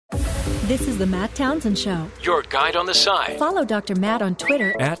This is the Matt Townsend Show. Your guide on the side. Follow Dr. Matt on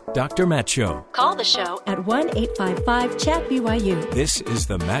Twitter At Dr. Matt Show. Call the show at 1-855-CHAT-BYU. This is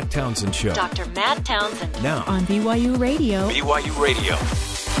the Matt Townsend Show. Dr. Matt Townsend. Now on BYU Radio. BYU Radio.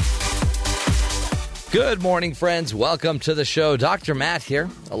 Good morning, friends. Welcome to the show. Dr. Matt here,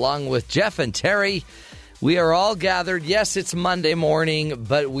 along with Jeff and Terry. We are all gathered. Yes, it's Monday morning,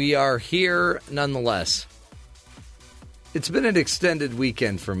 but we are here nonetheless. It's been an extended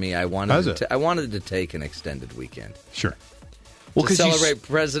weekend for me. I wanted to take an extended weekend. Sure. To celebrate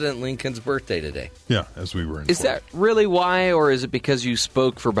President Lincoln's birthday today. Yeah, as we were informed. Is that really why, or is it because you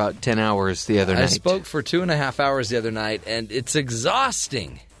spoke for about 10 hours the other night? I spoke for 2.5 hours the other night, and it's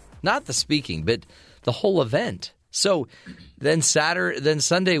exhausting. Not the speaking, but the whole event. So then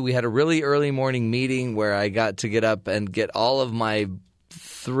Sunday, we had a really early morning meeting where I got to get up and get all of my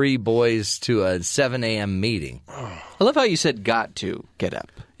 3 boys to a 7 a.m. meeting. I love how you said "got to get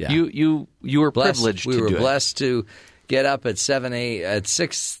up." Yeah. You were privileged to do it. We were blessed to get up at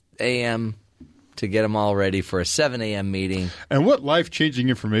 6 a.m. to get them all ready for a 7 a.m. meeting. And what life-changing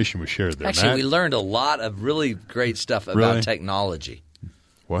information was shared there, Actually, Matt? we learned a lot of really great stuff about technology.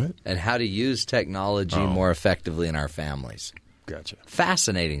 What? And how to use technology more effectively in our families. Gotcha.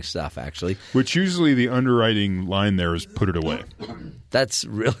 Fascinating stuff, actually. Which usually the underwriting line there is put it away. It's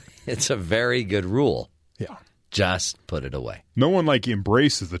a very good rule. Yeah. Just put it away. No one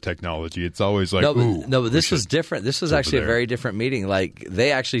embraces the technology. It's always like, but this was different. This was actually a very different meeting.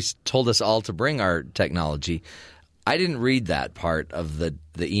 They actually told us all to bring our technology. I didn't read that part of the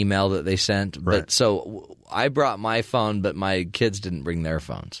email that they sent. Right. But so I brought my phone, but my kids didn't bring their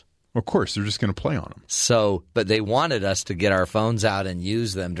phones. Of course, they're just going to play on them. So, but they wanted us to get our phones out and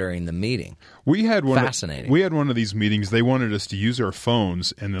use them during the meeting. Fascinating. We had one of these meetings. They wanted us to use our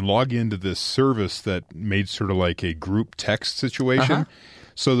phones and then log into this service that made sort of like a group text situation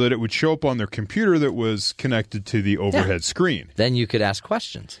so that it would show up on their computer that was connected to the overhead screen. Then you could ask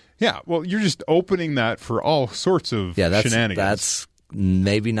questions. Yeah, well, you're just opening that for all sorts of shenanigans. That's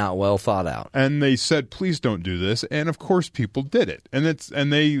maybe not well thought out. And they said, please don't do this. And, of course, people did it. And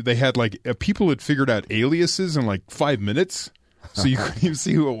they had, people had figured out aliases in, 5 minutes. So you couldn't even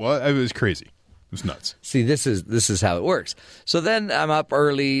see who it was. It was crazy. It was nuts. See, this is how it works. So then I'm up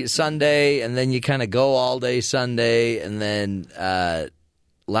early Sunday, and then you kind of go all day Sunday. And then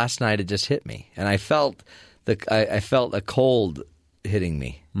last night it just hit me. And I felt a cold hitting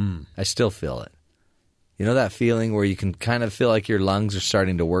me. I still feel it. You know that feeling where you can kind of feel like your lungs are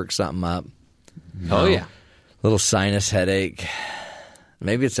starting to work something up? Oh, yeah. Little sinus headache.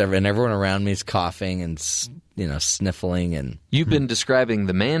 Maybe it's and everyone around me is coughing and, sniffling. And you've been describing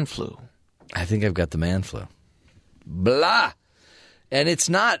the man flu. I think I've got the man flu. Blah. And it's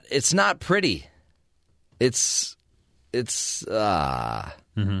not pretty. So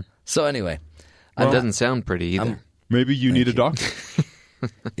anyway. That doesn't sound pretty either. Maybe you need a doctor.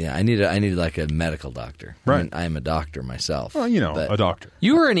 Yeah, I need like a medical doctor. Right. I am a doctor myself. Well, a doctor.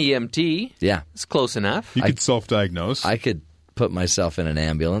 You were an EMT. Yeah. It's close enough. You could self-diagnose. I could put myself in an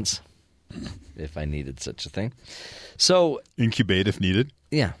ambulance if I needed such a thing. So incubate if needed.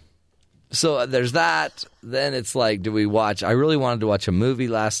 Yeah. So there's that. Then it's like, do we watch? I really wanted to watch a movie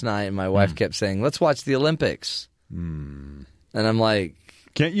last night, and my wife kept saying, let's watch the Olympics. And I'm like,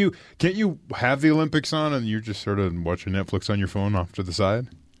 Can't you have the Olympics on and you're just sort of watching Netflix on your phone off to the side?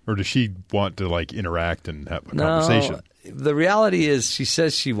 Or does she want to interact and have a conversation? The reality is she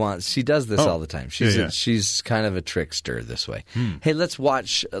says she does this all the time. She's kind of a trickster this way. Hey, let's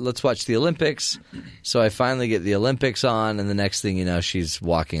watch the Olympics. So I finally get the Olympics on, and the next thing you know, she's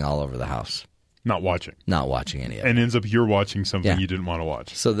walking all over the house. Not watching any of it. And ends up you're watching something you didn't want to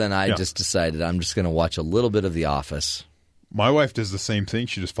watch. So then I just decided I'm just going to watch a little bit of The Office. My wife does the same thing.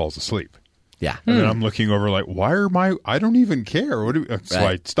 She just falls asleep. Yeah. And then I'm looking over I don't even care. So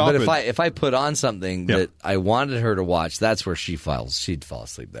I stop it. But if I put on something that I wanted her to watch, that's where she'd fall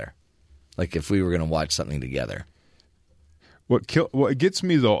asleep there. Like if we were going to watch something together. What gets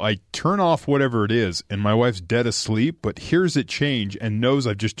me, though, I turn off whatever it is, and my wife's dead asleep, but hears it change and knows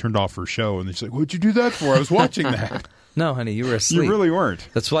I've just turned off her show. And then she's like, what'd you do that for? I was watching that. No, honey, you were asleep. You really weren't.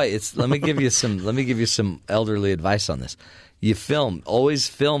 That's why let me give you some elderly advice on this. You always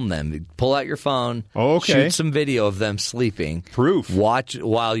film them. Pull out your phone. Oh, okay. Shoot some video of them sleeping. Proof. Watch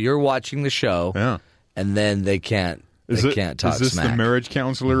while you're watching the show. Yeah. And then they can't talk smack. Is this the marriage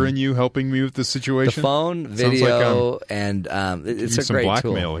counselor in you helping me with this situation? The phone, video, and it's a great tool. Some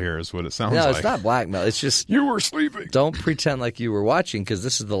blackmail here is what it sounds like. No, it's not blackmail. It's just you were sleeping. Don't pretend like you were watching, because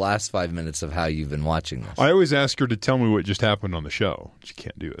this is the last 5 minutes of how you've been watching this. I always ask her to tell me what just happened on the show. She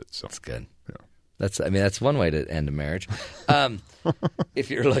can't do it. So that's good. Yeah. That's one way to end a marriage. If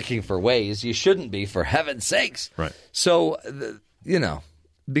you're looking for ways, you shouldn't be, for heaven's sakes. Right. So,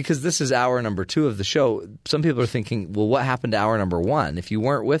 because this is hour number 2 of the show, some people are thinking, well, what happened to hour number 1? If you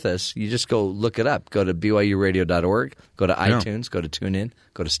weren't with us, you just go look it up. Go to BYUradio.org, go to iTunes, go to TuneIn,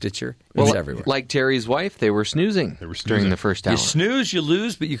 go to Stitcher. It's everywhere. Like Terry's wife, they were snoozing during the first hour. You snooze, you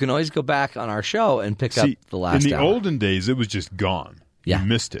lose, but you can always go back on our show and pick up the last hour. In the olden days, it was just gone. Yeah. You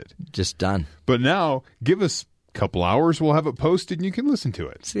missed it. Just done. But now, give us a couple hours, we'll have it posted, and you can listen to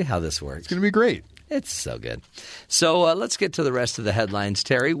it. See how this works. It's going to be great. It's so good. So let's get to the rest of the headlines,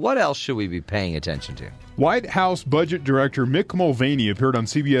 Terry. What else should we be paying attention to? White House Budget Director Mick Mulvaney appeared on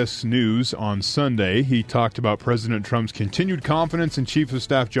CBS News on Sunday. He talked about President Trump's continued confidence in Chief of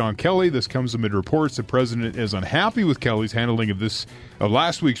Staff John Kelly. This comes amid reports the president is unhappy with Kelly's handling of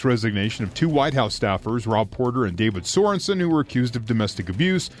last week's resignation of 2 White House staffers, Rob Porter and David Sorensen, who were accused of domestic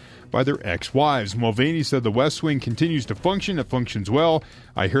abuse by their ex-wives. Mulvaney said the West Wing continues to function. It functions well.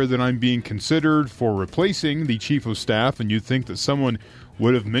 I hear that I'm being considered for replacing the chief of staff, and you'd think that someone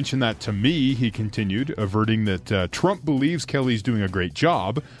would have mentioned that to me, he continued, averting that Trump believes Kelly's doing a great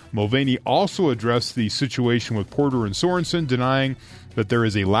job. Mulvaney also addressed the situation with Porter and Sorensen, denying that there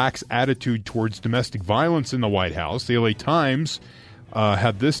is a lax attitude towards domestic violence in the White House. The LA Times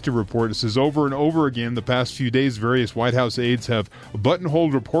had this to report. It says, over and over again, the past few days, various White House aides have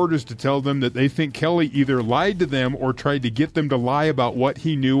buttonholed reporters to tell them that they think Kelly either lied to them or tried to get them to lie about what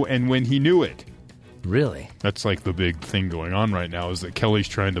he knew and when he knew it. Really? That's like the big thing going on right now, is that Kelly's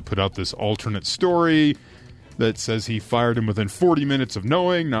trying to put out this alternate story that says he fired him within 40 minutes of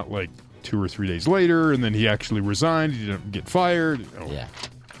knowing, not like 2 or 3 days later, and then he actually resigned. He didn't get fired. Yeah.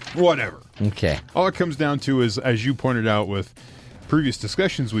 Whatever. Okay. All it comes down to is, as you pointed out with previous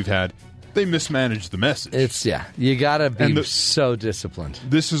discussions we've had, they mismanaged the message. You gotta be so disciplined.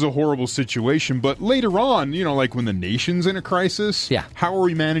 This is a horrible situation, but later on, like when the nation's in a crisis, how are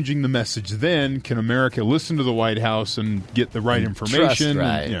we managing the message then? Can America listen to the White House and get the right information? Trust,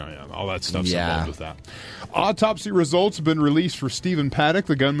 right. And, all that stuff's involved with that. Autopsy results have been released for Stephen Paddock,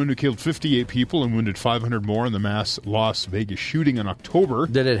 the gunman who killed 58 people and wounded 500 more in the mass Las Vegas shooting in October.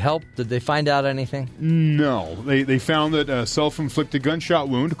 Did it help? Did they find out anything? No. They found that a self-inflicted gunshot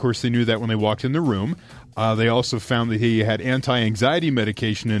wound. Of course, they knew that when they walked in the room. They also found that he had anti-anxiety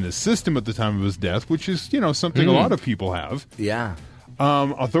medication in his system at the time of his death, which is, something a lot of people have. Yeah.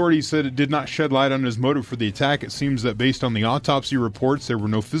 Authorities said it did not shed light on his motive for the attack. It seems that based on the autopsy reports, there were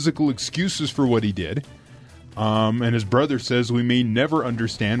no physical excuses for what he did. And his brother says we may never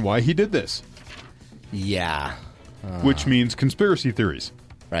understand why he did this. Yeah. Which means conspiracy theories.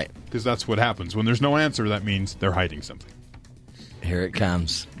 Right. Because that's what happens. When there's no answer, that means they're hiding something. Here it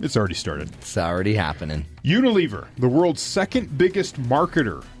comes. It's already started. It's already happening. Unilever, the world's second biggest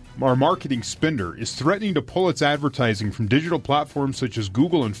marketing spender, is threatening to pull its advertising from digital platforms such as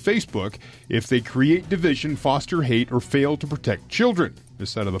Google and Facebook if they create division, foster hate, or fail to protect children.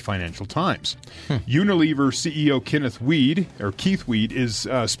 This out of the Financial Times. Unilever CEO Keith Weed is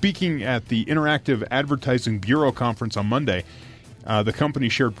speaking at the Interactive Advertising Bureau conference on Monday. The company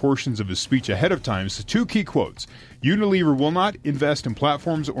shared portions of his speech ahead of time. So 2 key quotes. Unilever will not invest in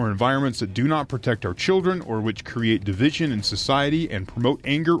platforms or environments that do not protect our children or which create division in society and promote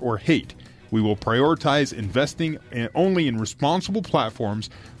anger or hate. We will prioritize investing only in responsible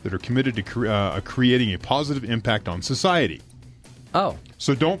platforms that are committed to creating a positive impact on society. Oh.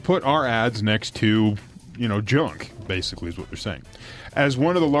 So don't put our ads next to, junk, basically is what they're saying. As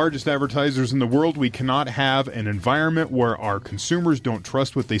one of the largest advertisers in the world, we cannot have an environment where our consumers don't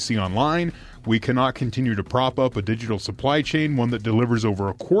trust what they see online. We cannot continue to prop up a digital supply chain, one that delivers over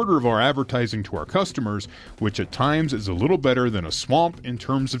a quarter of our advertising to our customers, which at times is a little better than a swamp in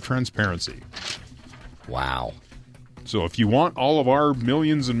terms of transparency. Wow. So if you want all of our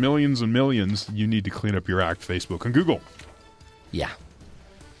millions and millions and millions, you need to clean up your act, Facebook and Google. Yeah.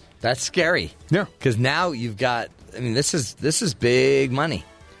 That's scary. Yeah. Because now you've got, this is big money.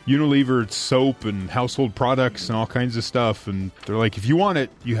 Unilever, soap and household products and all kinds of stuff. And they're like, if you want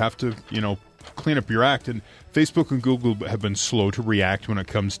it, you have to, clean up your act. And Facebook and Google have been slow to react when it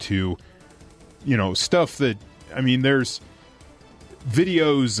comes to, stuff that, there's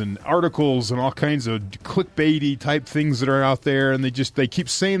videos and articles and all kinds of clickbaity type things that are out there. And they keep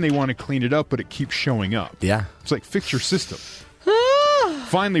saying they want to clean it up, but it keeps showing up. Yeah. It's like, fix your system.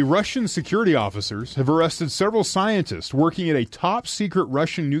 Finally, Russian security officers have arrested several scientists working at a top-secret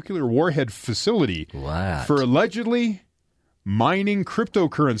Russian nuclear warhead facility for allegedly mining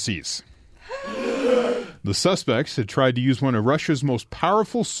cryptocurrencies. The suspects had tried to use one of Russia's most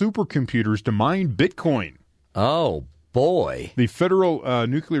powerful supercomputers to mine Bitcoin. Oh, boy. The Federal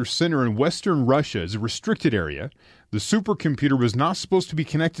Nuclear Center in Western Russia is a restricted area. The supercomputer was not supposed to be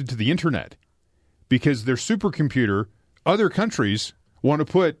connected to the internet because their supercomputer, other countries want to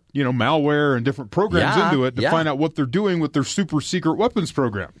put, malware and different programs into it to find out what they're doing with their super secret weapons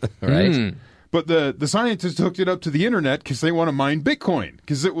program. Right. But the scientists hooked it up to the internet because they want to mine Bitcoin,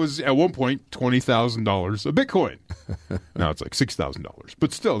 because it was at one point $20,000 a Bitcoin. Now it's like $6,000,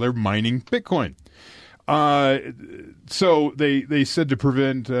 but still they're mining Bitcoin. So they said to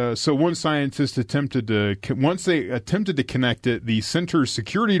prevent. So one scientist once they attempted to connect it, the center's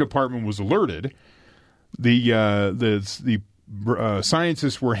security department was alerted. The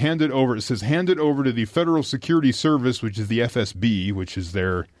scientists were handed over. It says handed over to the Federal Security Service, which is the FSB, which is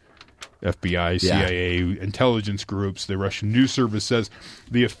their FBI, CIA, intelligence groups. The Russian news service says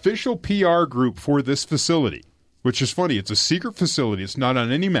the official PR group for this facility, which is funny. It's a secret facility. It's not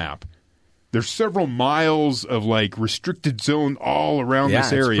on any map. There's several miles of restricted zone all around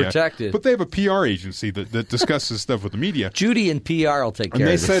this area. It's protected. But they have a PR agency that discusses stuff with the media. Judy and PR will take care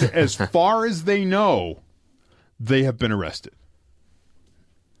of this. And they said as far as they know, they have been arrested.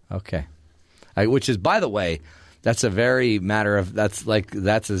 Okay. Which is, by the way, that's a very matter of that's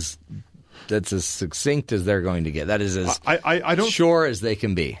as succinct as they're going to get. That is as sure as they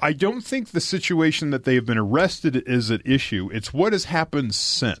can be. I don't think the situation that they have been arrested is at issue. It's what has happened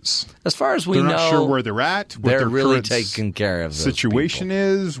since. As far as we know, they're not sure where they're at. What they're their really taking care of those situation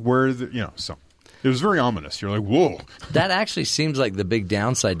people. Is where so. It was very ominous. You're like, whoa. That actually seems like the big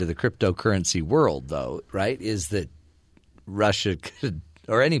downside to the cryptocurrency world, though, right? Is that Russia could,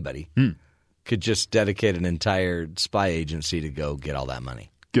 or anybody, could just dedicate an entire spy agency to go get all that money.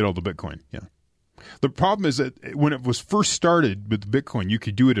 Get all the Bitcoin, yeah. The problem is that when it was first started with Bitcoin, you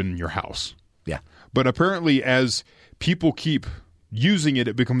could do it in your house. Yeah. But apparently as people keep using it,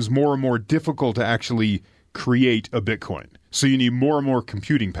 it becomes more and more difficult to actually create a Bitcoin. So you need more and more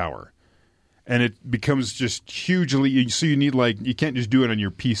computing power. And it becomes just hugely – so you need you can't just do it on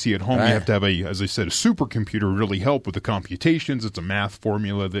your PC at home. Right. You have to have, as I said, a supercomputer really help with the computations. It's a math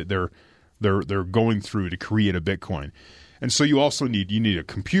formula that they're going through to create a Bitcoin. And so you also need a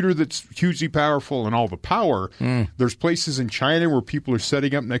computer that's hugely powerful and all the power. There's places in China where people are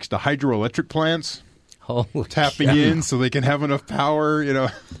setting up next to hydroelectric plants, tapping in so they can have enough power.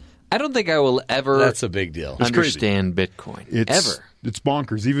 I don't think I will ever. That's a big deal. Understand Bitcoin ever. It's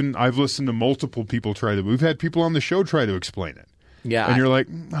bonkers. Even I've listened to multiple people try to. We've had people on the show try to explain it. Yeah, and you're like,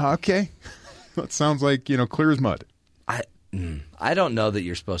 okay, that sounds like clear as mud. I don't know that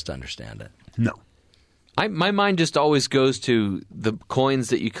you're supposed to understand it. No. My mind just always goes to the coins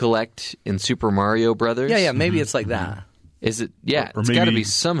that you collect in Super Mario Brothers. Yeah, maybe it's like that. Is it? Yeah, or it's got to be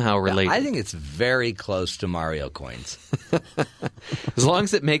somehow related. I think it's very close to Mario coins. As long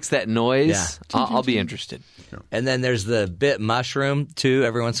as it makes that noise, I'll be interested. And then there's the bit mushroom, too.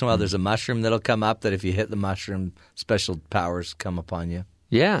 Every once in a while there's a mushroom that'll come up that if you hit the mushroom, special powers come upon you.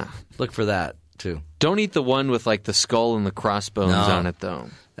 Yeah. Look for that, too. Don't eat the one with the skull and the crossbones on it, though.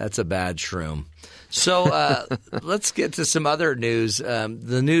 That's a bad shroom. So let's get to some other news.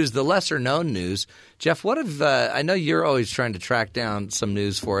 The lesser-known news. Jeff, what have I know you're always trying to track down some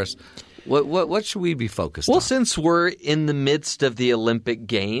news for us. What should we be focused on? Well, since we're in the midst of the Olympic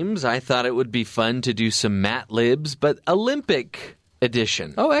Games, I thought it would be fun to do some Mat Libs, but Olympic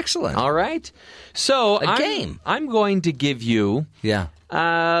edition. Oh, excellent. All right. So game. I'm going to give you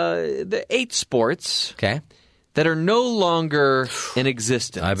the 8 sports that are no longer in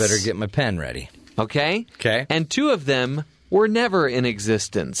existence. I better get my pen ready. Okay? Okay. And 2 of them were never in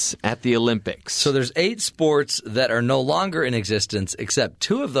existence at the Olympics. So there's 8 sports that are no longer in existence, except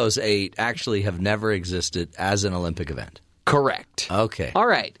 2 of those 8 actually have never existed as an Olympic event. Correct. Okay. All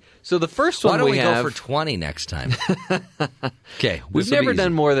right. So the first one we go for 20 next time? Okay. We've never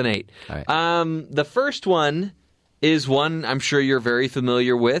done more than 8. All right. The first one is one I'm sure you're very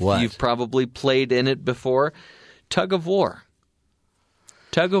familiar with. What? You've probably played in it before. Tug of war.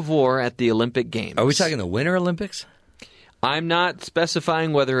 Tug of war at the Olympic Games. Are we talking the Winter Olympics? I'm not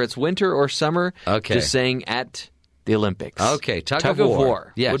specifying whether it's winter or summer. Okay. Just saying at the Olympics. Okay. Tug of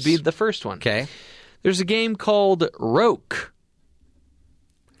war. Yes. Would be the first one. Okay. There's a game called Roke.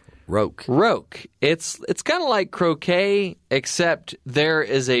 Roke. It's kind of like croquet, except there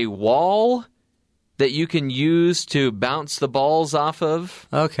is a wall that you can use to bounce the balls off of.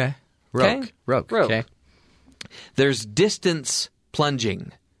 Okay. Roke. Okay. There's distance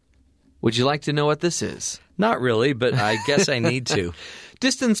plunging. Would you like to know what this is? Not really, but I guess I need to.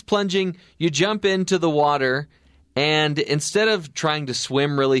 Distance plunging, you jump into the water, and instead of trying to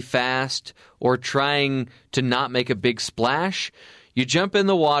swim really fast or trying to not make a big splash, you jump in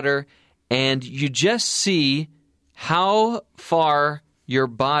the water and you just see how far your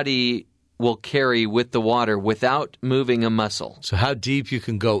body will carry with the water without moving a muscle. So how deep you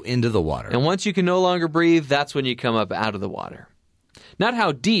can go into the water. And once you can no longer breathe, that's when you come up out of the water. Not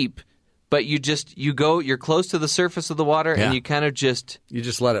how deep, but you're close to the surface of the water and you kind of you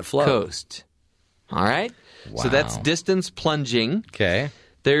just let it flow. Coast. All right? Wow. So that's distance plunging. Okay.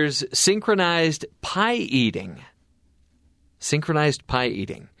 There's synchronized pie eating. Synchronized pie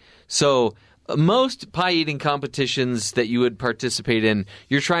eating. So most pie eating competitions that you would participate in,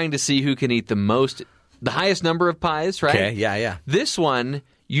 you're trying to see who can eat the highest number of pies, right? Okay, yeah. This one,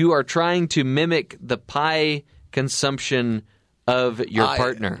 you are trying to mimic the pie consumption of your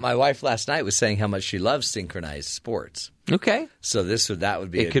partner. My wife last night was saying how much she loves synchronized sports. Okay. So that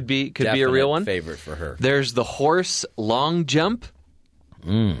would be could be a real one. Favorite for her. There's the horse long jump.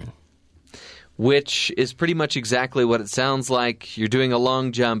 Which is pretty much exactly what it sounds like. You're doing a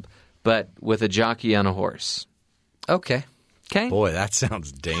long jump, but with a jockey on a horse. Okay. Okay. Boy, that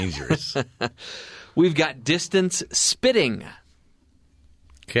sounds dangerous. We've got distance spitting.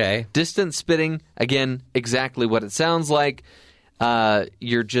 Okay. Distance spitting, again, exactly what it sounds like.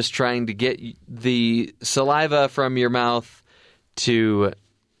 You're just trying to get the saliva from your mouth to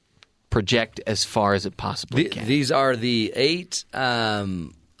project as far as it possibly can. These are the 8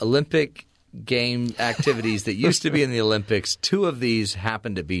 Olympic game activities that used to be in the Olympics. 2 of these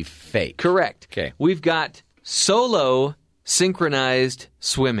happen to be fake. Correct. Okay. We've got solo synchronized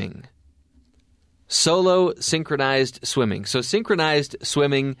swimming. Solo synchronized swimming. So synchronized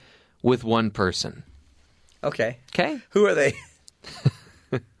swimming with one person. Okay. Okay. Who are they?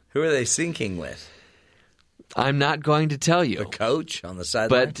 Who are they syncing with? I'm not going to tell you. The coach on the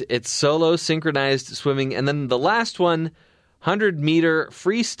sideline? But it's solo synchronized swimming. And then the last one, 100-meter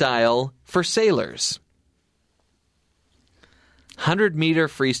freestyle for sailors. 100-meter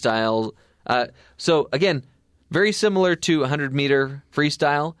freestyle. So, again, very similar to 100-meter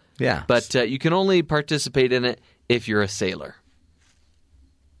freestyle. Yeah. But you can only participate in it if you're a sailor.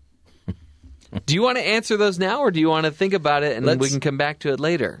 Do you want to answer those now, or do you want to think about it and we can come back to it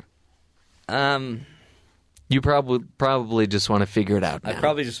later? You probably just want to figure it out now. I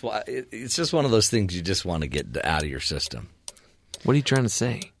probably just want. It's just one of those things you just want to get out of your system. What are you trying to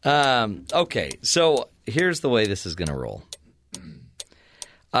say? Okay, so here's the way this is going to roll.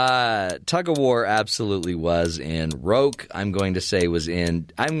 Tug of war absolutely was in. Roke, I'm going to say, was in.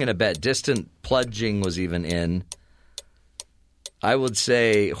 I'm going to bet distant plunging was even in. I would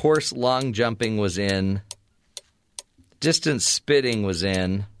say horse long jumping was in. Distance spitting was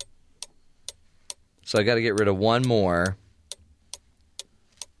in. So I got to get rid of one more.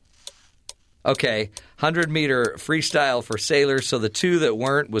 Okay, 100-meter freestyle for sailors. So the 2 that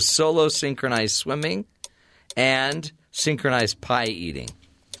weren't was solo synchronized swimming and synchronized pie eating.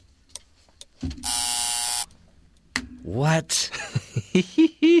 What?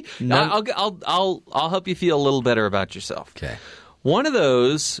 I'll help you feel a little better about yourself. Okay. One of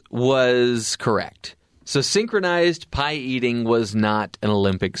those was correct. So synchronized pie eating was not an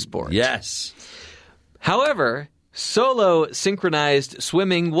Olympic sport. Yes. However, solo synchronized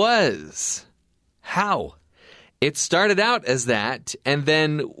swimming was. How? It started out as that, and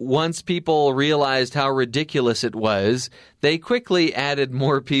then once people realized how ridiculous it was, they quickly added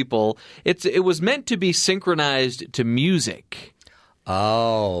more people. It was meant to be synchronized to music.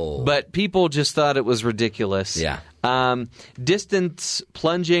 Oh. But people just thought it was ridiculous. Yeah. Distance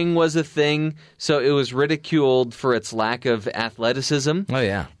plunging was a thing, so it was ridiculed for its lack of athleticism. Oh,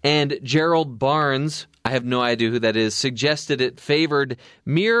 yeah. And Gerald Barnes, I have no idea who that is, suggested it favored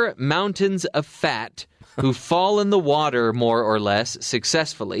mere mountains of fat who fall in the water more or less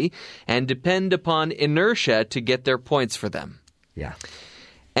successfully and depend upon inertia to get their points for them. Yeah.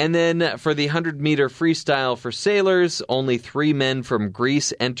 And then for the 100-meter freestyle for sailors, only 3 men from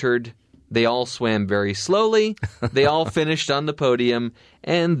Greece entered. They all swam very slowly. They all finished on the podium,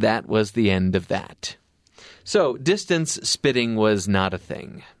 and that was the end of that. So distance spitting was not a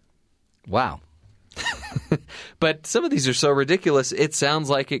thing. Wow. But some of these are so ridiculous, it sounds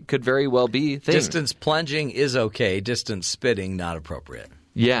like it could very well be a thing. Distance plunging is okay. Distance spitting, not appropriate.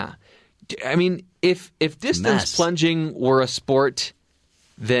 Yeah. I mean, if distance plunging were a sport,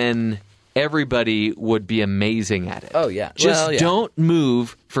 then everybody would be amazing at it. Oh, yeah. Just don't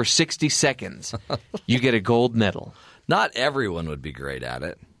move for 60 seconds. You get a gold medal. Not everyone would be great at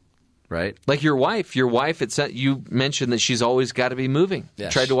it, right? Like your wife. Your wife, you mentioned that she's always got to be moving.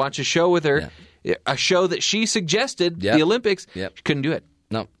 Yes. Tried to watch a show with her, a show that she suggested, the Olympics. Yep. She couldn't do it.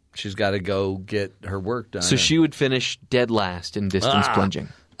 No, she's got to go get her work done. So she would finish dead last in distance plunging.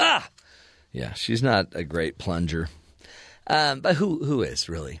 Yeah, she's not a great plunger. But who is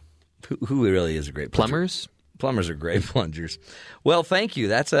really? Who really is a great plunger? Plumbers are grave plungers. Well, thank you.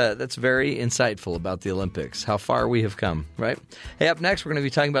 That's very insightful about the Olympics, how far we have come, right? Hey, up next, we're going to be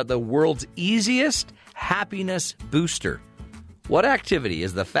talking about the world's easiest happiness booster. What activity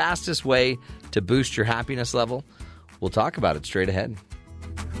is the fastest way to boost your happiness level? We'll talk about it straight ahead.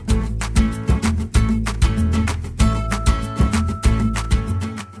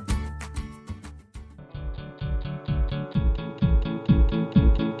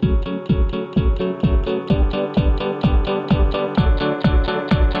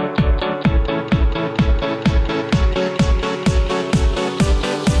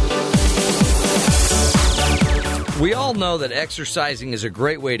 We all know that exercising is a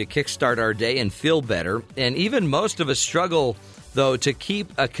great way to kickstart our day and feel better. And even most of us struggle, though, to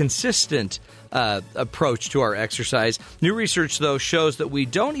keep a consistent approach to our exercise. New research, though, shows that we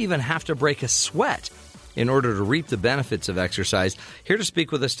don't even have to break a sweat in order to reap the benefits of exercise. Here to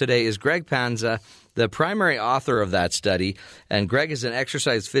speak with us today is Greg Panza, the primary author of that study. And Greg is an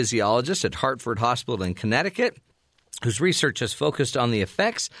exercise physiologist at Hartford Hospital in Connecticut, whose research has focused on the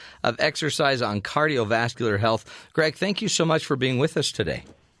effects of exercise on cardiovascular health. Greg, thank you so much for being with us today.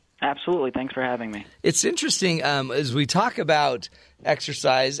 Absolutely. Thanks for having me. It's interesting as we talk about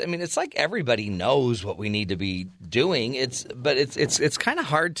exercise. I mean, it's like everybody knows what we need to be doing. It's kind of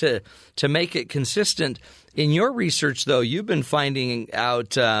hard to make it consistent. In your research, though, you've been finding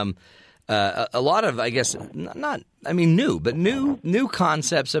out a lot of, I guess, new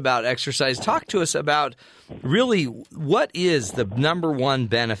concepts about exercise. Talk to us about really what is the number one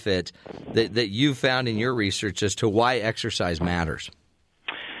benefit that you found in your research as to why exercise matters.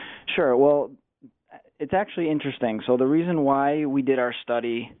 Sure. Well, it's actually interesting. So the reason why we did our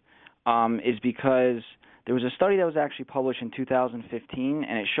study is because there was a study that was actually published in 2015,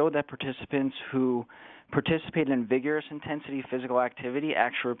 and it showed that participants who participated in vigorous intensity physical activity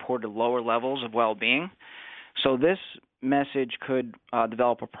actually reported lower levels of well-being. So this message could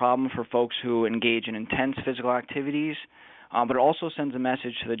develop a problem for folks who engage in intense physical activities, but it also sends a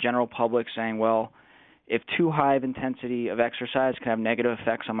message to the general public saying, well, if too high of intensity of exercise can have negative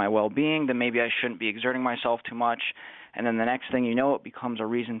effects on my well-being, then maybe I shouldn't be exerting myself too much. And then the next thing you know, it becomes a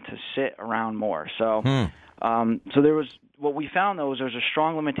reason to sit around more. So there was what we found, though, was there was a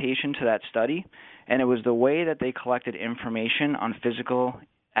strong limitation to that study, and it was the way that they collected information on physical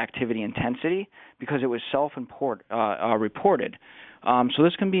activity intensity because it was self-reported. So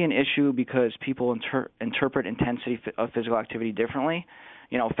this can be an issue because people interpret intensity of physical activity differently.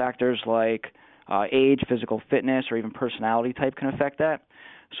 You know, factors like age, physical fitness, or even personality type can affect that.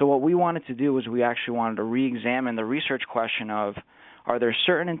 So what we wanted to do was we actually wanted to re-examine the research question of, are there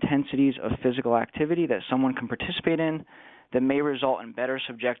certain intensities of physical activity that someone can participate in that may result in better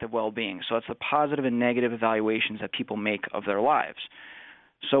subjective well-being? So it's the positive and negative evaluations that people make of their lives.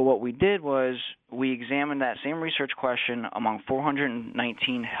 So what we did was we examined that same research question among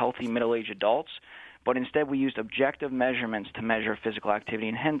 419 healthy middle-aged adults, but instead we used objective measurements to measure physical activity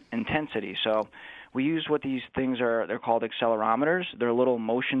and intensity. So we used what these things are, they're called accelerometers. They're little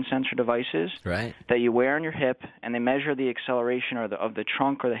motion sensor devices that you wear on your hip, and they measure the acceleration of the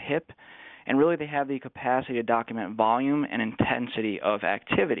trunk or the hip, and really they have the capacity to document volume and intensity of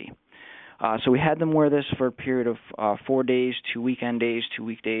activity. So we had them wear this for a period of 4 days, 2 weekend days, 2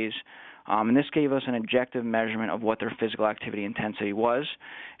 weekdays, and this gave us an objective measurement of what their physical activity intensity was.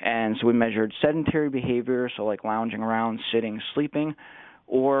 And so we measured sedentary behavior, so like lounging around, sitting, sleeping,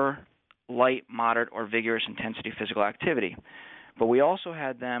 or light, moderate, or vigorous intensity physical activity. But we also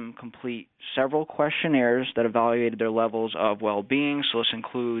had them complete several questionnaires that evaluated their levels of well-being. So this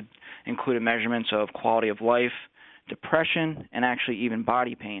included measurements of quality of life, depression, and actually even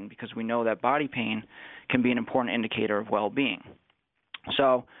body pain, because we know that body pain can be an important indicator of well-being.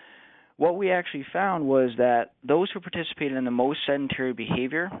 So what we actually found was that those who participated in the most sedentary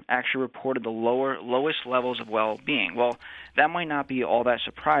behavior actually reported the lowest levels of well-being. Well, that might not be all that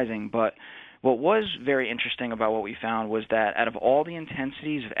surprising, but what was very interesting about what we found was that out of all the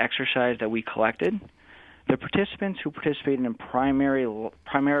intensities of exercise that we collected, the participants who participated in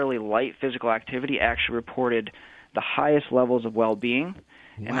primarily light physical activity actually reported the highest levels of well-being,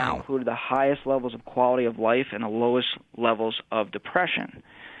 and that included the highest levels of quality of life and the lowest levels of depression.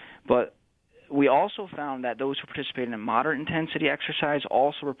 But we also found that those who participated in moderate intensity exercise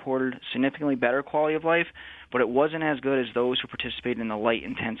also reported significantly better quality of life, but it wasn't as good as those who participated in the light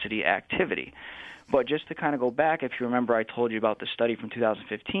intensity activity. But just to kind of go back, if you remember, I told you about the study from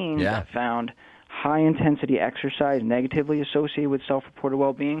 2015 that found high intensity exercise negatively associated with self-reported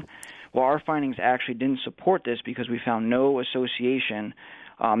well-being. Well, our findings actually didn't support this because we found no association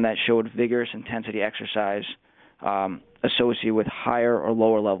that showed vigorous intensity exercise associated with higher or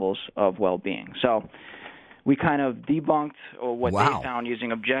lower levels of well-being. So we kind of debunked what Wow. they found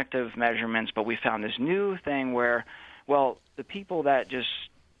using objective measurements, but we found this new thing where, well, the people that just,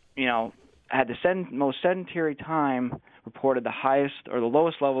 had the most sedentary time reported the highest or the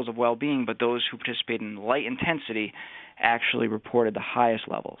lowest levels of well-being, but those who participated in light intensity actually reported the highest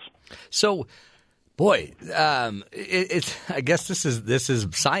levels. So, boy, it's. I guess this is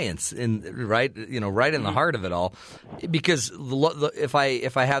science, right in the heart of it all, because if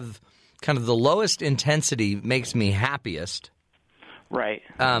I have kind of the lowest intensity makes me happiest, right?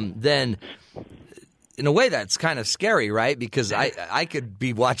 Then, in a way, that's kind of scary, right? Because I could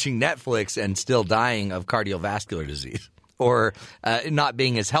be watching Netflix and still dying of cardiovascular disease, or not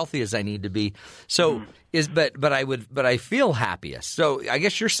being as healthy as I need to be. So but I feel happiest. So I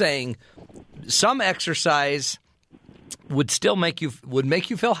guess you're saying some exercise would make you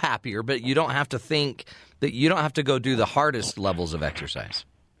feel happier, but you don't have to think that you don't have to go do the hardest levels of exercise.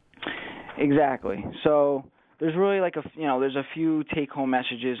 Exactly. So there's really there's a few take-home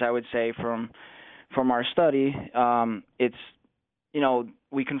messages I would say from our study. It's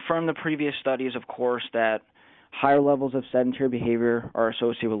we confirmed the previous studies, of course, that higher levels of sedentary behavior are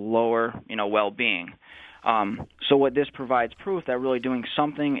associated with lower, well-being. So what this provides proof that really doing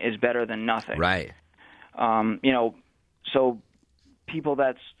something is better than nothing. Right. So people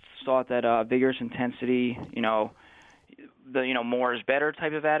that thought that vigorous intensity, the more is better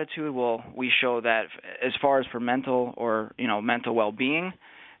type of attitude, well, we show that as far as for mental or mental well-being,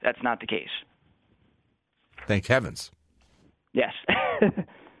 that's not the case. Thank heavens. Yes.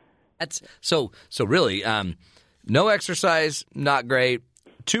 That's so really. No exercise, not great.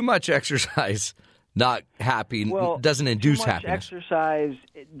 Too much exercise, not happy. Well, doesn't induce too much happiness. Exercise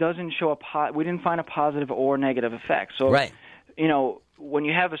doesn't show we didn't find a positive or negative effect. So, right. When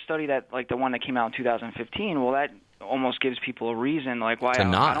you have a study that like the one that came out in 2015, well, that almost gives people a reason like why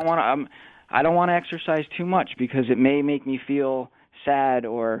I don't want to exercise too much because it may make me feel sad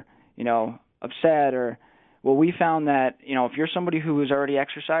or upset or. Well, we found that, if you're somebody who is already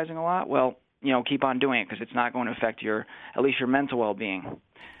exercising a lot, well, keep on doing it because it's not going to affect at least your mental well-being.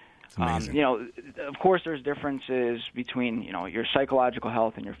 It's amazing. Of course, there's differences between, your psychological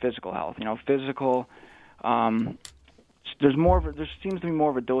health and your physical health. Physical, there seems to be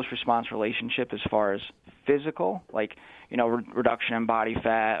more of a dose-response relationship as far as physical, like, reduction in body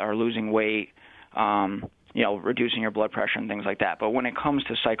fat or losing weight, reducing your blood pressure and things like that. But when it comes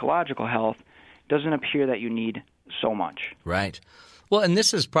to psychological health, doesn't appear that you need so much. Right. Well, and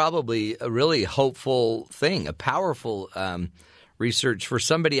this is probably a really hopeful thing, a powerful research for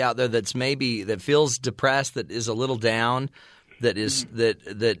somebody out there that feels depressed, that is a little down, that is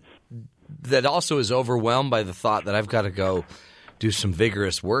that also is overwhelmed by the thought that I've got to go do some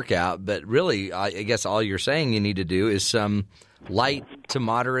vigorous workout. But really, I guess all you're saying you need to do is some light to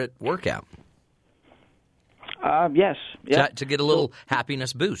moderate workout. Yes. Yeah. To get a little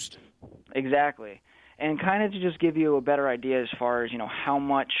happiness boost. Exactly. And kind of to just give you a better idea as far as, how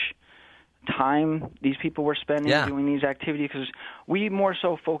much time these people were spending doing these activities, because we more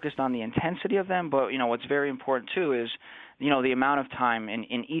so focused on the intensity of them, but, what's very important too is, the amount of time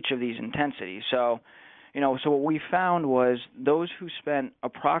in each of these intensities. So, so what we found was those who spent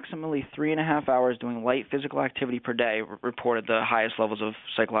approximately 3.5 hours doing light physical activity per day reported the highest levels of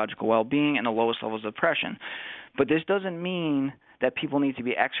psychological well-being and the lowest levels of depression. But this doesn't mean that people need to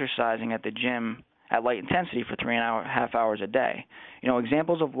be exercising at the gym at light intensity for 3.5 hours a day.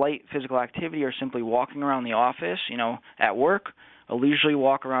 Examples of light physical activity are simply walking around the office, at work, a leisurely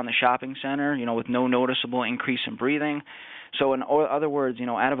walk around the shopping center, with no noticeable increase in breathing. So in other words,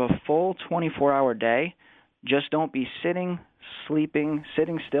 out of a full 24-hour day, just don't be sitting, sleeping,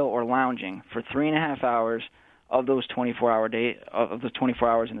 sitting still, or lounging for 3.5 hours of those 24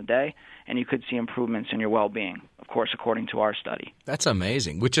 hours in the day, and you could see improvements in your well-being, of course, according to our study. That's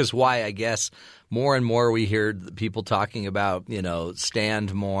amazing, which is why I guess more and more we hear people talking about,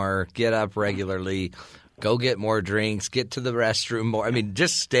 stand more, get up regularly, go get more drinks, get to the restroom more. I mean,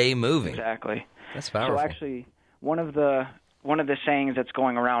 just stay moving. Exactly. That's powerful. So actually, one of the sayings that's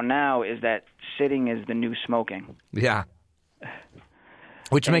going around now is that sitting is the new smoking. Yeah.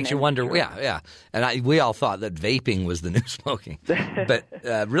 Which makes you wonder, And we all thought that vaping was the new smoking, but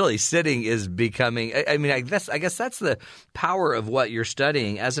really, sitting is becoming. I guess that's the power of what you're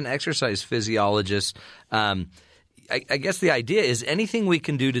studying as an exercise physiologist. I guess the idea is anything we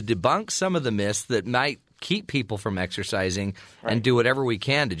can do to debunk some of the myths that might keep people from exercising, right, and do whatever we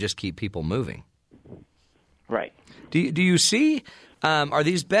can to just keep people moving. Right. Do you see Are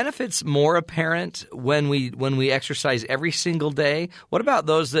these benefits more apparent when we exercise every single day? What about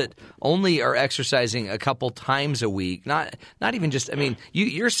those that only are exercising a couple times a week? Not even just. I mean,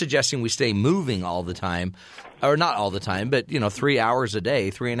 you're suggesting we stay moving all the time, or not all the time, but 3 hours a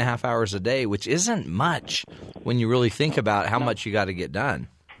day, 3.5 hours a day, which isn't much when you really think about how much you got to get done.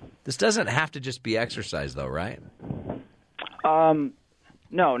 This doesn't have to just be exercise, though, right?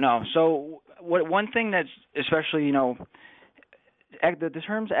 No. So one thing that's especially the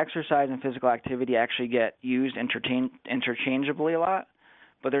terms exercise and physical activity actually get used interchangeably a lot,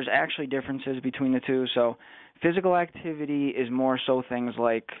 but there's actually differences between the two. So physical activity is more so things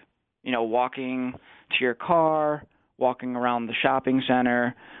like, walking to your car, walking around the shopping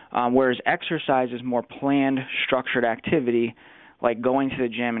center, whereas exercise is more planned, structured activity, like going to the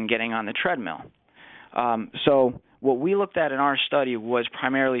gym and getting on the treadmill. So what we looked at in our study was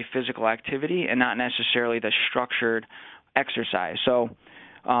primarily physical activity and not necessarily the structured exercise. So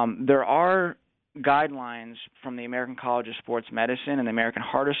there are guidelines from the American College of Sports Medicine and the American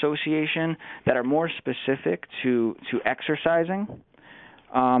Heart Association that are more specific to exercising.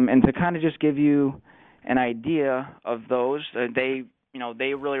 And to kind of just give you an idea of those, they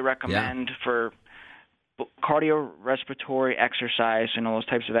really recommend for cardiorespiratory exercise, those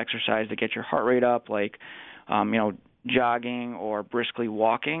types of exercise that get your heart rate up, like jogging or briskly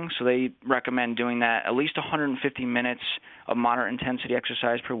walking. So they recommend doing that at least 150 minutes of moderate intensity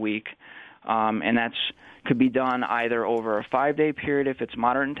exercise per week, and that's could be done either over a 5-day period if it's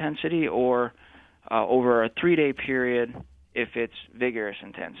moderate intensity, or over a 3-day period if it's vigorous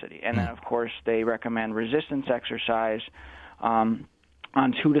intensity. And then, of course, they recommend resistance exercise on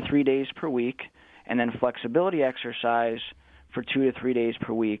 2 to 3 days per week, and then flexibility exercise for 2 to 3 days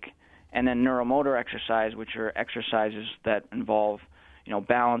per week, and then neuromotor exercise, which are exercises that involve,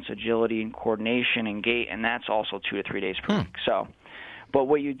 balance, agility, and coordination and gait, and that's also 2 to 3 days per week. So, but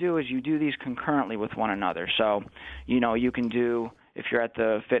what you do is you do these concurrently with one another. So, you can do, if you're at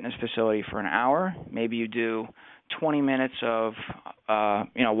the fitness facility for an hour, maybe you do 20 minutes of,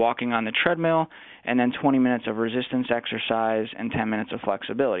 walking on the treadmill, and then 20 minutes of resistance exercise and 10 minutes of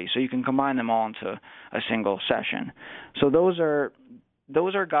flexibility. So you can combine them all into a single session. So those are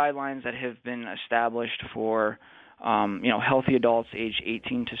guidelines that have been established for, healthy adults aged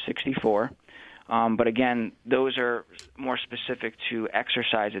 18 to 64. But again, those are more specific to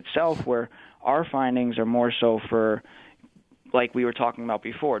exercise itself, where our findings are more so for, like we were talking about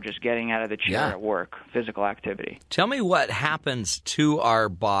before, just getting out of the chair at work, physical activity. Tell me what happens to our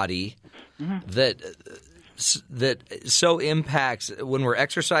body that so impacts when we're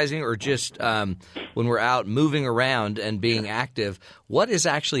exercising, or just when we're out moving around and being active. What is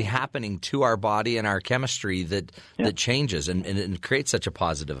actually happening to our body and our chemistry that changes and creates such a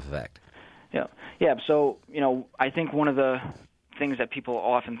positive effect? Yeah. So, I think one of the things that people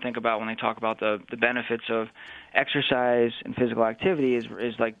often think about when they talk about the benefits of exercise and physical activity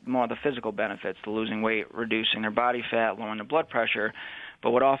is like more of the physical benefits, the losing weight, reducing their body fat, lowering the blood pressure. But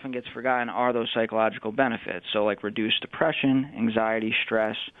what often gets forgotten are those psychological benefits. So like reduced depression, anxiety,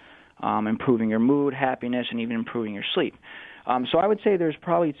 stress, improving your mood, happiness, and even improving your sleep. So I would say there's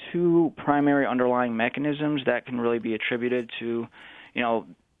probably two primary underlying mechanisms that can really be attributed to,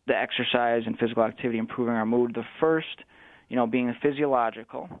 the exercise and physical activity improving our mood. The first, being the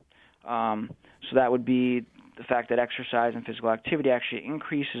physiological. So that would be the fact that exercise and physical activity actually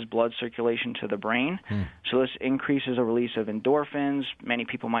increases blood circulation to the brain. So this increases a release of endorphins. Many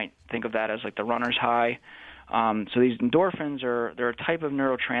people might think of that as like the runner's high. So these endorphins they're a type of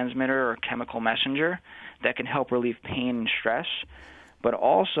neurotransmitter or chemical messenger that can help relieve pain and stress. But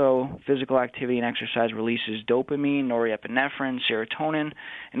also, physical activity and exercise releases dopamine, norepinephrine, serotonin,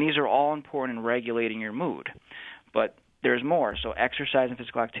 and these are all important in regulating your mood. But there's more. So exercise and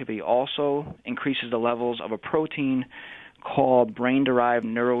physical activity also increases the levels of a protein called brain-derived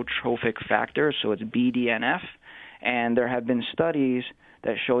neurotrophic factor, so it's BDNF. And there have been studies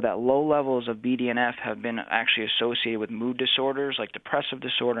that show that low levels of BDNF have been actually associated with mood disorders like depressive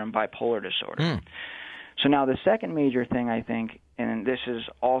disorder and bipolar disorder. So now the second major thing, I think, and this is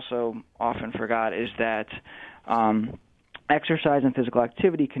also often forgot, is that exercise and physical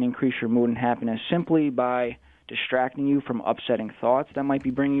activity can increase your mood and happiness simply by distracting you from upsetting thoughts that might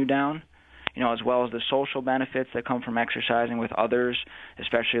be bringing you down, as well as the social benefits that come from exercising with others,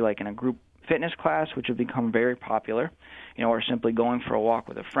 especially like in a group fitness class, which have become very popular, or simply going for a walk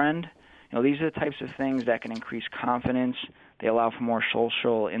with a friend. These are the types of things that can increase confidence. They allow for more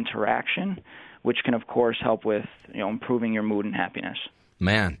social interaction, which can, of course, help with, improving your mood and happiness.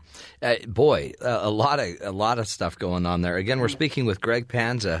 Man, boy, a lot of stuff going on there. Again, we're speaking with Greg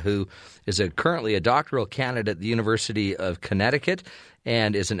Panza, who is currently a doctoral candidate at the University of Connecticut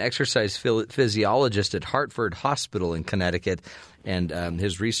and is an exercise physiologist at Hartford Hospital in Connecticut. And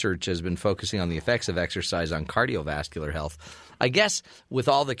his research has been focusing on the effects of exercise on cardiovascular health. I guess with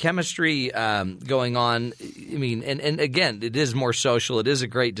all the chemistry going on, I mean, and again, it is more social. It is a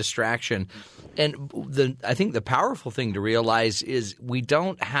great distraction. And I think the powerful thing to realize is we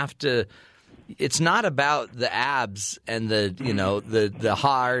don't have to – it's not about the abs and the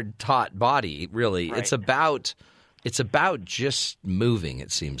hard, taut body, really. Right. It's about just moving,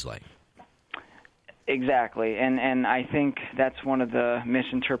 it seems like. Exactly. And I think that's one of the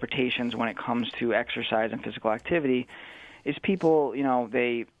misinterpretations when it comes to exercise and physical activity is people,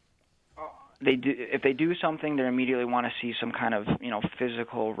 they do, if they do something, they immediately want to see some kind of,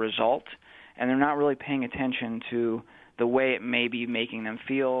 physical result. And they're not really paying attention to the way it may be making them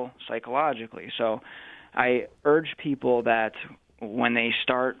feel psychologically. So I urge people that when they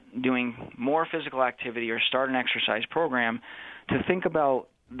start doing more physical activity or start an exercise program to think about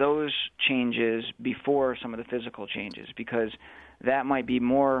those changes before some of the physical changes, because that might be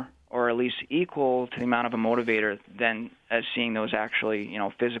more or at least equal to the amount of a motivator than as seeing those actually,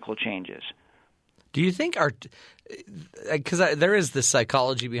 physical changes. Do you think because there is the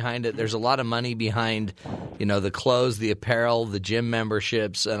psychology behind it. There's a lot of money behind, the clothes, the apparel, the gym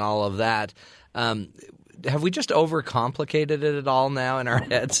memberships, and all of that. Have we just overcomplicated it at all now in our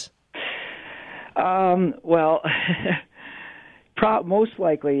heads? Well, most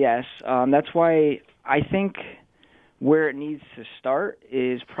likely, yes. That's why I think where it needs to start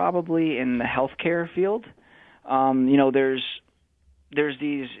is probably in the healthcare field. There's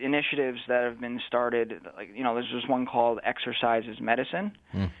these initiatives that have been started, there's this one called Exercise is Medicine,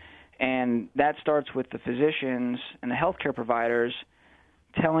 and that starts with the physicians and the healthcare providers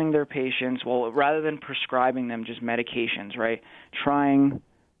telling their patients, well, rather than prescribing them just medications, right, trying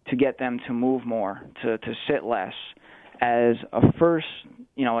to get them to move more, to sit less, as a first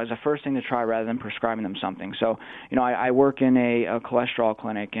thing to try rather than prescribing them something. So, I work in a cholesterol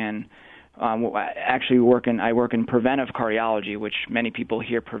clinic, and I work in preventive cardiology, which many people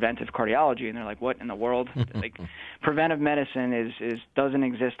hear preventive cardiology and they're like, what in the world? Like, preventive medicine doesn't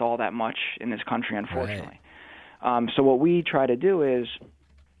exist all that much in this country, unfortunately. Right. So what we try to do is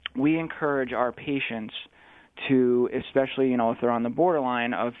we encourage our patients to, especially, if they're on the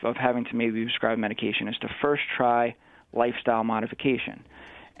borderline of having to maybe prescribe medication, is to first try lifestyle modification.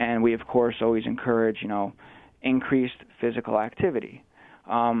 And we, of course, always encourage, increased physical activity.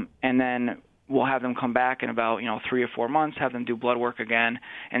 And then we'll have them come back in about, 3 or 4 months, have them do blood work again,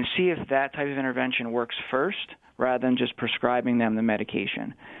 and see if that type of intervention works first rather than just prescribing them the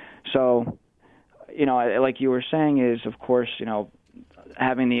medication. So, like you were saying is, of course,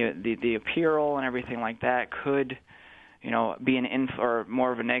 having the apparel and everything like that could, be or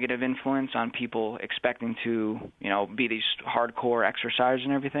more of a negative influence on people expecting to, be these hardcore exercisers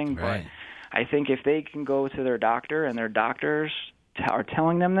and everything. Right. But I think if they can go to their doctor and their doctors are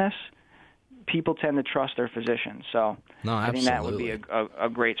telling them this, people tend to trust their physicians. So I think that would be a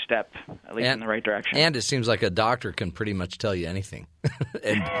great step, at least in the right direction. And it seems like a doctor can pretty much tell you anything,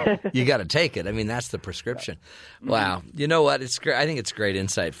 and you got to take it. I mean, that's the prescription. Wow. You know what? It's great. I think it's great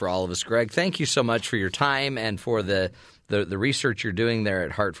insight for all of us, Greg. Thank you so much for your time and for the research you're doing there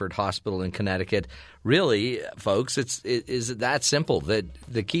at Hartford Hospital in Connecticut. Really, folks, it is that simple. That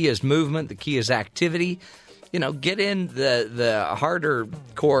the key is movement. The key is activity. Get in the harder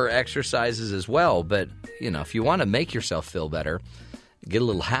core exercises as well. But, if you want to make yourself feel better, get a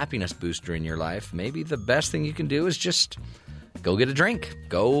little happiness booster in your life, maybe the best thing you can do is just go get a drink,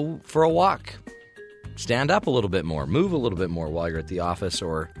 go for a walk, stand up a little bit more, move a little bit more while you're at the office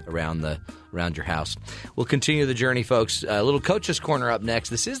or around your house. We'll continue the journey, folks. A little Coach's Corner up next.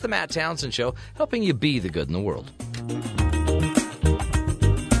 This is the Matt Townsend Show, helping you be the good in the world.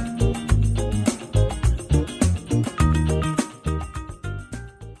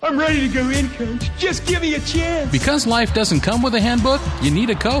 I'm ready to go in, Coach. Just give me a chance. Because life doesn't come with a handbook, you need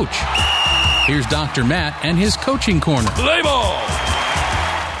a coach. Here's Dr. Matt and his Coaching Corner. Play ball!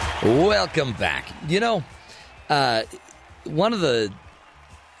 Welcome back. One of the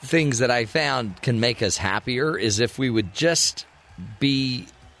things that I found can make us happier is if we would just be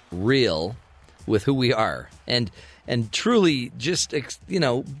real with who we are and truly just,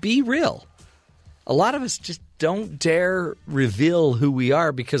 be real. A lot of us just don't dare reveal who we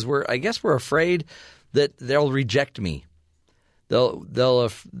are because we're afraid that they'll reject me.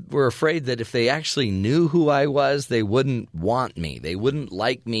 We're afraid that if they actually knew who I was, they wouldn't want me. They wouldn't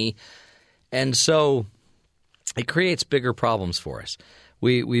like me. And so it creates bigger problems for us.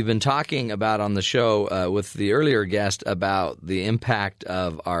 We've been talking about on the show with the earlier guest about the impact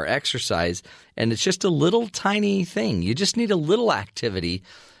of our exercise, and it's just a little tiny thing. You just need a little activity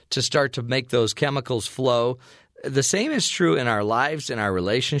to start to make those chemicals flow. The same is true in our lives, in our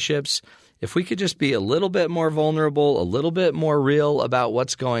relationships. If we could just be a little bit more vulnerable, a little bit more real about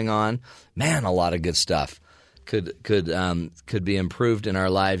what's going on, man, a lot of good stuff could be improved in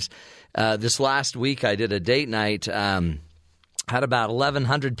our lives. This last week, I did a date night. Had about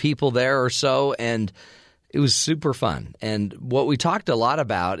 1,100 people there or so, and it was super fun. And what we talked a lot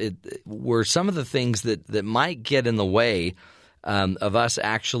about were some of the things that might get in the way of us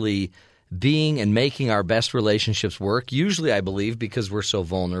actually being and making our best relationships work. Usually, I believe, because we're so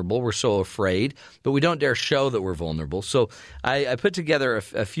vulnerable, we're so afraid, but we don't dare show that we're vulnerable. So I put together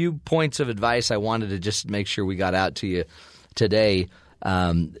a few points of advice I wanted to just make sure we got out to you today.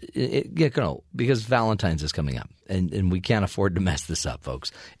 Because Valentine's is coming up, and we can't afford to mess this up,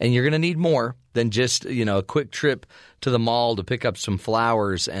 folks. And you're going to need more than just a quick trip to the mall to pick up some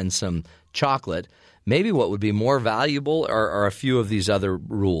flowers and some chocolate. Maybe what would be more valuable are a few of these other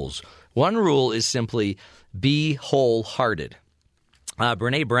rules. One rule is simply be wholehearted.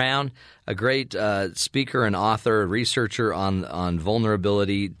 Brene Brown, a great speaker and author, researcher on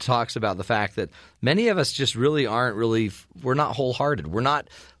vulnerability, talks about the fact that many of us just really we're not wholehearted. We're not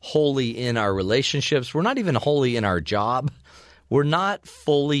wholly in our relationships. We're not even wholly in our job. We're not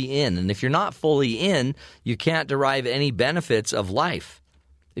fully in. And if you're not fully in, you can't derive any benefits of life.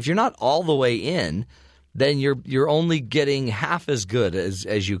 If you're not all the way in, then you're only getting half as good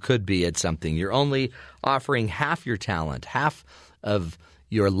as you could be at something. You're only offering half your talent, half of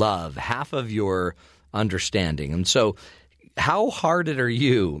your love, half of your understanding. And so how hearted are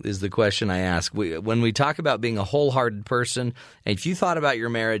you is the question I ask. When we talk about being a wholehearted person, and if you thought about your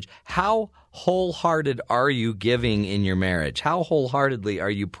marriage, how wholehearted are you giving in your marriage? How wholeheartedly are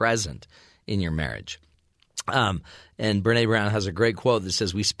you present in your marriage? And Brene Brown has a great quote that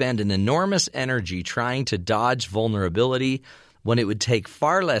says, "We spend an enormous energy trying to dodge vulnerability when it would take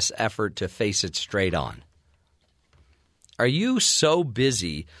far less effort to face it straight on." Are you so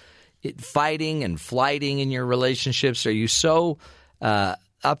busy fighting and flighting in your relationships? Are you so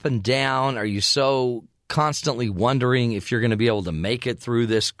up and down? Are you so constantly wondering if you're going to be able to make it through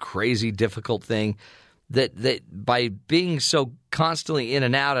this crazy, difficult thing that by being so constantly in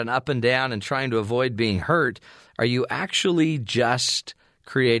and out and up and down and trying to avoid being hurt, are you actually just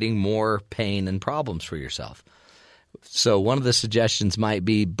creating more pain and problems for yourself? So one of the suggestions might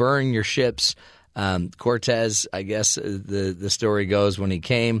be burn your ships. Cortez, I guess the story goes, when he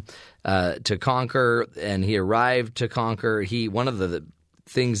came to conquer and he arrived to conquer, one of the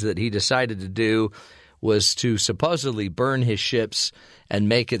things that he decided to do was to supposedly burn his ships and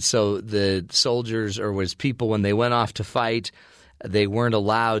make it so the soldiers or his people, when they went off to fight, they weren't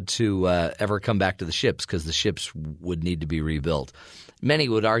allowed to ever come back to the ships because the ships would need to be rebuilt. Many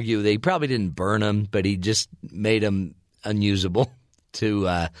would argue they probably didn't burn them, but he just made them unusable.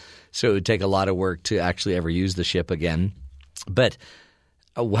 So it would take a lot of work to actually ever use the ship again. But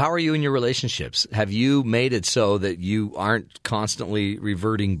how are you in your relationships? Have you made it so that you aren't constantly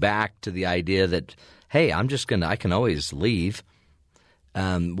reverting back to the idea that, hey, I can always leave?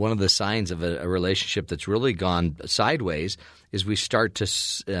 One of the signs of a relationship that's really gone sideways is we start to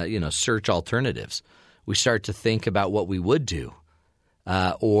search alternatives. We start to think about what we would do.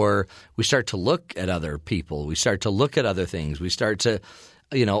 Or we start to look at other people. We start to look at other things. We start to,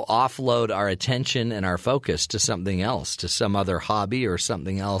 offload our attention and our focus to something else, to some other hobby or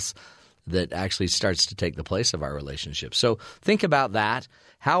something else that actually starts to take the place of our relationship. So think about that.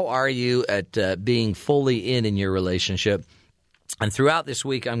 How are you at being fully in your relationship? And throughout this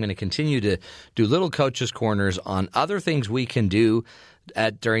week, I'm going to continue to do little coaches' corners on other things we can do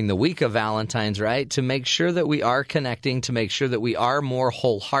during the week of Valentine's, right, to make sure that we are connecting, to make sure that we are more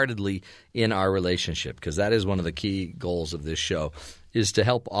wholeheartedly in our relationship, because that is one of the key goals of this show, is to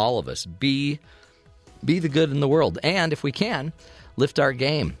help all of us be the good in the world. And if we can, lift our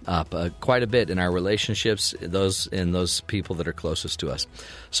game up quite a bit in our relationships, those people that are closest to us.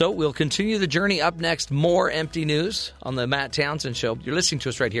 So we'll continue the journey. Up next, more empty news on the Matt Townsend Show. You're listening to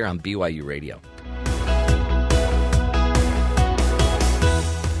us right here on BYU Radio.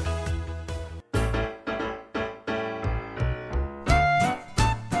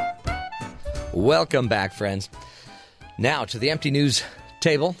 Welcome back, friends. Now to the empty news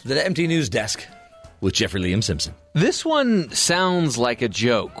table, the empty news desk with Jeffrey Liam Simpson. This one sounds like a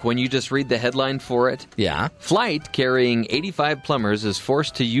joke when you just read the headline for it. Yeah. Flight carrying 85 plumbers is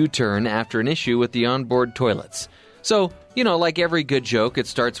forced to U-turn after an issue with the onboard toilets. So, like every good joke, it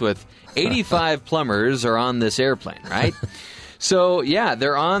starts with 85 plumbers are on this airplane, right? So yeah,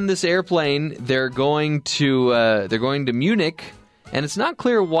 they're on this airplane. They're going to Munich, and it's not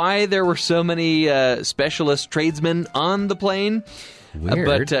clear why there were so many specialist tradesmen on the plane. Weird.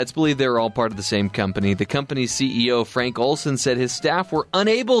 But it's believed they were all part of the same company. The company's CEO, Frank Olson, said his staff were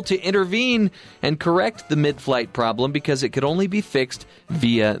unable to intervene and correct the mid-flight problem because it could only be fixed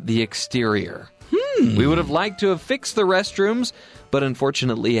via the exterior. We would have liked to have fixed the restrooms, but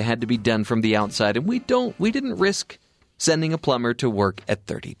unfortunately it had to be done from the outside, and we didn't risk sending a plumber to work at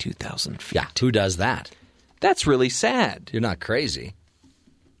 32,000 feet. Yeah, who does that? That's really sad. You're not crazy.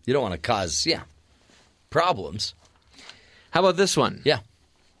 You don't want to cause, problems. How about this one? Yeah.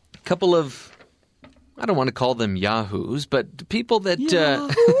 A couple of, I don't want to call them yahoos, but people that,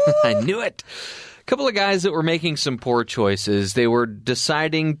 I knew it. A couple of guys that were making some poor choices. They were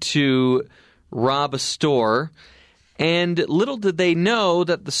deciding to rob a store, and little did they know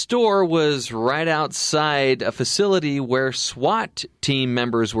that the store was right outside a facility where SWAT team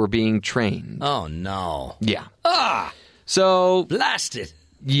members were being trained. Oh, no. Yeah. Ah! So Blasted.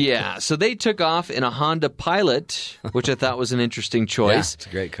 Yeah, so they took off in a Honda Pilot, which I thought was an interesting choice. Yeah, it's a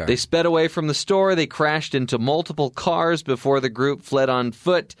great car. They sped away from the store. They crashed into multiple cars before the group fled on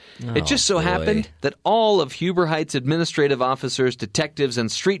foot. It just so happened that all of Huber Heights administrative officers, detectives,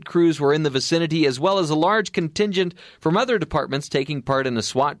 and street crews were in the vicinity, as well as a large contingent from other departments taking part in the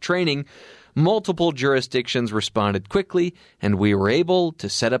SWAT training. Multiple jurisdictions responded quickly, and we were able to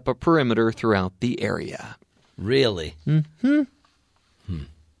set up a perimeter throughout the area. Really? Mm-hmm.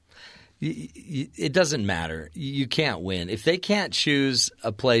 It doesn't matter. You can't win. If they can't choose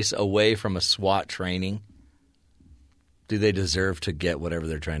a place away from a SWAT training, do they deserve to get whatever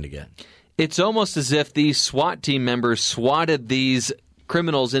they're trying to get? It's almost as if these SWAT team members swatted these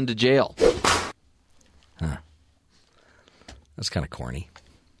criminals into jail. Huh. That's kind of corny.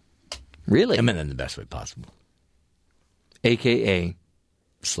 Really? I mean, in the best way possible. AKA?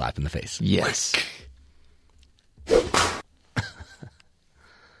 Slap in the face. Yes.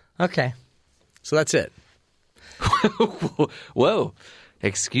 Okay. So that's it. Whoa.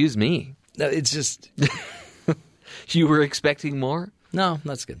 Excuse me. No, it's just... You were expecting more? No,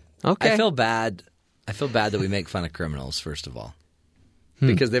 that's good. Okay. I feel bad that we make fun of criminals, first of all.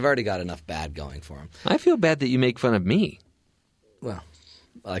 Because they've already got enough bad going for them. I feel bad that you make fun of me. Well,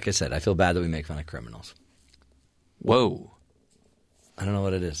 like I said, I feel bad that we make fun of criminals. Whoa. I don't know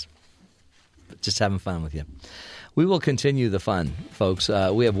what it is. But just having fun with you. We will continue the fun, folks.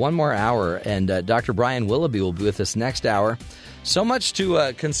 We have one more hour, and Dr. Brian Willoughby will be with us next hour. So much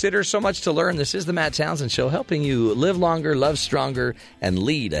to consider, so much to learn. This is the Matt Townsend Show, helping you live longer, love stronger, and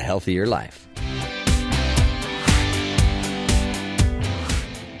lead a healthier life.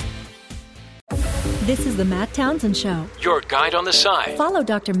 This is the Matt Townsend Show. Your guide on the side. Follow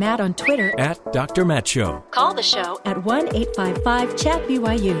Dr. Matt on Twitter At Dr. Matt Show. Call the show at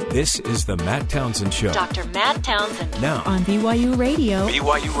 1-855-CHAT-BYU. This is the Matt Townsend Show. Dr. Matt Townsend Now, on BYU Radio.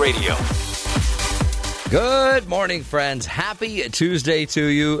 BYU Radio. Good morning, friends. Happy Tuesday to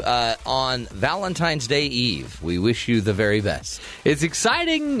you on Valentine's Day Eve. We wish you the very best. It's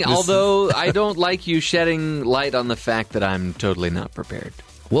exciting, although I don't like you shedding light on the fact that I'm totally not prepared.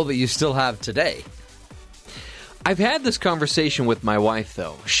 Well, but you still have today. I've had this conversation with my wife,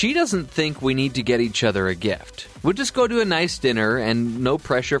 though. She doesn't think we need to get each other a gift. We'll just go to a nice dinner and no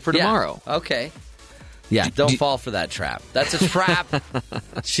pressure for tomorrow. Yeah, okay. Yeah, don't fall for that trap. That's a trap.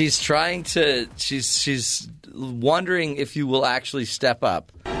 She's trying to... She's wondering if you will actually step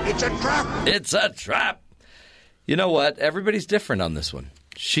up. It's a trap! It's a trap! You know what? Everybody's different on this one.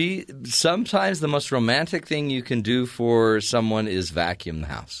 Sometimes the most romantic thing you can do for someone is vacuum the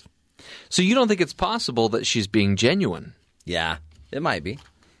house. So you don't think it's possible that she's being genuine? Yeah, it might be.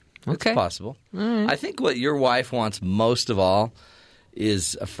 Okay. It's possible. Right. I think what your wife wants most of all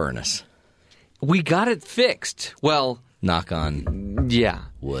is a furnace. We got it fixed. Well, knock on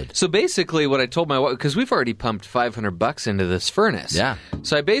wood. So basically what I told my wife, because we've already pumped $500 into this furnace. Yeah.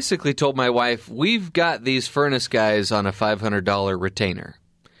 So I basically told my wife, we've got these furnace guys on a $500 retainer.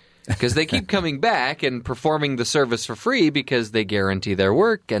 Because they keep coming back and performing the service for free because they guarantee their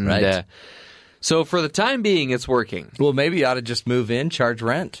work. And right. So for the time being, it's working. Well, maybe you ought to just move in, charge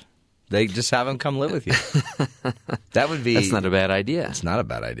rent. They just have them come live with you. That would be. That's not a bad idea. It's not a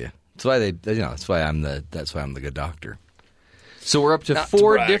bad idea. That's why that's why I'm the good doctor. So we're up to Not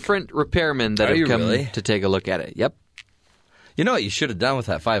 4 to different repairmen that have come really? to take a look at it. Yep. You know what you should have done with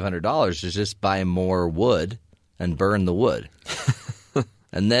that $500 is just buy more wood and burn the wood.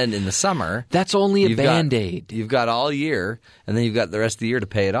 And then in the summer... That's only a Band-Aid. You've got all year, and then you've got the rest of the year to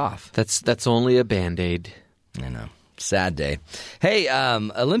pay it off. That's only a Band-Aid. I know. Sad day. Hey,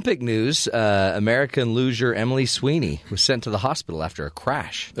 Olympic news. American luger Emily Sweeney was sent to the hospital after a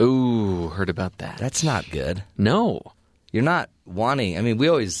crash. Ooh, heard about that. That's not good. No. You're not wanting... I mean,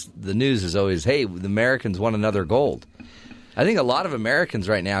 the news is always, hey, the Americans won another gold. I think a lot of Americans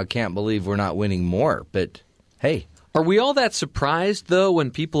right now can't believe we're not winning more, but hey. Are we all that surprised, though, when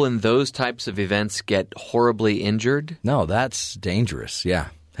people in those types of events get horribly injured? No, that's dangerous, yeah.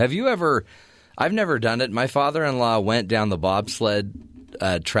 Have you ever... I've never done it. My father-in-law went down the bobsled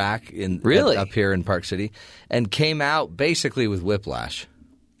track up here in Park City and came out basically with whiplash.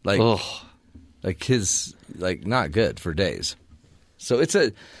 Like not good for days. So it's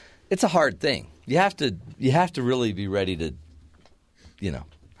a hard thing. You have to really be ready to,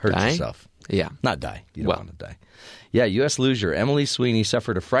 hurt yourself. Yeah. Not die. You don't want to die. Yeah, U.S. luger Emily Sweeney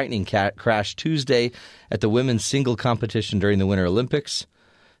suffered a frightening crash Tuesday at the women's single competition during the Winter Olympics.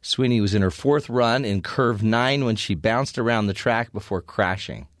 Sweeney was in her fourth run in Curve 9 when she bounced around the track before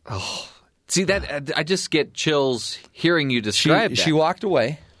crashing. Oh, see, that I just get chills hearing you describe that. She walked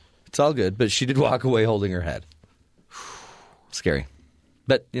away. It's all good, but she did walk away holding her head. Scary.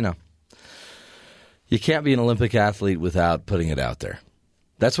 But, you can't be an Olympic athlete without putting it out there.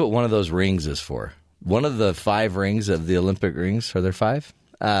 That's what one of those rings is for. One of the 5 rings of the Olympic rings, are there 5?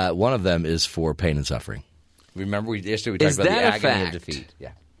 One of them is for pain and suffering. Remember yesterday we talked about the agony of defeat.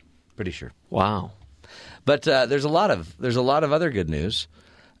 Yeah, pretty sure. Wow. But there's a lot of other good news.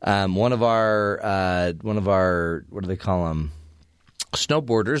 One of our what do they call them?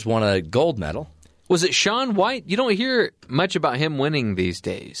 Snowboarders won a gold medal. Was it Shaun White? You don't hear much about him winning these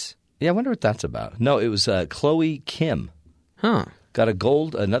days. Yeah, I wonder what that's about. No, it was Chloe Kim. Huh. Got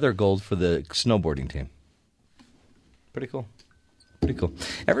another gold for the snowboarding team. Pretty cool. Pretty cool.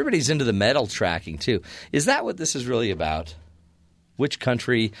 Everybody's into the medal tracking, too. Is that what this is really about? Which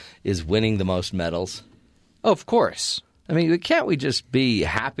country is winning the most medals? Oh, of course. I mean, can't we just be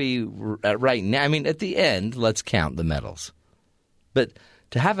happy right now? I mean, at the end, let's count the medals. But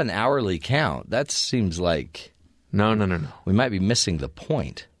to have an hourly count, that seems like... No. We might be missing the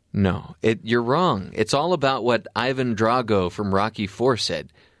point. No, you're wrong. It's all about what Ivan Drago from Rocky IV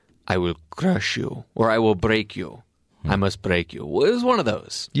said. I will crush you, or I will break you. I must break you. Well, it was one of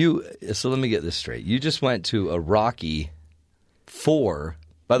those. So let me get this straight. You just went to a Rocky IV.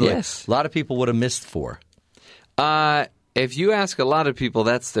 By the way, a lot of people would have missed 4. If you ask a lot of people,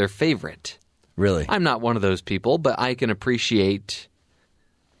 that's their favorite. Really? I'm not one of those people, but I can appreciate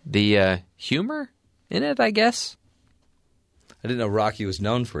the humor in it, I guess. I didn't know Rocky was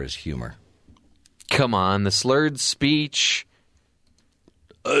known for his humor. Come on, the slurred speech,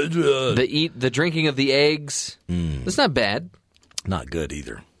 the drinking of the eggs. That's not bad. Not good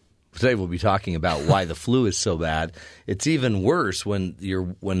either. Today we'll be talking about why the flu is so bad. It's even worse when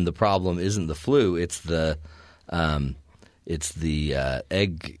the problem isn't the flu. It's the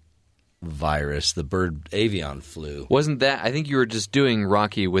egg virus, the bird avian flu. Wasn't that? I think you were just doing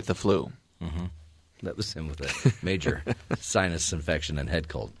Rocky with the flu. Mm-hmm. That was him with a major sinus infection and head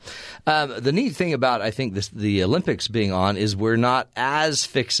cold. The neat thing about, I think, the Olympics being on is we're not as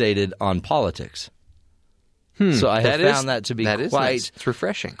fixated on politics. So I have found that to be quite nice. It's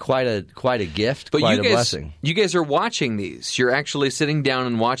refreshing. Quite a gift, but quite a blessing. You guys are watching these. You're actually sitting down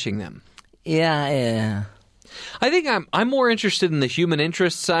and watching them. Yeah. I think I'm more interested in the human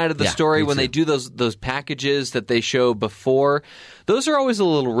interest side of the story when they do those packages that they show before. Those are always a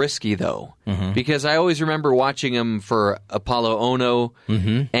little risky, though, because I always remember watching them for Apollo Ono,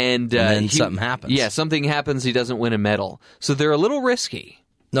 and then something happens. Yeah, something happens. He doesn't win a medal, so they're a little risky.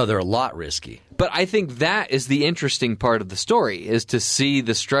 No, they're a lot risky. But I think that is the interesting part of the story, is to see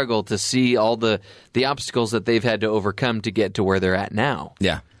the struggle, to see all the obstacles that they've had to overcome to get to where they're at now.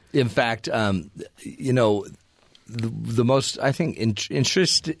 Yeah. In fact, the most, I think,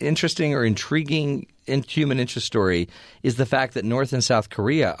 interesting or intriguing human interest story is the fact that North and South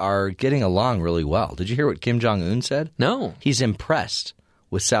Korea are getting along really well. Did you hear what Kim Jong-un said? No. He's impressed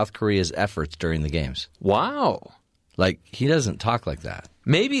with South Korea's efforts during the games. Wow. Like, he doesn't talk like that.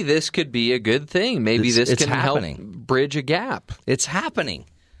 Maybe this could be a good thing. Maybe this can help bridge a gap. It's happening.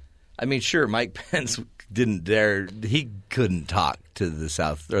 I mean, sure, Mike Pence didn't dare. He couldn't talk to the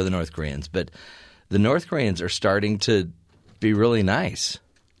South or the North Koreans, but the North Koreans are starting to be really nice.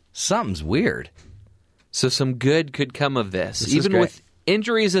 Something's weird. So some good could come of this. Even with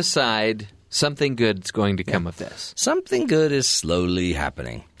injuries aside, something good is going to come of this. Something good is slowly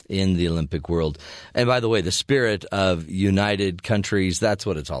happening in the Olympic world. And by the way, the spirit of united countries, that's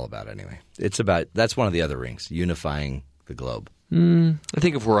what it's all about anyway. That's one of the other rings, unifying the globe. I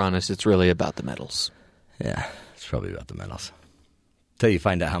think if we're honest, it's really about the medals. Yeah, it's probably about the medals. Until you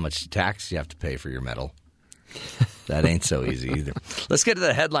find out how much tax you have to pay for your medal. That ain't so easy either. Let's get to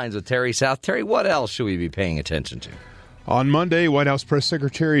the headlines with Terry South. Terry, what else should we be paying attention to? On Monday, White House Press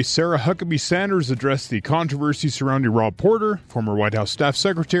Secretary Sarah Huckabee Sanders addressed the controversy surrounding Rob Porter, former White House staff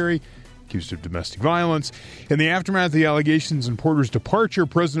secretary, accused of domestic violence. In the aftermath of the allegations and Porter's departure,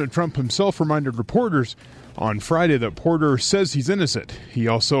 President Trump himself reminded reporters on Friday that Porter says he's innocent. He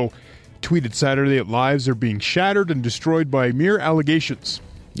also tweeted Saturday that lives are being shattered and destroyed by mere allegations.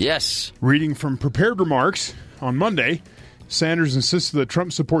 Yes. Reading from prepared remarks on Monday, Sanders insisted that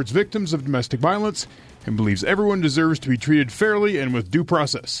Trump supports victims of domestic violence and believes everyone deserves to be treated fairly and with due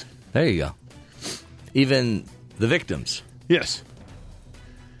process. There you go. Even the victims. Yes.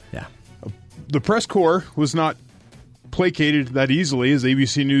 Yeah. The press corps was not placated that easily as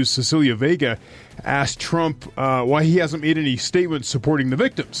ABC News' Cecilia Vega asked Trump why he hasn't made any statements supporting the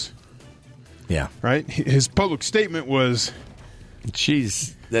victims. Yeah. Right? His public statement was...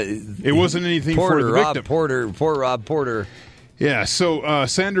 It wasn't anything for the victim. Poor Rob Porter. Yeah, so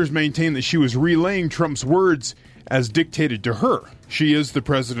Sanders maintained that she was relaying Trump's words as dictated to her. She is the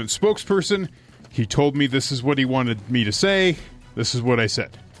president's spokesperson. He told me this is what he wanted me to say. This is what I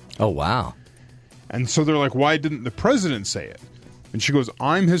said. Oh, wow. And so they're like, why didn't the president say it? And she goes,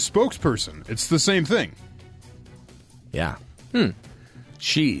 I'm his spokesperson. It's the same thing. Yeah. Maybe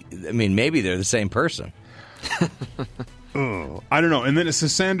they're the same person. I don't know. And then it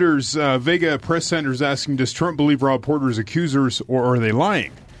says Sanders, Vega pressed Sanders asking, does Trump believe Rob Porter's accusers or are they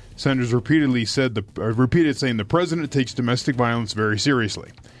lying? Sanders repeated saying the president takes domestic violence very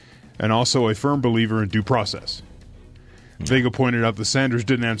seriously and also a firm believer in due process. Vega pointed out that Sanders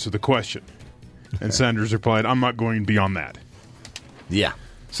didn't answer the question. And Sanders replied, I'm not going beyond that. Yeah.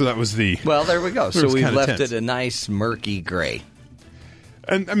 So that was the... Well, there we go. So we've left it a nice murky gray.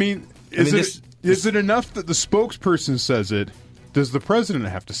 And, is it enough that the spokesperson says it? Does the president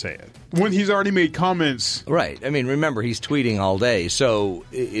have to say it? When he's already made comments... Right. Remember, he's tweeting all day. So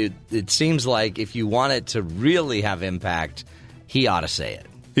it seems like if you want it to really have impact, he ought to say it.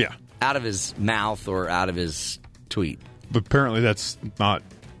 Yeah. Out of his mouth or out of his tweet. But apparently that's not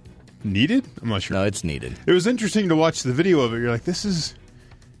needed? I'm not sure. No, it's needed. It was interesting to watch the video of it. You're like, this is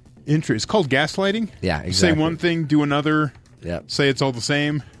interesting. It's called gaslighting. Yeah, exactly. Say one thing, do another. Yep. Say it's all the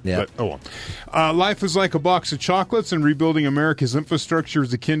same. Yeah. But, oh well. Life is like a box of chocolates, and rebuilding America's infrastructure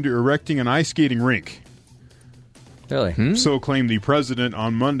is akin to erecting an ice skating rink. Really? So claimed the president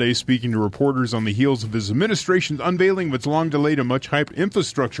on Monday, speaking to reporters on the heels of his administration's unveiling of its long-delayed and much-hyped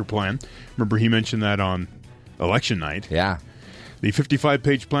infrastructure plan. Remember, he mentioned that on election night. Yeah. The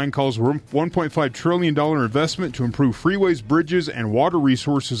 55-page plan calls for $1.5 trillion investment to improve freeways, bridges, and water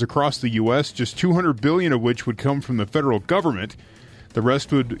resources across the U.S., just $200 billion of which would come from the federal government. The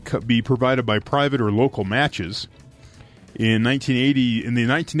rest would be provided by private or local matches. In the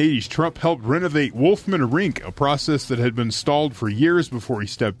 1980s, Trump helped renovate Wolfman Rink, a process that had been stalled for years before he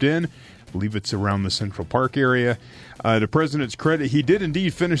stepped in. I believe it's around the Central Park area. To the president's credit, he did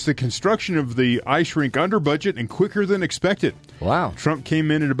indeed finish the construction of the ice rink under budget and quicker than expected. Wow. Trump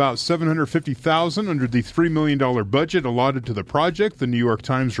came in at about $750,000 under the $3 million budget allotted to the project, the New York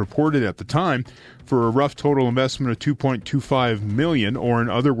Times reported at the time, for a rough total investment of $2.25 million, or in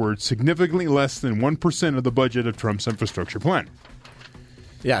other words, significantly less than 1% of the budget of Trump's infrastructure plan.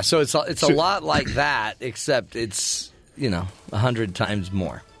 Yeah, so it's a lot like that, except it's, 100 times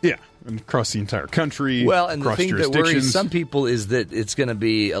more. Yeah, and across the entire country. Well, and the thing that worries some people is that it's going to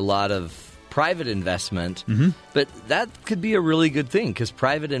be a lot of private investment, but that could be a really good thing because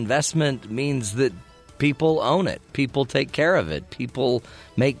private investment means that people own it, people take care of it, people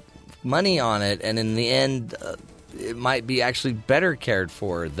make money on it, and in the end, it might be actually better cared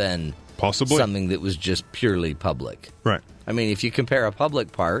for than possibly something that was just purely public. Right. If you compare a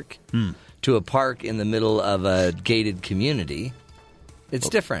public park to a park in the middle of a gated community, it's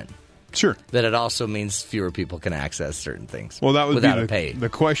different. Sure. That it also means fewer people can access certain things. Well, that would without be a pay. The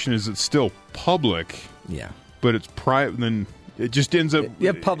question is, it's still public. Yeah. But it's private, then it just ends up... You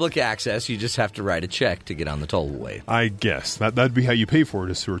have public access, you just have to write a check to get on the tollway. I guess. That'd be how you pay for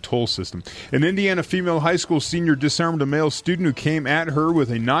it, is through a toll system. An Indiana female high school senior disarmed a male student who came at her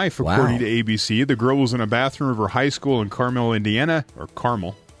with a knife, according to ABC. The girl was in a bathroom of her high school in Carmel, Indiana. Or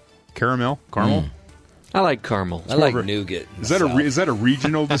Carmel. Caramel? Carmel? I like caramel. I like nougat. Is that a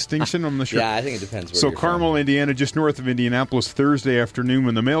regional distinction? I'm not sure. Yeah, I think it depends where So you're Carmel, from. Indiana, just north of Indianapolis, Thursday afternoon,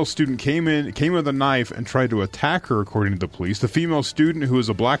 when the male student came with a knife and tried to attack her, according to the police. The female student, who is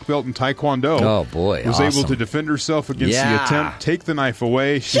a black belt in Taekwondo, was able to defend herself against the attempt, take the knife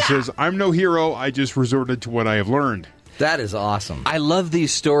away. She says, I'm no hero. I just resorted to what I have learned. That is awesome. I love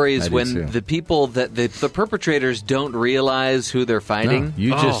these stories I do when too. the people that the perpetrators don't realize who they're fighting. No,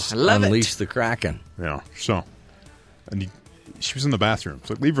 you just I love unleash the Kraken. Yeah. So, and she was in the bathroom.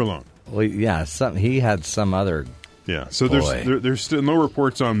 So leave her alone. Well, yeah, he had some other. Yeah. So Boy. there's still no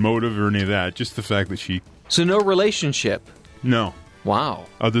reports on motive or any of that. Just the fact that she. So no relationship. No. Wow.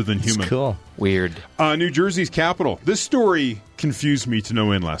 Other than human. It's cool. Weird. New Jersey's capital. This story confused me to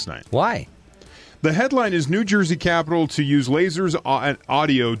no end last night. Why? The headline is New Jersey Capitol to use lasers and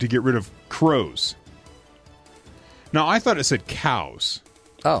audio to get rid of crows. Now, I thought it said cows.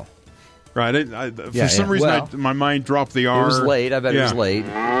 Oh. Right? For some reason, my mind dropped the R. It was late. I bet it was late.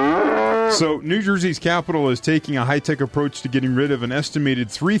 So, New Jersey's capital is taking a high-tech approach to getting rid of an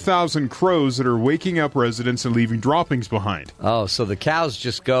estimated 3,000 crows that are waking up residents and leaving droppings behind. Oh, so the cows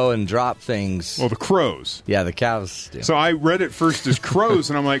just go and drop things. Well, the crows. Yeah, the cows do. So I read it first as crows,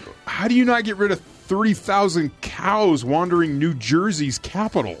 and I'm like, how do you not get rid of 30,000 cows wandering New Jersey's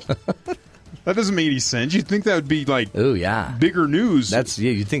capital? That doesn't make any sense. You'd think that would be like bigger news.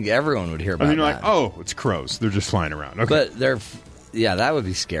 You'd think everyone would hear about I mean, you're that. like, oh, it's crows. They're just flying around. Okay. But that would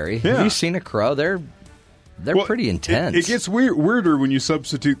be scary. Yeah. Have you seen a crow? They're pretty intense. It gets weirder when you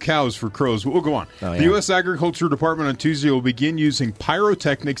substitute cows for crows. We'll go on. Oh, yeah. The U.S. Agriculture Department on Tuesday will begin using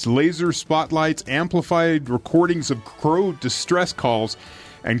pyrotechnics, laser spotlights, amplified recordings of crow distress calls,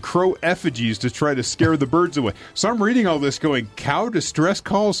 and crow effigies to try to scare the birds away. So I'm reading all this going, cow distress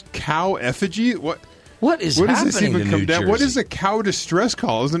calls, cow effigy? What is does happening this even to come New down? Jersey? What is a cow distress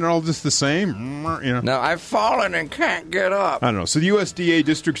call? Isn't it all just the same? You know? No, I've fallen and can't get up. I don't know. So the USDA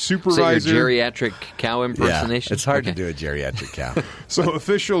district Is that supervisor... your geriatric cow impersonation? Yeah, it's hard to do a geriatric cow. So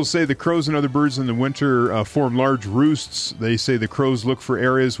officials say the crows and other birds in the winter form large roosts. They say the crows look for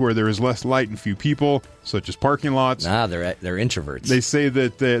areas where there is less light and few people, such as parking lots. They're introverts. They say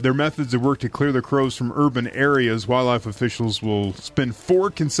that their methods of work to clear the crows from urban areas. Wildlife officials will spend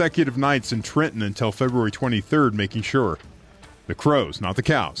 4 consecutive nights in Trenton until February 23rd, making sure the crows, not the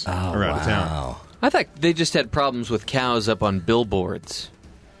cows, are out of town. I thought they just had problems with cows up on billboards,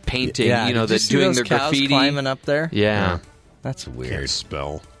 painting. Yeah, you know, did you that see doing those their cows graffiti, climbing up there. Yeah. That's weird. Can't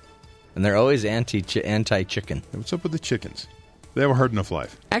spell. And they're always anti-chicken. What's up with the chickens? They have a hard enough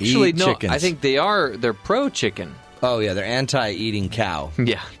life. Actually, Eat no. chickens. I think they're pro-chicken. Oh yeah, they're anti-eating cow.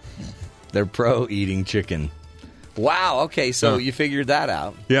 Yeah. They're pro-eating chicken. Wow. Okay, so you figured that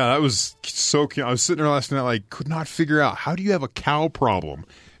out. Yeah, that was so cute. I was sitting there last night, like, could not figure out how do you have a cow problem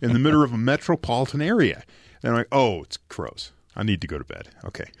in the middle of a metropolitan area? And I'm like, oh, it's crows. I need to go to bed.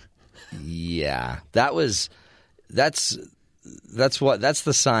 Okay. Yeah, that's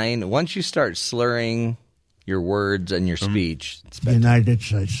the sign. Once you start slurring your words and your speech, it's bad. United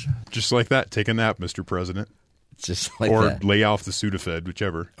States. Just like that, take a nap, Mr. President. It's just like or that. lay off the Sudafed,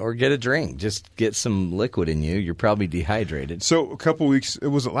 whichever. Or get a drink. Just get some liquid in you. You're probably dehydrated. So a couple weeks,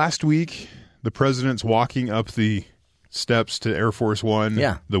 was it last week? The president's walking up the steps to Air Force One.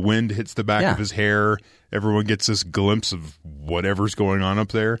 Yeah. The wind hits the back of his hair. Everyone gets this glimpse of whatever's going on up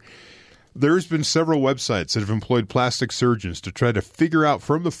there. There's been several websites that have employed plastic surgeons to try to figure out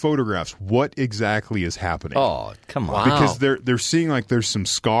from the photographs what exactly is happening. Oh, come on. Because they're seeing like there's some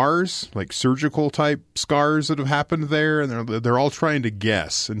scars, like surgical type scars that have happened there, and they're all trying to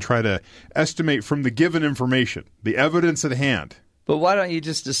guess and try to estimate from the given information, the evidence at hand. But why don't you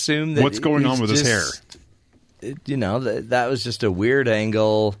just assume that what's going on with his hair? You know, that was just a weird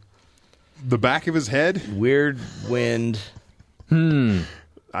angle. The back of his head? Weird wind.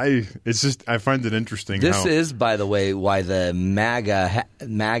 I find it interesting. This is, by the way, why the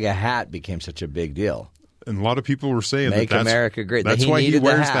MAGA hat became such a big deal. And a lot of people were saying Make America great. That's he why needed he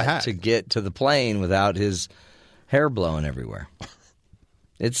wears the hat to get to the plane without his hair blowing everywhere.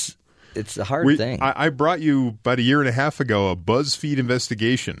 It's a hard thing. I brought you about a year and a half ago a BuzzFeed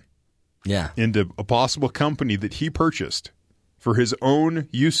investigation into a possible company that he purchased for his own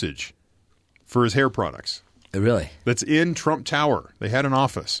usage for his hair products. Really? That's in Trump Tower. They had an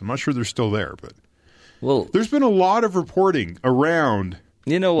office. I'm not sure they're still there, but there's been a lot of reporting around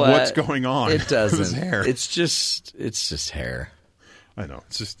what's going on it doesn't. with his hair. It's just hair. I know.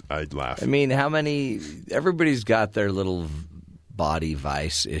 It's just, I'd laugh. I mean, everybody's got their little body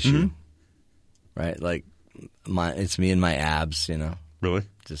vice issue, right? Like, it's me and my abs, you know. Really?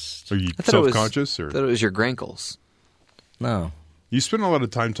 Just Are you self-conscious? I thought it was your grankles. No. You spend a lot of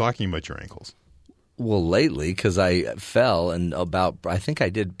time talking about your ankles. Well, lately, because I fell and I think I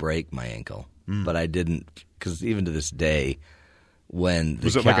did break my ankle, but I didn't, because even to this day, when the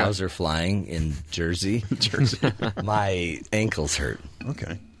cows are flying in Jersey, my ankles hurt.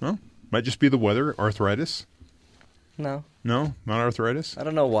 Okay. Well, might just be the weather, arthritis. No. No, not arthritis. I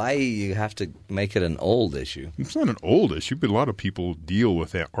don't know why you have to make it an old issue. It's not an old issue, but a lot of people deal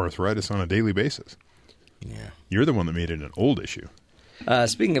with arthritis on a daily basis. Yeah. You're the one that made it an old issue.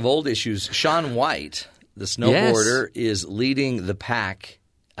 Speaking of old issues, Shaun White, the snowboarder, is leading the pack.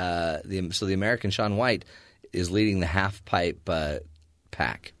 So the American Shaun White is leading the half pipe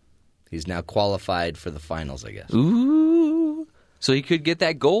pack. He's now qualified for the finals, I guess. Ooh. So he could get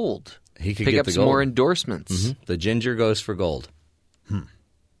that gold. He could pick get up the some gold. more endorsements. Mm-hmm. The ginger goes for gold.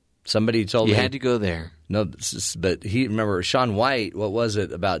 Somebody told me you had to go there. No, but remember Shaun White. What was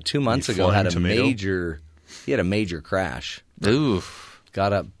it? About 2 months ago, had a major crash. Oof.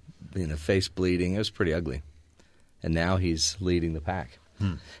 Got up, face bleeding. It was pretty ugly. And now he's leading the pack.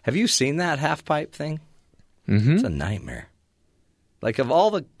 Have you seen that half pipe thing? Mm-hmm. It's a nightmare. Like, of all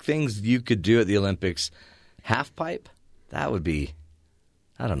the things you could do at the Olympics, half pipe, that would be,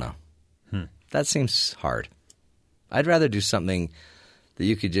 I don't know. That seems hard. I'd rather do something that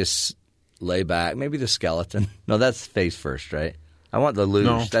you could just lay back. Maybe the skeleton. No, that's face first, right? I want the luge.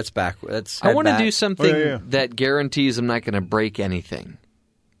 No. That's back. That's I want to back. do something yeah. that guarantees I'm not going to break anything.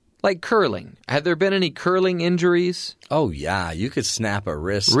 Like curling. Have there been any curling injuries? Oh, yeah. You could snap a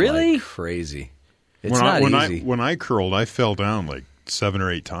wrist Really? like crazy. It's not easy. When I curled, I fell down like 7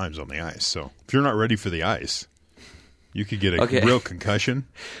 or 8 times on the ice. So if you're not ready for the ice, you could get a real concussion.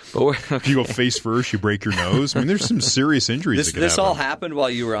 If you go face first, you break your nose. I mean, there's some serious injuries that could This happen. all happened while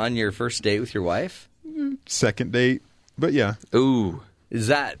you were on your first date with your wife? Second date. But yeah. Ooh. Is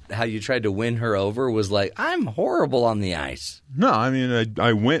that how you tried to win her over? Was like, I'm horrible on the ice. No, I mean,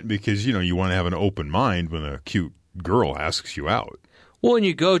 I went because, you want to have an open mind when a cute girl asks you out. Well, and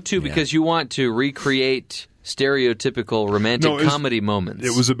you go, too, because you want to recreate stereotypical romantic comedy moments.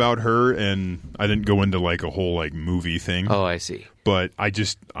 It was about her, and I didn't go into like a whole like movie thing. Oh, I see. But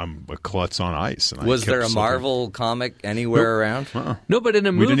I'm a klutz on ice. And Was there a Marvel comic anywhere around? No, but in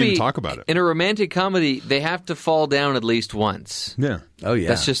a movie, we didn't even talk about it. In a romantic comedy, they have to fall down at least once. Yeah. Oh, yeah.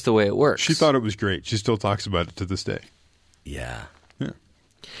 That's just the way it works. She thought it was great. She still talks about it to this day. Yeah.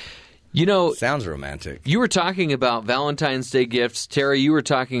 Sounds romantic. You were talking about Valentine's Day gifts. Terry, you were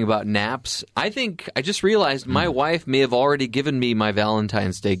talking about naps. I just realized my wife may have already given me my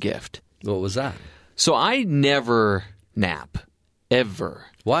Valentine's Day gift. What was that? So I never nap, ever.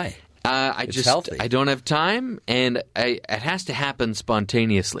 Why? It's healthy. I don't have time, and it has to happen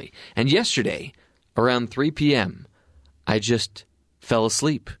spontaneously. And yesterday, around 3 p.m., I just fell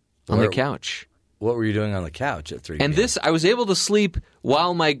asleep on the couch. What were you doing on the couch at 3 p.m.? And I was able to sleep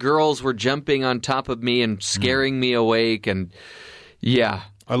while my girls were jumping on top of me and scaring me awake. And yeah.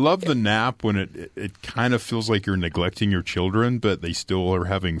 I love the nap when it kind of feels like you're neglecting your children, but they still are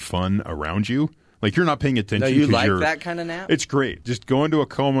having fun around you. Like you're not paying attention. No, you like that kind of nap? It's great. Just go into a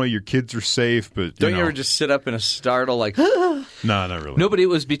coma. Your kids are safe, but don't you ever just sit up in a startle like? No, not really. No, but it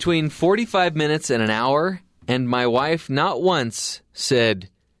was between 45 minutes and an hour, and my wife not once said,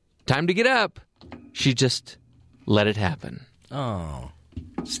 "Time to get up." She just let it happen. Oh,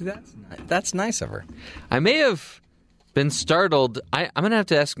 see, that's nice of her. I may have been startled. I'm going to have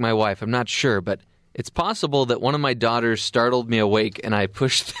to ask my wife. I'm not sure, but it's possible that one of my daughters startled me awake, and I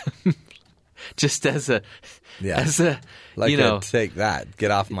pushed them just as a, take that,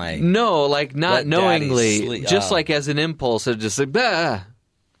 get off my. No, like not knowingly, just Oh. like as an impulse, of just like, bah.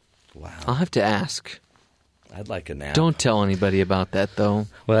 Wow. I'll have to ask. I'd like a nap. Don't tell anybody about that, though.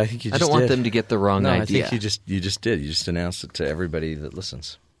 Well, I think you just I don't want did. them to get the wrong idea. I think you just did. You just announced it to everybody that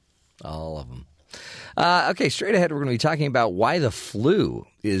listens. All of them. Okay, straight ahead, we're going to be talking about why the flu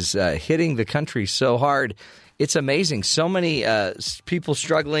is hitting the country so hard. It's amazing. So many people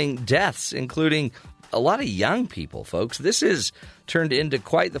struggling, deaths, including a lot of young people, folks. This is turned into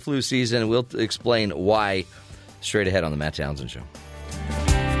quite the flu season, and we'll explain why straight ahead on the Matt Townsend Show.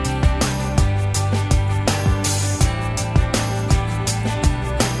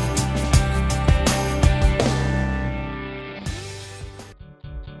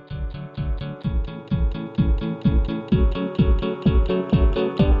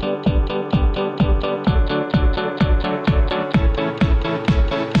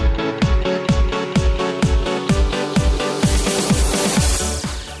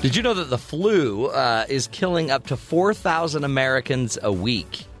 Did you know that the flu is killing up to 4,000 Americans a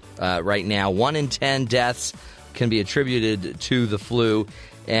week right now? 1 in 10 deaths can be attributed to the flu.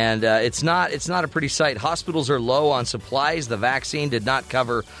 And it's not a pretty sight. Hospitals are low on supplies. The vaccine did not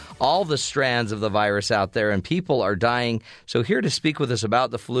cover all the strands of the virus out there, and people are dying. So here to speak with us about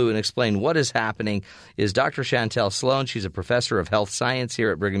the flu and explain what is happening is Dr. Chantel Sloan. She's a professor of health science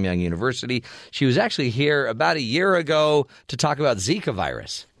here at Brigham Young University. She was actually here about a year ago to talk about Zika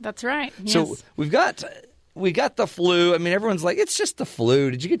virus. That's right. Yes. So we've got we got the flu. I mean, everyone's like, it's just the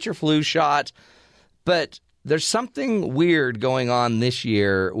flu. Did you get your flu shot? But there's something weird going on this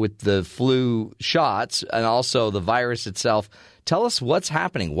year with the flu shots and also the virus itself. Tell us what's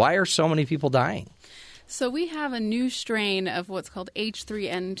happening. Why are so many people dying? So we have a new strain of what's called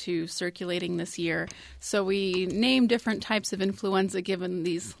H3N2 circulating this year. So we name different types of influenza given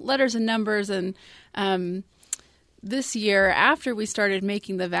these letters and numbers. And this year, after we started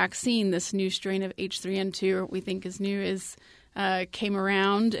making the vaccine, this new strain of H3N2, we think is new, came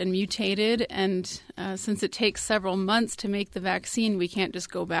around and mutated. And since it takes several months to make the vaccine, we can't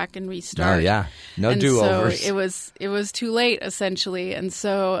just go back and restart. Oh, yeah. No do-overs. So it was too late, essentially. And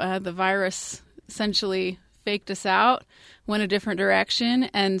so the virus essentially faked us out, went a different direction,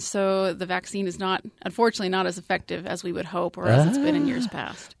 and so the vaccine is unfortunately not as effective as we would hope or as it's been in years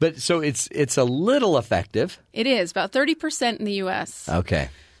past. But so it's a little effective. It is, about 30% in the U.S. Okay.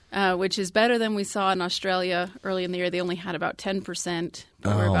 Which is better than we saw in Australia early in the year. They only had about 10%,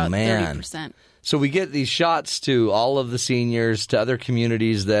 but we're about 30%. So we get these shots to all of the seniors, to other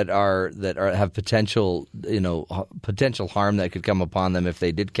communities that have potential harm that could come upon them if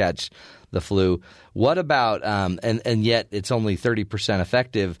they did catch the flu. What about and yet it's only 30%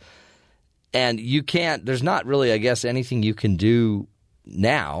 effective, and there's not really, I guess, anything you can do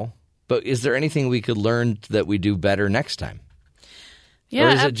now. But is there anything we could learn that we do better next time? Yeah, or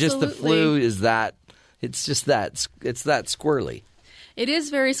is it absolutely. just the flu? It's that squirrely? It is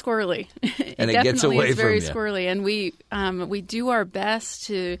very squirrely. And it gets away from you. It definitely is very squirrely. And we do our best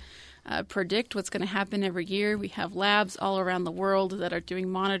to predict what's going to happen every year. We have labs all around the world that are doing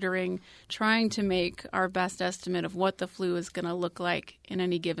monitoring, trying to make our best estimate of what the flu is going to look like in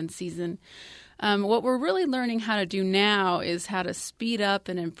any given season. What we're really learning how to do now is how to speed up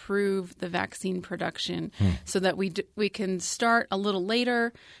and improve the vaccine production so that we can start a little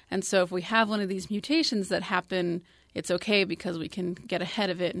later. And so if we have one of these mutations that happen, it's okay because we can get ahead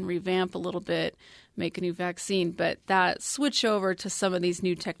of it and revamp a little bit, make a new vaccine. But that switch over to some of these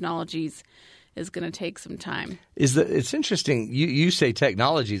new technologies is going to take some time. It's interesting. You say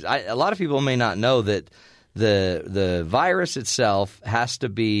technologies. A lot of people may not know that the virus itself has to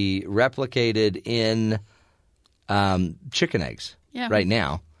be replicated in chicken eggs right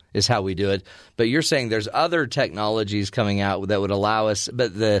now is how we do it. But you're saying there's other technologies coming out that would allow us –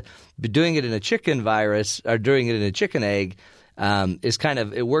 but doing it in a chicken virus or doing it in a chicken egg is kind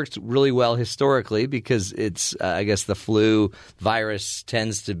of – it works really well historically because it's I guess the flu virus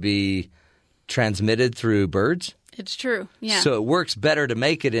tends to be transmitted through birds. It's true, yeah. So it works better to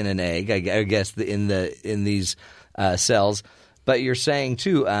make it in an egg, I guess, in these cells. But you're saying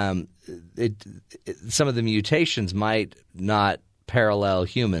too, some of the mutations might not parallel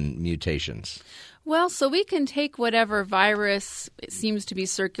human mutations. Well, so we can take whatever virus seems to be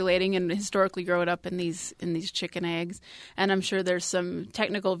circulating and historically grow it up in these chicken eggs. And I'm sure there's some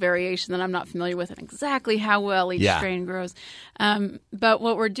technical variation that I'm not familiar with and exactly how well each strain grows. But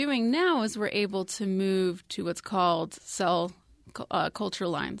what we're doing now is we're able to move to what's called cell culture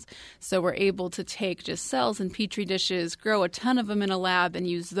lines. So we're able to take just cells in Petri dishes, grow a ton of them in a lab, and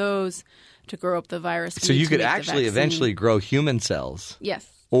use those to grow up the virus. So you could actually eventually grow human cells. Yes.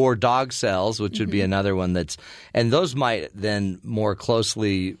 Or dog cells, which would be another one and those might then more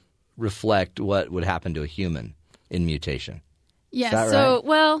closely reflect what would happen to a human in mutation. Yes.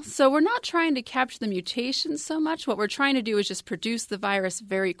 So we're not trying to capture the mutations so much. What we're trying to do is just produce the virus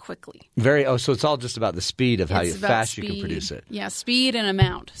very quickly. So it's all just about the speed of how fast you can produce it. Yeah, speed and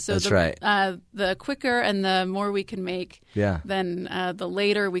amount. So that's right. The quicker and the more we can make, then the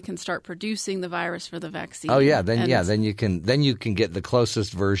later we can start producing the virus for the vaccine. Oh yeah, then you can get the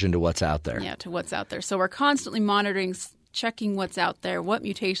closest version to what's out there. Yeah, to what's out there. So we're constantly monitoring, checking what's out there, what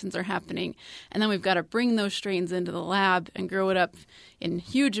mutations are happening, and then we've got to bring those strains into the lab and grow it up in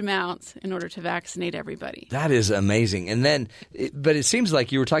huge amounts in order to vaccinate everybody. That is amazing. And then, but it seems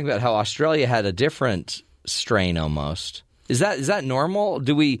like you were talking about how Australia had a different strain almost. Is that normal?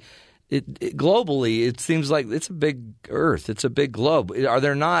 Globally, it seems like it's a big Earth. It's a big globe. Are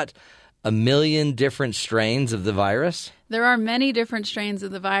there not a million different strains of the virus? There are many different strains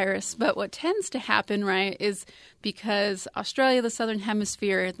of the virus, but what tends to happen, right, is because Australia, the southern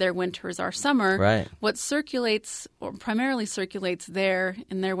hemisphere, their winter is our summer. Right. What circulates or primarily circulates there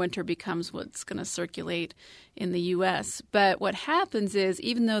in their winter becomes what's going to circulate in the U.S. But what happens is,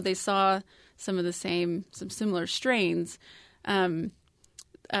 even though they saw some similar strains,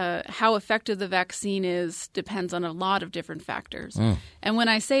 how effective the vaccine is depends on a lot of different factors. And when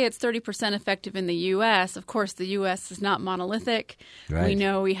I say it's 30% effective in the U.S., of course, the U.S. is not monolithic. Right. We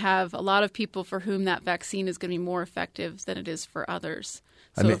know we have a lot of people for whom that vaccine is going to be more effective than it is for others.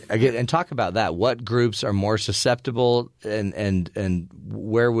 So and talk about that. What groups are more susceptible, and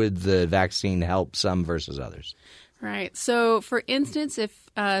where would the vaccine help some versus others? Right. So, for instance, if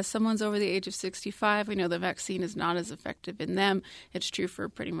someone's over the age of 65, we know the vaccine is not as effective in them. It's true for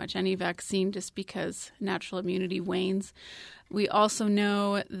pretty much any vaccine just because natural immunity wanes. We also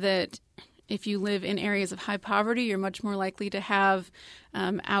know that if you live in areas of high poverty, you're much more likely to have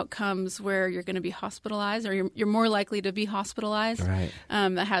outcomes where you're going to be hospitalized, or you're more likely to be hospitalized. Right.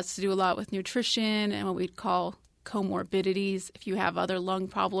 That has to do a lot with nutrition and what we'd call comorbidities. If you have other lung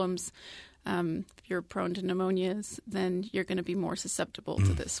problems, if you're prone to pneumonias, then you're going to be more susceptible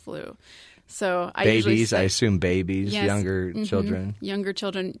to this flu. So I usually say, I assume babies, yes, younger children. Younger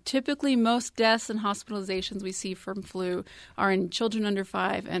children. Typically, most deaths and hospitalizations we see from flu are in children under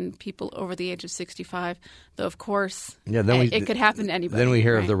 5 and people over the age of 65. Though, of course, it could happen to anybody. Then we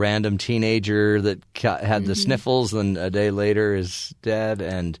hear right? of the random teenager that had the sniffles and a day later is dead,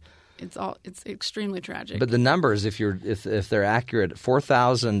 and it's extremely tragic. But the numbers, if they're accurate,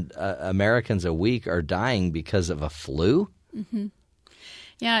 4,000 Americans a week are dying because of a flu. Mm-hmm.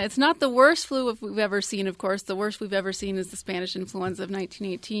 Yeah, it's not the worst flu we've ever seen, of course. The worst we've ever seen is the Spanish influenza of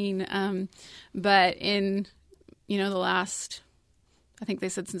 1918. But in, the last, I think they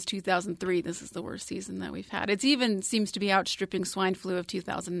said since 2003, this is the worst season that we've had. It even seems to be outstripping swine flu of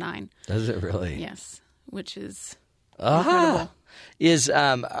 2009. Does it really? Yes, which is incredible.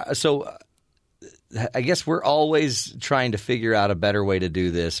 So I guess we're always trying to figure out a better way to do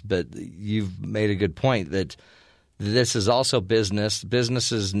this, but you've made a good point that this is also business.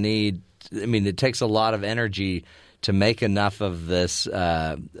 Businesses need – it takes a lot of energy to make enough of this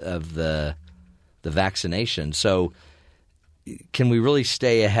of the vaccination. So can we really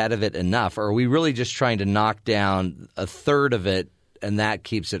stay ahead of it enough? Or are we really just trying to knock down a third of it and that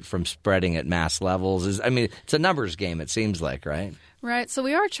keeps it from spreading at mass levels? It's a numbers game, it seems like, right? Right. So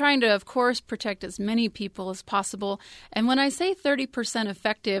we are trying to, of course, protect as many people as possible. And when I say 30%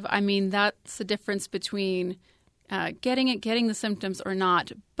 effective, that's the difference between getting the symptoms or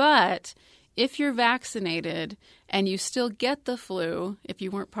not. But if you're vaccinated and you still get the flu, if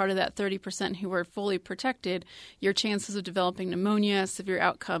you weren't part of that 30% who were fully protected, your chances of developing pneumonia, severe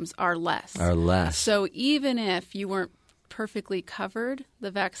outcomes are less. So even if you weren't perfectly covered,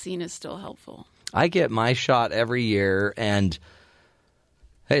 the vaccine is still helpful. I get my shot every year, and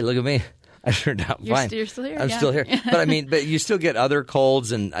hey, look at me. I turned out fine. You're still here. I'm still here. But you still get other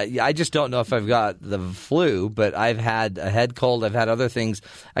colds, and I just don't know if I've got the flu. But I've had a head cold. I've had other things.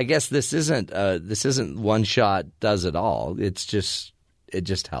 I guess this isn't one shot does it all. It just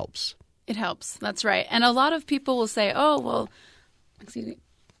helps. It helps. That's right. And a lot of people will say, "Oh, well, excuse me."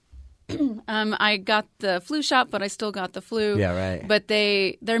 I got the flu shot, but I still got the flu. Yeah, right. But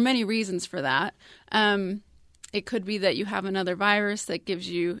there are many reasons for that. It could be that you have another virus that gives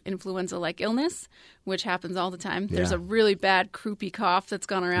you influenza-like illness, which happens all the time. Yeah. There's a really bad croupy cough that's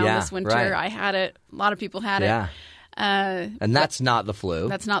gone around this winter. Right. I had it. A lot of people had it. And that's not the flu.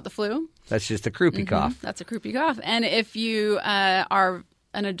 That's not the flu. That's just a croupy cough. That's a croupy cough. And if you are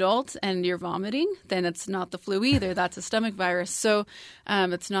an adult and you're vomiting, then it's not the flu either. That's a stomach virus. So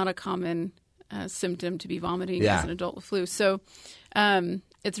it's not a common symptom to be vomiting as an adult with flu. So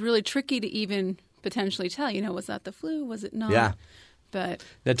it's really tricky to even potentially tell, was that the flu? Was it not? Yeah. But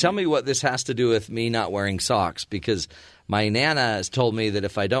now tell me what this has to do with me not wearing socks, because my Nana has told me that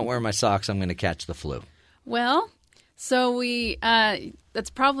if I don't wear my socks, I'm going to catch the flu. Well, so that's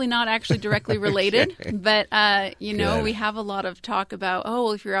probably not actually directly related, but, we have a lot of talk about,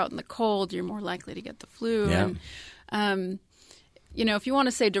 if you're out in the cold, you're more likely to get the flu. Yeah. And, if you want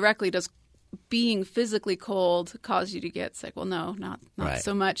to say directly, does being physically cold cause you to get sick? Well, no, not right.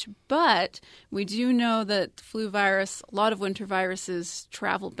 so much. But we do know that flu virus, a lot of winter viruses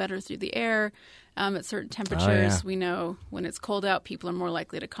travel better through the air at certain temperatures. Oh, yeah. We know when it's cold out, people are more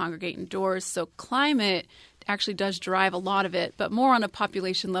likely to congregate indoors. So climate actually does drive a lot of it, but more on a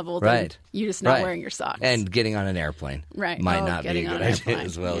population level than you just not wearing your socks. And getting on an airplane might not be a good idea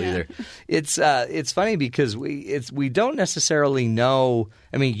as well either. It's funny because we don't necessarily know.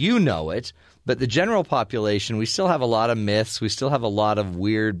 You know it, but the general population, we still have a lot of myths. We still have a lot of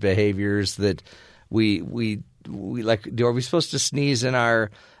weird behaviors that we like. Are we supposed to sneeze in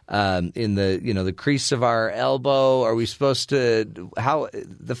our in the crease of our elbow? Are we supposed to? How?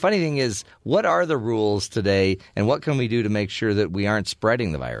 The funny thing is, what are the rules today, and what can we do to make sure that we aren't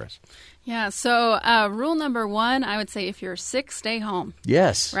spreading the virus? Yeah, so rule number 1, I would say if you're sick, stay home.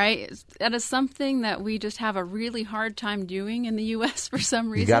 Yes. Right? That is something that we just have a really hard time doing in the U.S. for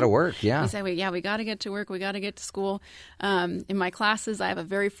some reason. You got to work, yeah. We say, we got to get to work, we got to get to school. In my classes, I have a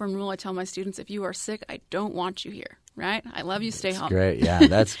very firm rule. I tell my students, if you are sick, I don't want you here. Right? I love you. Stay home. Great. Yeah,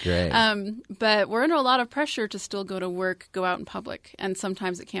 that's great. But we're under a lot of pressure to still go to work, go out in public, and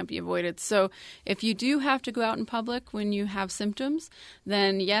sometimes it can't be avoided. So if you do have to go out in public when you have symptoms,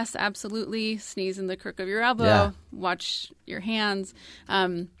 then yes, absolutely, sneeze in the crook of your elbow, watch your hands,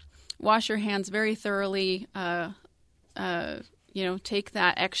 wash your hands very thoroughly, take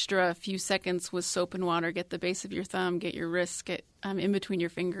that extra few seconds with soap and water, get the base of your thumb, get your wrist, get in between your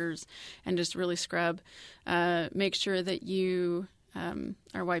fingers, and just really scrub. Make sure that you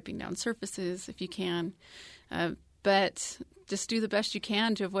are wiping down surfaces if you can. But just do the best you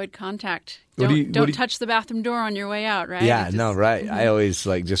can to avoid contact. Don't touch the bathroom door on your way out, right? Yeah, right. I always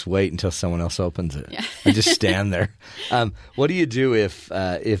just wait until someone else opens it. Yeah. I just stand there. What do you do if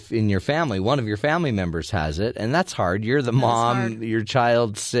in your family, one of your family members has it, and that's hard? You're the mom, your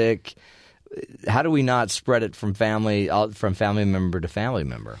child's sick. How do we not spread it from family member to family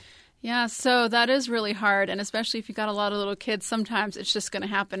member? Yeah, so that is really hard, and especially if you've got a lot of little kids, sometimes it's just going to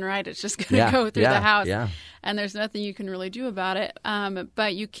happen, right? It's just going to go through the house, and there's nothing you can really do about it.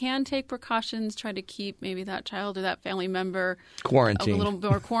 But you can take precautions, try to keep maybe that child or that family member quarantined, a little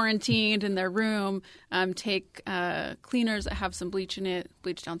more quarantined in their room. Take cleaners that have some bleach in it,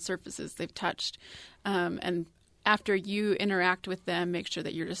 bleach down surfaces they've touched, and after you interact with them, make sure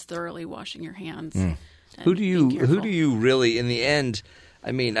that you're just thoroughly washing your hands. Who do you really, in the end?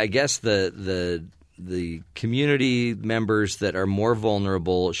 I mean, I guess the community members that are more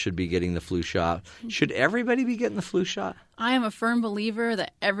vulnerable should be getting the flu shot. Should everybody be getting the flu shot? I am a firm believer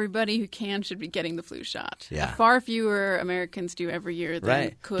that everybody who can should be getting the flu shot. Yeah. Far fewer Americans do every year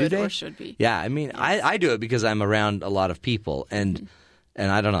than could or should be. Yeah, I mean, yes. I do it because I'm around a lot of people, and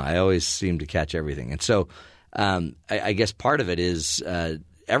I don't know, I always seem to catch everything. And so I guess part of it is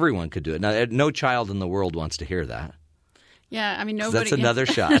everyone could do it. Now, no child in the world wants to hear that. Yeah, I mean nobody. That's another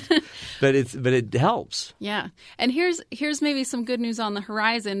shot, but it helps. Yeah, and here's maybe some good news on the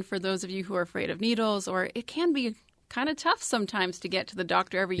horizon for those of you who are afraid of needles, or it can be kind of tough sometimes to get to the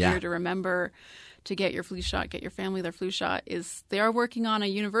doctor every year to remember to get your flu shot, get your family their flu shot. They are working on a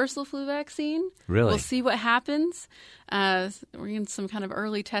universal flu vaccine. Really, we'll see what happens. We're in some kind of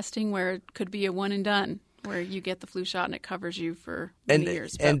early testing where it could be a one and done, where you get the flu shot and it covers you for many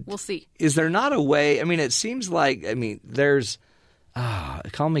years. But we'll see. Is there not a way? I mean, it seems like, there's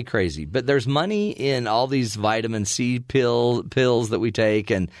call me crazy, but there's money in all these vitamin C pills that we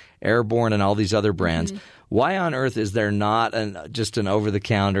take and Airborne and all these other brands. Mm-hmm. Why on earth is there not just an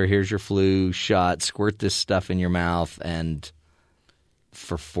over-the-counter, here's your flu shot, squirt this stuff in your mouth and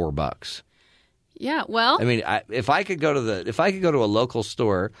for $4? Yeah, well, I mean, if I could go to a local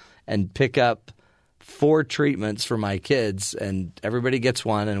store and pick up 4 treatments for my kids, and everybody gets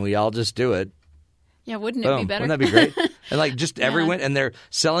one, and we all just do it. Yeah, wouldn't it be better? Wouldn't that be great? And just everyone, and they're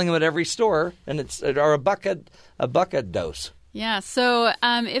selling them at every store, and it's a bucket dose. Yeah. So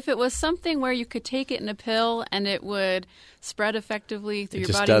if it was something where you could take it in a pill and it would spread effectively through your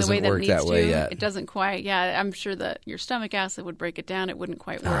body in the way that it needs to, it doesn't quite. Yeah, I'm sure that your stomach acid would break it down. It wouldn't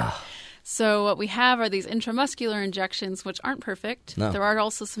quite work. So what we have are these intramuscular injections, which aren't perfect. No. There are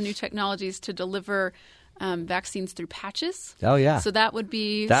also some new technologies to deliver vaccines through patches. Oh, yeah. So that would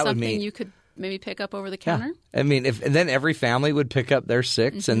be something you could maybe pick up over the counter. Yeah. I mean, and then every family would pick up their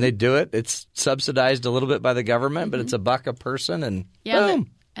 6, and they'd do it. It's subsidized a little bit by the government, but it's $1 a person, and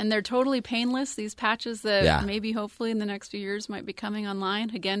boom. And they're totally painless, these patches that maybe hopefully in the next few years might be coming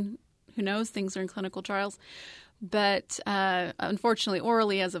online. Again, who knows? Things are in clinical trials. But unfortunately,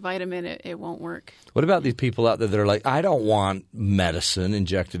 orally as a vitamin, it won't work. What about these people out there that are like, I don't want medicine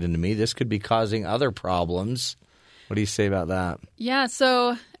injected into me. This could be causing other problems. What do you say about that? Yeah,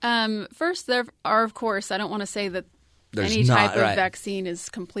 so first, there are, of course, I don't want to say that any type of vaccine is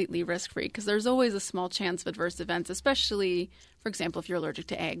completely risk-free, because there's always a small chance of adverse events, especially, for example, if you're allergic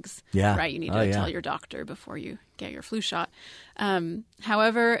to eggs. Yeah. Right? You need to tell your doctor before you get your flu shot.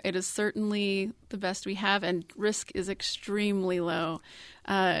 However, it is certainly the best we have, and risk is extremely low.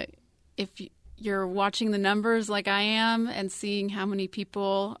 If you're watching the numbers like I am and seeing how many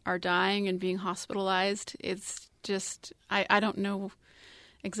people are dying and being hospitalized, it's just I don't know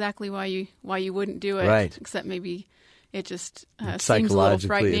exactly why you wouldn't do it, except maybe it just seems a little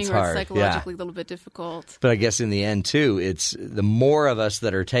frightening, it's or hard. it's psychologically a little bit difficult. But I guess in the end, too, it's the more of us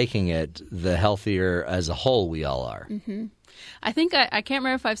that are taking it, the healthier as a whole we all are. Mm-hmm. I think I can't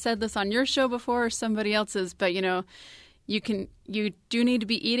remember if I've said this on your show before or somebody else's, but you do need to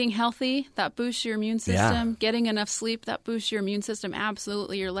be eating healthy. That boosts your immune system. Yeah. Getting enough sleep, that boosts your immune system.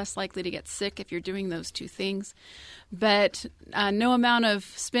 Absolutely, you're less likely to get sick if you're doing those two things. But no amount of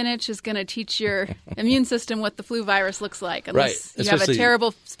spinach is going to teach your immune system what the flu virus looks like, unless you have a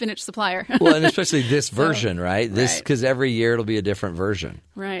terrible spinach supplier. Well, and especially this version, right? Because every year it'll be a different version.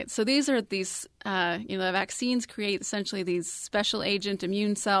 Right. So these vaccines create essentially these special agent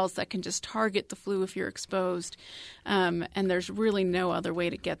immune cells that can just target the flu if you're exposed, and there's really no other way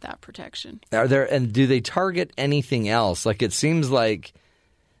to get that protection. Do they target anything else? Like, it seems like,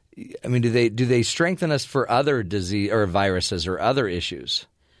 I mean, do they strengthen us for other disease or viruses or other issues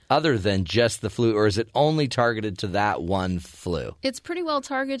other than just the flu, or is it only targeted to that one flu? It's pretty well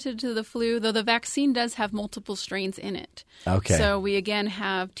targeted to the flu, though the vaccine does have multiple strains in it. Okay. So we again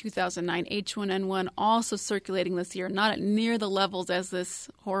have 2009 H1N1 also circulating this year, not at near the levels as this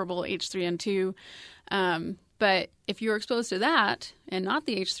horrible H3N2. But if you're exposed to that and not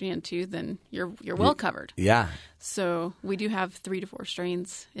the H3N2, then you're well covered. Yeah. So we do have 3 to 4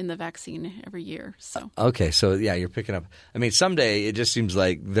 strains in the vaccine every year. So okay, so yeah, you're picking up. I mean, someday it just seems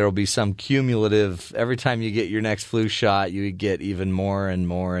like there will be some cumulative. Every time you get your next flu shot, you get even more and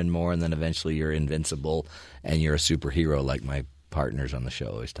more and more, and then eventually you're invincible and you're a superhero, like my partners on the show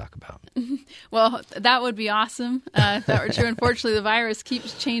always talk about. Well, that would be awesome if that were true. Unfortunately, the virus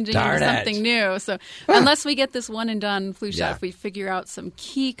keeps changing into something new. So unless we get this one-and-done flu shot, if we figure out some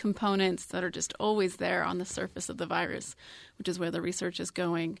key components that are just always there on the surface of the virus, which is where the research is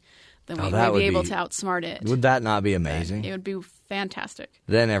going, then we may be able to outsmart it. Would that not be amazing? It would be fantastic.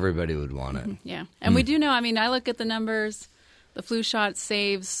 Then everybody would want it. Yeah. And we do know, I mean, I look at the numbers. The flu shot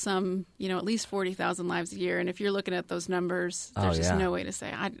saves some, at least 40,000 lives a year. And if you're looking at those numbers, there's just no way to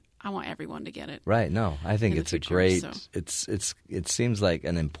say, I want everyone to get it. Right. No, I think it's future, a great, so. it seems like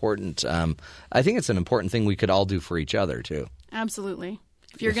an important, I think it's an important thing we could all do for each other too. Absolutely.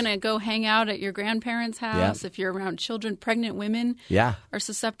 If you're going to go hang out at your grandparents' house, if you're around children, pregnant women are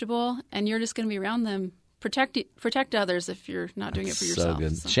susceptible, and you're just going to be around them, protect others if you're not doing it for yourself. So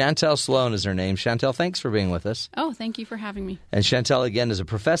good. Chantel Sloan is her name. Chantel, thanks for being with us. Oh, thank you for having me. And Chantel, again, is a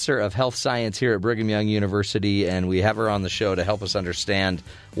professor of health science here at Brigham Young University, and we have her on the show to help us understand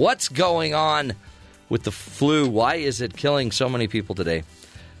what's going on with the flu. Why is it killing so many people today?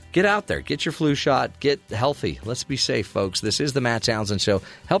 Get out there. Get your flu shot. Get healthy. Let's be safe, folks. This is the Matt Townsend Show,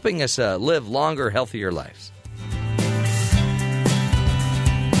 helping us live longer, healthier lives.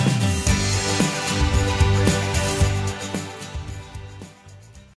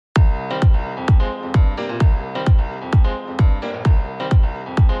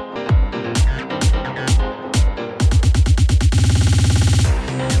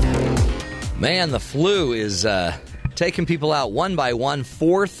 Man, the flu is taking people out one by one,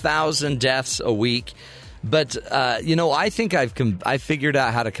 4,000 deaths a week. But, I think I figured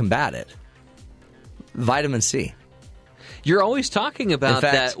out how to combat it. Vitamin C. You're always talking about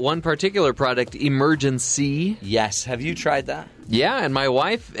that one particular product, Emergen-C. Yes. Have you tried that? Yeah, and my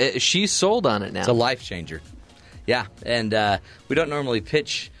wife, she's sold on it now. It's a life changer. Yeah, and we don't normally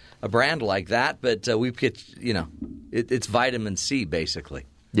pitch a brand like that, but we pitch, it's vitamin C, basically.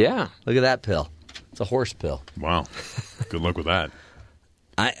 Yeah. Look at that pill. It's a horse pill. Wow. Good luck with that.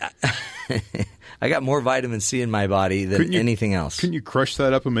 I got more vitamin C in my body than anything else. Can you crush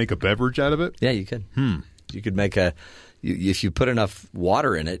that up and make a beverage out of it? Yeah, you could. You could make if you put enough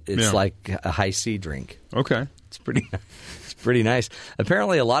water in it, it's like a high C drink. Okay. It's pretty nice.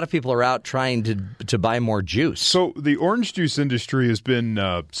 Apparently, a lot of people are out trying to buy more juice. So the orange juice industry has been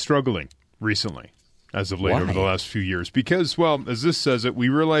struggling recently. As of late, over the last few years. Because, well, as this says it, we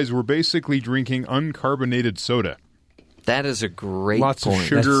realize we're basically drinking uncarbonated soda. That is a great Lots point. of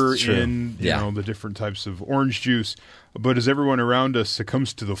sugar in the different types of orange juice. But as everyone around us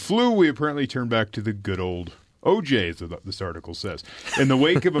succumbs to the flu, we apparently turn back to the good old OJ, as this article says. In the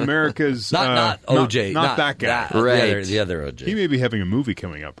wake of America's... not OJ. Not that guy. Right. The other OJ. He may be having a movie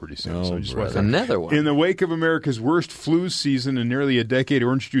coming out pretty soon. So just another one. In the wake of America's worst flu season in nearly a decade,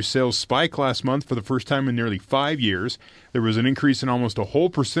 orange juice sales spiked last month for the first time in nearly 5 years. There was an increase in almost a whole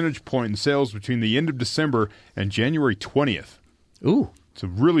percentage point in sales between the end of December and January 20th. Ooh. It's a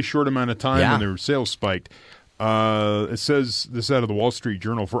really short amount of time when their sales spiked. It says this out of the Wall Street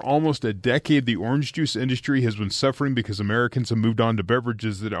Journal. For almost a decade, the orange juice industry has been suffering because Americans have moved on to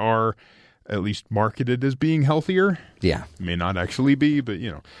beverages that are at least marketed as being healthier. Yeah. May not actually be, but,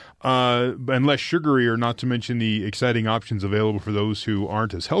 and less sugary, or not to mention the exciting options available for those who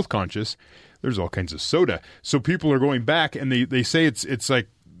aren't as health conscious. There's all kinds of soda. So people are going back, and they say it's like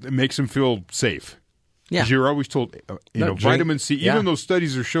it makes them feel safe. Yeah. Because you're always told, vitamin C, Yeah. even though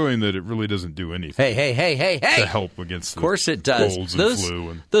studies are showing that it really doesn't do anything. Hey. To help against Of course it does. colds and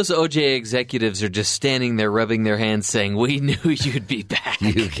flu. Those OJ executives are just standing there rubbing their hands saying, we knew you'd be back.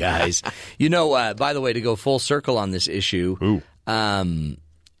 You guys. By the way, to go full circle on this issue,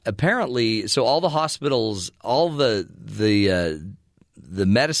 apparently, so all the hospitals, all the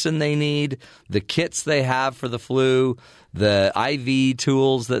medicine they need, the kits they have for the flu, the IV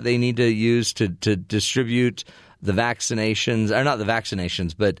tools that they need to use to distribute the vaccinations, or not the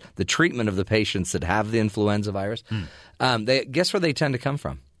vaccinations, but the treatment of the patients that have the influenza virus. Guess where they tend to come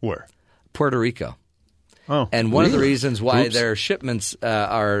from? Where? Puerto Rico. Oh, and one of the reasons why their shipments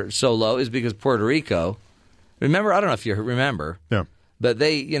are so low is because Puerto Rico. Remember, I don't know if you remember. Yeah. But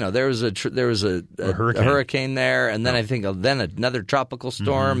there was a hurricane there, and then I think then another tropical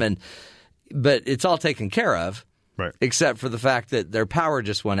storm, but it's all taken care of. Right. Except for the fact that their power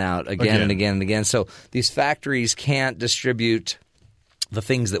just went out again and again and again. So these factories can't distribute the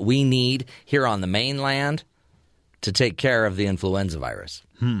things that we need here on the mainland to take care of the influenza virus.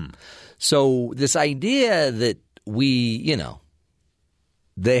 So this idea that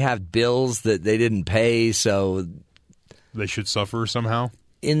they have bills that they didn't pay, so they should suffer somehow.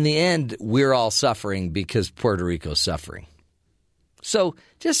 In the end, we're all suffering because Puerto Rico's suffering. So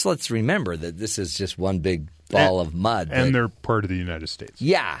just let's remember that this is just one big ball of mud. And they're part of the United States.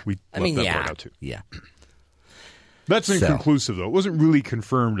 Yeah. We left that part out too. Yeah. That's inconclusive, though. It wasn't really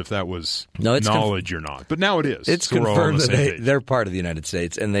confirmed if that was knowledge or not. But now it is. It's confirmed that they're part of the United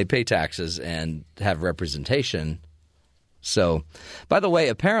States, and they pay taxes and have representation. So, by the way,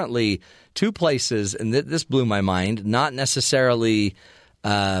 apparently 2 places, and this blew my mind, not necessarily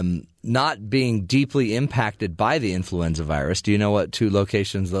not being deeply impacted by the influenza virus. Do you know what 2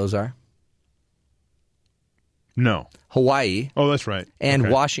 locations those are? No. Hawaii. Oh, that's right. And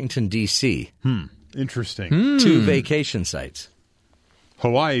Washington, D.C. Interesting. 2 vacation sites.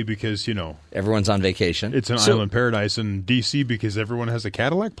 Hawaii because, everyone's on vacation. It's an island paradise, and D.C. because everyone has a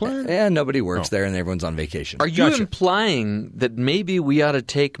Cadillac plan? And nobody works there, and everyone's on vacation. Are you implying that maybe we ought to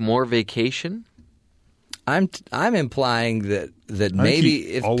take more vacation? I'm implying that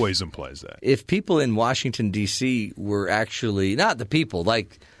maybe he always implies that if people in Washington D.C. were actually not the people,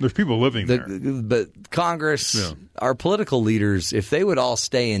 like there's people living there, but Congress, our political leaders, if they would all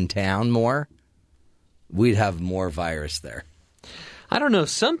stay in town more, we'd have more virus there. I don't know.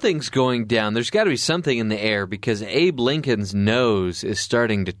 Something's going down. There's got to be something in the air because Abe Lincoln's nose is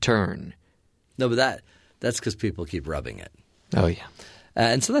starting to turn. No, but that's because people keep rubbing it. Oh yeah,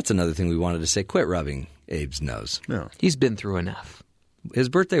 and so that's another thing we wanted to say. Quit rubbing Abe's nose. Yeah. He's been through enough. His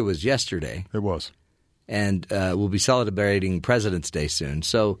birthday was yesterday. It was. And we'll be celebrating President's Day soon.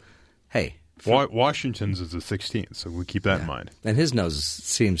 So, hey. Washington's is the 16th, so we keep that in mind. And his nose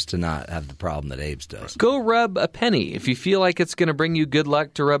seems to not have the problem that Abe's does. Go rub a penny. If you feel like it's going to bring you good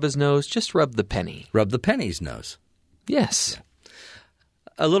luck to rub his nose, just rub the penny. Rub the penny's nose. Yes. Yeah.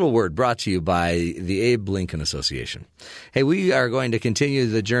 A little word brought to you by the Abe Lincoln Association. Hey, we are going to continue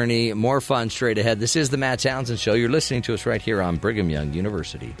the journey. More fun straight ahead. This is the Matt Townsend Show. You're listening to us right here on Brigham Young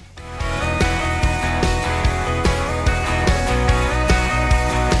University.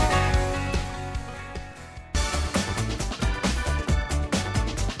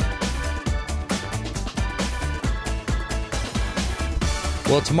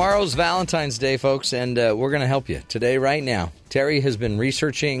 Well, tomorrow's Valentine's Day, folks, and we're going to help you today, right now. Terry has been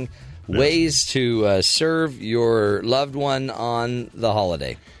researching ways to serve your loved one on the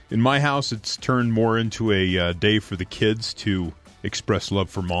holiday. In my house, it's turned more into a day for the kids to express love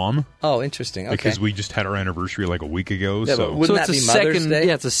for mom. Oh, interesting. Okay. Because we just had our anniversary like a week ago. Yeah, so wouldn't that be Mother's Day?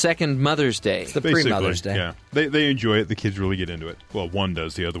 Yeah, it's a second Mother's Day. It's the pre-Mother's Day. Yeah, they enjoy it. The kids really get into it. Well, one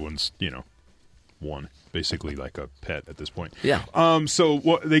does. The other one's, one. Basically like a pet at this point. Yeah.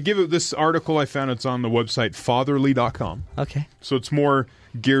 So they give it this article I found. It's on the website fatherly.com. Okay. So it's more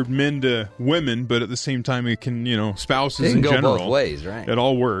geared men to women, but at the same time it can, spouses in go general. Both ways, right? It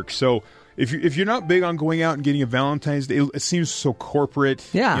all works. So if you're not big on going out and getting a Valentine's Day, it seems so corporate.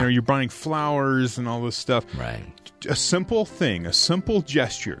 Yeah. You're buying flowers and all this stuff. Right. A simple thing, a simple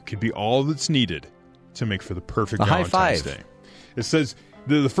gesture could be all that's needed to make for the perfect a Valentine's high five. Day. It says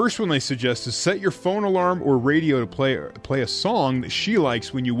the first one they suggest is set your phone alarm or radio to play a song that she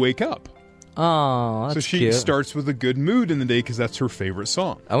likes when you wake up. Oh, that's so she cute. starts with a good mood in the day because that's her favorite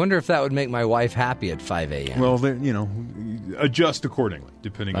song. I wonder if that would make my wife happy at 5 a.m. Well, adjust accordingly,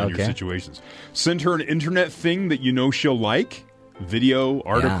 depending on your situations. Send her an internet thing that you know she'll like. Video,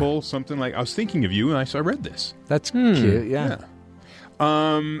 article, something like. I was thinking of you, and I read this. That's cute, yeah.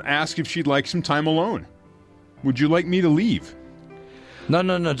 Ask if she'd like some time alone. Would you like me to leave? No,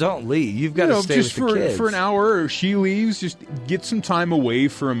 don't leave. You've got to stay just with the kids. for an hour, or she leaves, just get some time away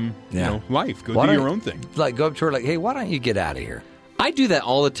from life. Go do your own thing. Like, go up to her like, hey, why don't you get out of here? I do that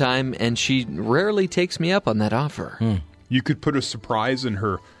all the time, and she rarely takes me up on that offer. You could put a surprise in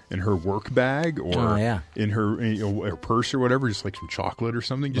her work bag, or in her purse or whatever, just like some chocolate or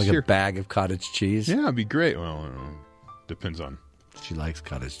something. Just like a bag of cottage cheese? Yeah, it'd be great. Well, depends on. She likes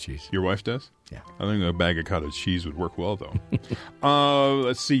cottage cheese. Your wife does? Yeah. I think a bag of cottage cheese would work well, though.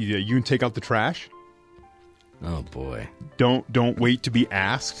 Let's see. You can take out the trash. Oh, boy. Don't wait to be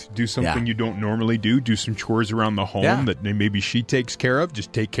asked. Do something you don't normally do. Do some chores around the home that maybe she takes care of.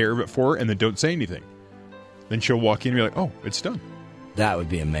 Just take care of it for her, and then don't say anything. Then she'll walk in and be like, oh, it's done. That would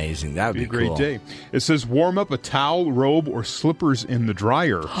be amazing. That would be a great cool. day. It says warm up a towel, robe, or slippers in the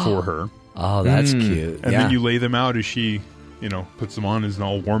dryer for her. Oh, that's cute. And then you lay them out as she, puts them on, and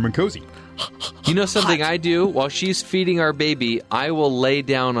all warm and cozy. You know something I do? While she's feeding our baby, I will lay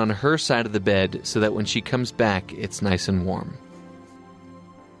down on her side of the bed so that when she comes back, it's nice and warm.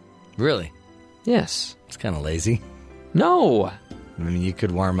 Really? Yes. It's kind of lazy. No. I mean, you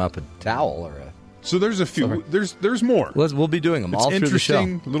could warm up a towel or a... So there's a few. There's more. We'll be doing them all through the show.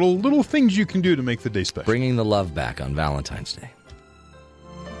 Interesting little things you can do to make the day special. Bringing the love back on Valentine's Day.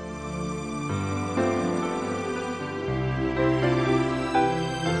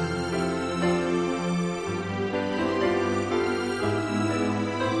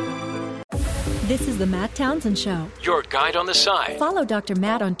 This is the Matt Townsend Show. Your guide on the side. Follow Dr.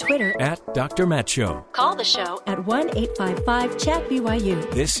 Matt on Twitter At Dr. Matt Show. Call the show at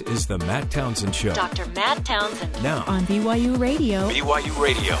 1-855-CHAT-BYU. This is the Matt Townsend Show. Dr. Matt Townsend. Now on BYU Radio. BYU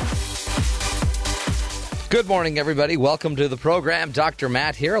Radio. Good morning, everybody. Welcome to the program. Dr.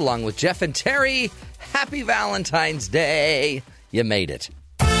 Matt here, along with Jeff and Terry. Happy Valentine's Day. You made it.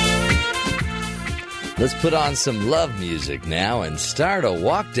 Let's put on some love music now and start a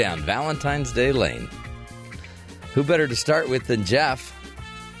walk down Valentine's Day lane. Who better to start with than Jeff?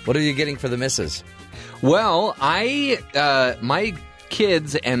 What are you getting for the missus? Well, my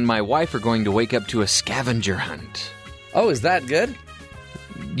kids and my wife are going to wake up to a scavenger hunt. Oh, is that good?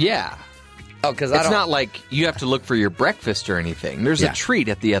 Yeah. Oh, because it's not like you have to look for your breakfast or anything. There's a treat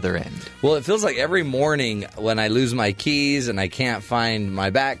at the other end. Well, it feels like every morning when I lose my keys and I can't find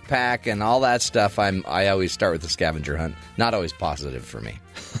my backpack and all that stuff, I always start with the scavenger hunt. Not always positive for me.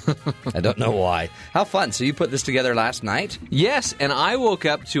 I don't know why. How fun. So you put this together last night? Yes, and I woke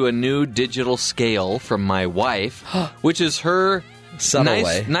up to a new digital scale from my wife, which is her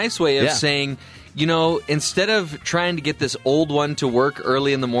nice way of saying... instead of trying to get this old one to work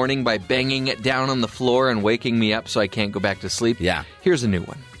early in the morning by banging it down on the floor and waking me up so I can't go back to sleep, here's a new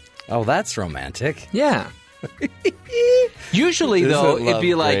one. Oh, that's romantic. Yeah. Usually, though, it'd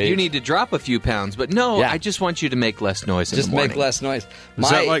be like, you need to drop a few pounds. But no, I just want you to make less noise in the morning. Just make less noise. Is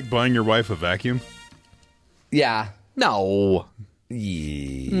that like buying your wife a vacuum? Yeah. No.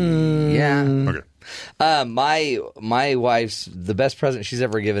 Yeah. Okay. My wife's, the best present she's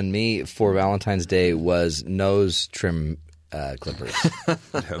ever given me for Valentine's Day was nose trim clippers.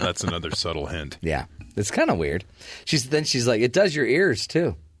 That's another subtle hint. Yeah. It's kind of weird. She's like, it does your ears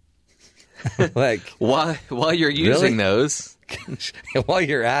too. Like, while you're using those. While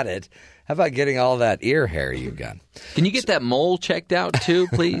you're at it, how about getting all that ear hair you've got? Can you get that mole checked out too,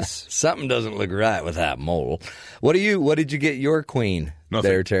 please? Something doesn't look right with that mole. What did you get your queen?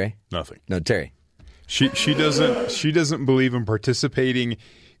 Nothing. There, Terry? Nothing. No, Terry. She doesn't believe in participating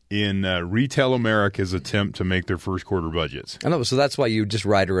in Retail America's attempt to make their first quarter budgets. I know, so that's why you just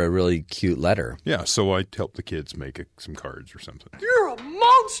write her a really cute letter. Yeah, so I help the kids make some cards or something. You're a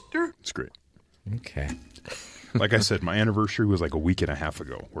monster. It's great. Okay. Like I said, my anniversary was like a week and a half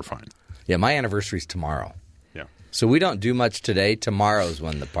ago. We're fine. Yeah, my anniversary's tomorrow. Yeah. So we don't do much today. Tomorrow's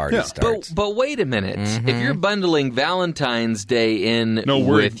when the party starts. But wait a minute. Mm-hmm. If you're bundling Valentine's Day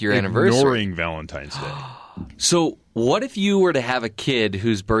with your anniversary. Ignoring Valentine's Day. So what if you were to have a kid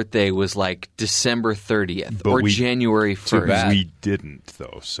whose birthday was like December 30th or January 1st? Too bad. We didn't,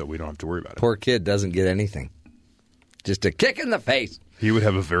 though, so we don't have to worry about it. Poor kid doesn't get anything. Just a kick in the face. He would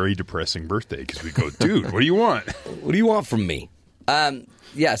have a very depressing birthday because we go, dude, what do you want? What do you want from me?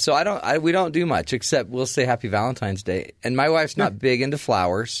 Yeah, so we don't do much except we'll say Happy Valentine's Day. And my wife's not big into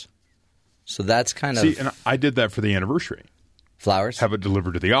flowers, so that's kind of... See, and I did that for the anniversary. Flowers? Have it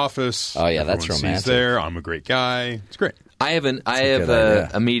delivered to the office. Oh, yeah, that's Everyone romantic. sees there. I'm a great guy. It's great. I have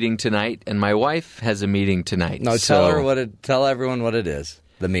a meeting tonight, and my wife has a meeting tonight. No, tell everyone what it is.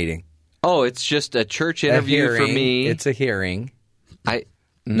 The meeting. Oh, it's just a church interview for me. It's a hearing.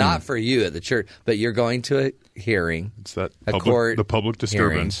 Not for you at the church, but you're going to a hearing. It's that the public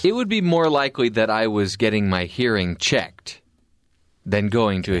disturbance. It would be more likely that I was getting my hearing checked than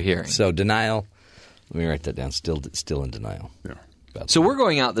going to a hearing. So denial. Let me write that down. Still in denial. Yeah. So we're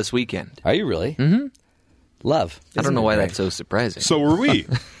going out this weekend. Are you really? Mm-hmm. Love. I don't know why that's so surprising. So were we.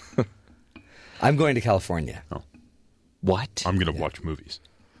 I'm going to California. Oh. What? I'm going to watch movies.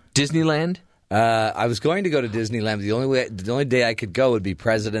 Disneyland? I was going to go to Disneyland, but the only day I could go would be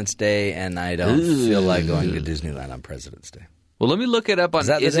President's Day, and I don't feel like going to Disneyland on President's Day. Well, let me look it up on... Is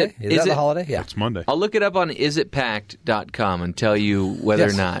that the day? Is that the holiday? Yeah. It's Monday. I'll look it up on isitpacked.com and tell you whether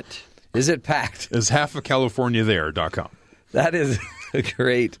or not... Is it packed? Is half of California there.com. That's a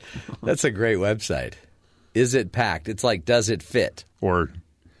great website. Is it packed? It's like, does it fit? Or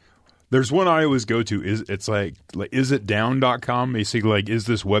there's one I always go to. It's like isitdown.com. Basically, like, is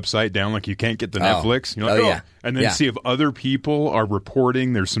this website down? Like, you can't get the Netflix. You're like, yeah. And then see if other people are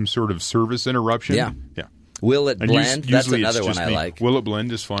reporting there's some sort of service interruption. Yeah. Yeah. Will it blend? That's another one I like. Will it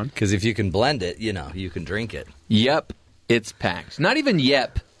blend is fun. Because if you can blend it, you can drink it. Yep. It's packed. Not even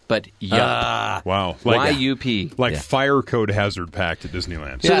yep, but yup. Wow. Like Y-U-P. Like fire code hazard packed at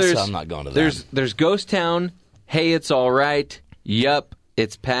Disneyland. So I'm not going to that. There's Ghost Town. Hey, it's all right. Yup.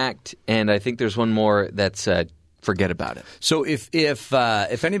 It's packed, and I think there's one more that's forget about it. So if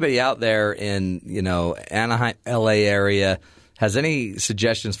anybody out there in Anaheim, LA area has any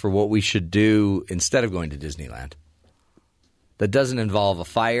suggestions for what we should do instead of going to Disneyland that doesn't involve a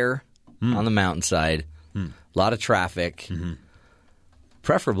fire on the mountainside, a lot of traffic,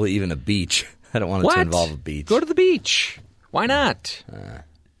 preferably even a beach. I don't want it to involve a beach. Go to the beach. Why not?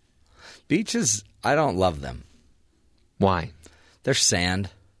 Beaches, I don't love them. Why? They're sand.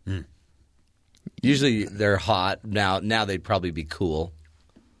 Usually they're hot. Now they'd probably be cool.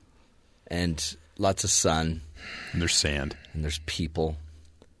 And lots of sun. And there's sand. And there's people.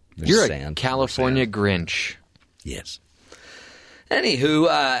 There's You're sand. A California Grinch. Yes. Anywho,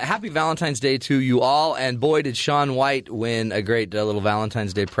 happy Valentine's Day to you all. And boy, did Shaun White win a great little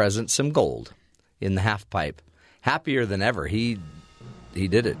Valentine's Day present, some gold in the half pipe. Happier than ever. He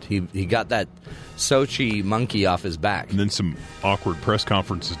did it. He got that Sochi monkey off his back. And then some awkward press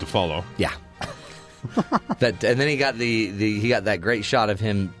conferences to follow. Yeah. And then he got he got that great shot of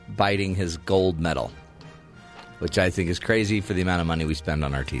him biting his gold medal, which I think is crazy for the amount of money we spend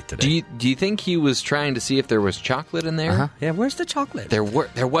on our teeth today. Do you think he was trying to see if there was chocolate in there? Yeah, where's the chocolate? There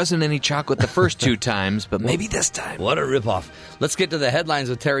wasn't any chocolate the first two times, but maybe this time. What a ripoff. Let's get to the headlines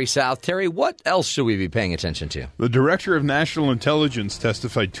with Terry South. Terry, what else should we be paying attention to? The Director of National Intelligence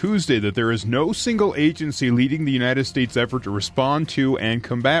testified Tuesday that there is no single agency leading the United States' effort to respond to and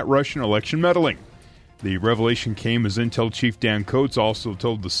combat Russian election meddling. The revelation came as Intel Chief Dan Coats also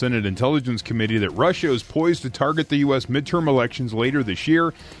told the Senate Intelligence Committee that Russia is poised to target the U.S. midterm elections later this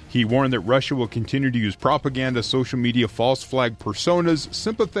year. He warned that Russia will continue to use propaganda, social media, false flag personas,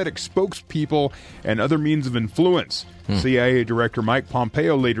 sympathetic spokespeople, and other means of influence. CIA Director Mike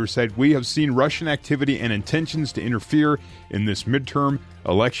Pompeo later said, "We have seen Russian activity and intentions to interfere in this midterm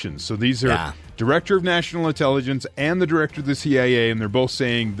election." So these are Director of National Intelligence and the Director of the CIA, and they're both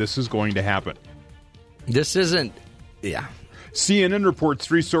saying this is going to happen. This isn't, CNN reports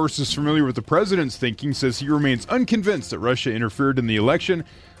three sources familiar with the president's thinking says he remains unconvinced that Russia interfered in the election.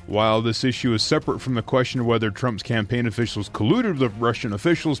 While this issue is separate from the question of whether Trump's campaign officials colluded with Russian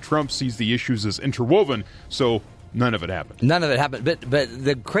officials, Trump sees the issues as interwoven, so none of it happened. None of it happened. But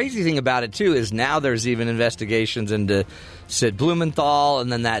the crazy thing about it, too, is now there's even investigations into Sid Blumenthal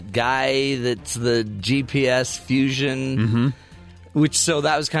and then that guy that's the GPS fusion so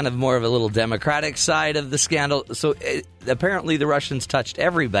that was kind of more of a little Democratic side of the scandal. So apparently the Russians touched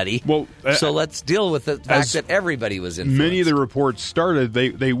everybody. Well, so let's deal with the fact that everybody was influenced. Many of the reports started,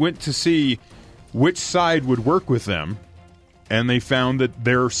 they went to see which side would work with them, and they found that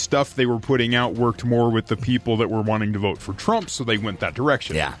their stuff they were putting out worked more with the people that were wanting to vote for Trump, so they went that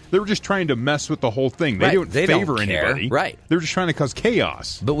direction. Yeah. They were just trying to mess with the whole thing. They don't favor anybody. Right. They're just trying to cause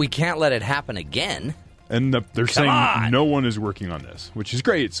chaos. But we can't let it happen again. And they're saying no one is working on this, which is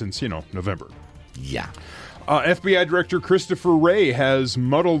great since, November. Yeah. FBI Director Christopher Wray has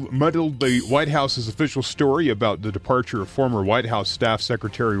muddled the White House's official story about the departure of former White House Staff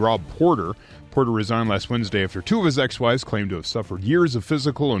Secretary Rob Porter. Porter resigned last Wednesday after two of his ex-wives claimed to have suffered years of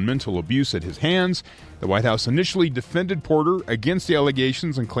physical and mental abuse at his hands. The White House initially defended Porter against the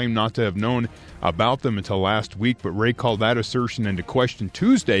allegations and claimed not to have known about them until last week, but Wray called that assertion into question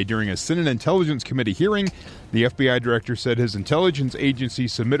Tuesday during a Senate Intelligence Committee hearing. The FBI director said his intelligence agency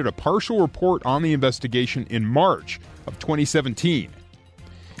submitted a partial report on the investigation in March of 2017.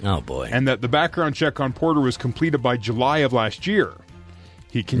 Oh, boy. And that the background check on Porter was completed by July of last year.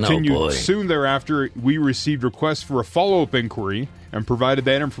 He continued, soon thereafter, we received requests for a follow-up inquiry and provided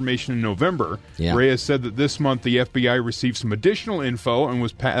that information in November. Yeah. Ray has said that this month the FBI received some additional info and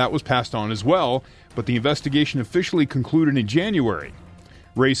that was passed on as well, but the investigation officially concluded in January.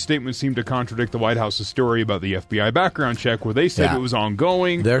 Ray's statement seemed to contradict the White House's story about the FBI background check, where they said it was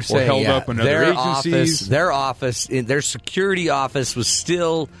ongoing or held up in other agencies. Their security office was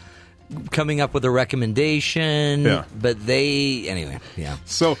still coming up with a recommendation, but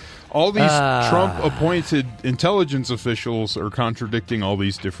So all these Trump-appointed intelligence officials are contradicting all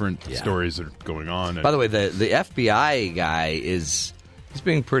these different stories that are going on. By the way, the FBI guy he's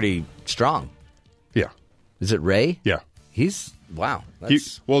being pretty strong. Yeah. Is it Ray? Yeah. Wow.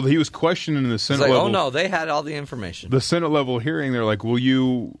 He was questioned in the Senate level. Oh, no, they had all the information. The Senate level hearing, they're like, what are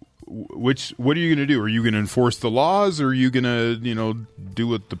you going to do? Are you going to enforce the laws, or are you going to, do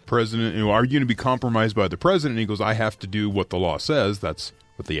what the president, are you going to be compromised by the president? And he goes, I have to do what the law says. That's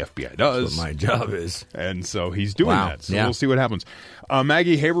what the FBI does. That's what my job is. And so he's doing that. So we'll see what happens.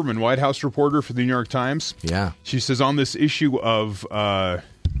 Maggie Haberman, White House reporter for the New York Times. Yeah. She says on this issue of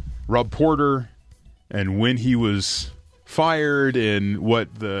Rob Porter and when he was fired and what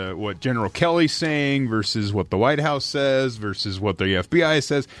General Kelly's saying versus what the White House says versus what the FBI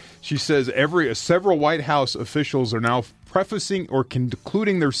says. She says several White House officials are now prefacing or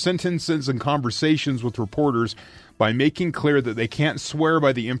concluding their sentences and conversations with reporters by making clear that they can't swear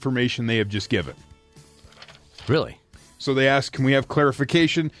by the information they have just given. Really? So they ask, can we have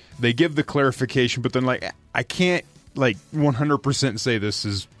clarification? They give the clarification, but then I can't 100% say this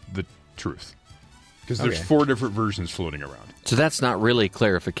is the truth. Because there's 4 different versions floating around. So that's not really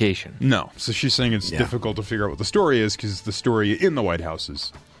clarification. No. So she's saying it's difficult to figure out what the story is because the story in the White House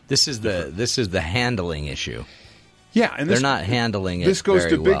is This is the handling issue. Yeah, and they're not handling it. This goes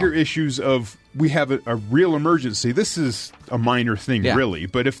very to bigger well. issues of we have a real emergency. This is a minor thing, really.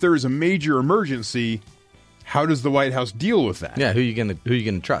 But if there is a major emergency, how does the White House deal with that? Yeah, who you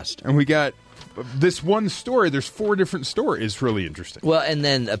gonna trust? And we got this one story. There's 4 different stories. Really interesting. Well, and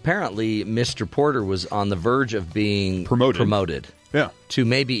then apparently Mr. Porter was on the verge of being promoted. Yeah, to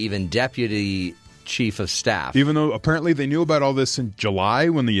maybe even deputy chief of staff. Even though apparently they knew about all this in July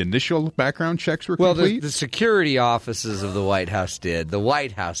when the initial background checks were complete. Well, the security offices of the White House did. The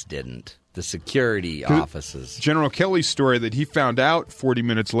White House didn't. The security offices. General Kelly's story that he found out 40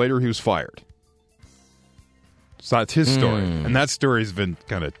 minutes later he was fired. So that's his story. And that story's been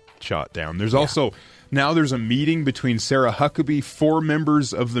kind of shot down. There's also, now there's a meeting between Sarah Huckabee, 4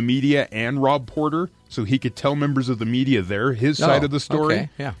 members of the media, and Rob Porter, so he could tell members of the media his side of the story. Okay.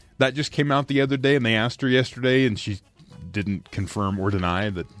 Yeah. That just came out the other day, and they asked her yesterday, and she didn't confirm or deny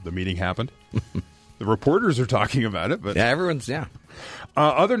that the meeting happened. The reporters are talking about it. But everyone's,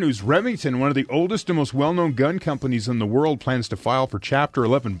 Other news, Remington, one of the oldest and most well-known gun companies in the world, plans to file for Chapter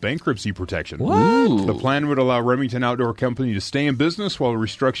 11 bankruptcy protection. What? The plan would allow Remington Outdoor Company to stay in business while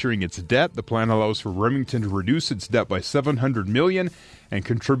restructuring its debt. The plan allows for Remington to reduce its debt by $700 million and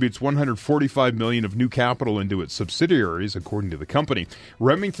contributes $145 million of new capital into its subsidiaries, according to the company.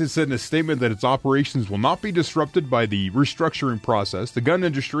 Remington said in a statement that its operations will not be disrupted by the restructuring process. The gun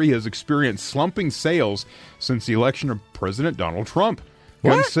industry has experienced slumping sales since the election of President Donald Trump.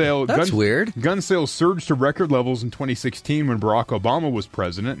 That's weird. Gun sales surged to record levels in 2016 when Barack Obama was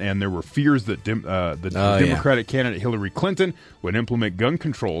president, and there were fears that Democratic candidate Hillary Clinton would implement gun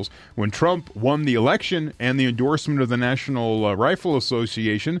controls. When Trump won the election and the endorsement of the National Rifle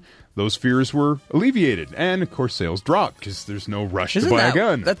Association, those fears were alleviated, and of course sales dropped because there's no rush to buy a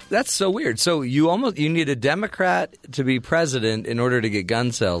gun. That's so weird. So you need a Democrat to be president in order to get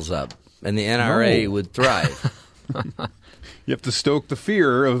gun sales up, and the NRA would thrive. You have to stoke the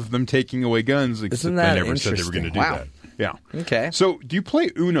fear of them taking away guns. Isn't that they never said they were going to do that. Yeah. Okay. So, do you play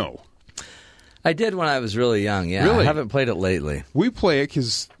Uno? I did when I was really young, yeah. Really? I haven't played it lately. We play it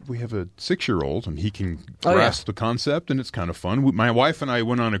because we have a 6-year-old, and he can grasp the concept, and it's kind of fun. My wife and I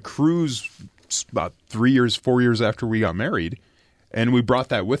went on a cruise about 4 years after we got married, and we brought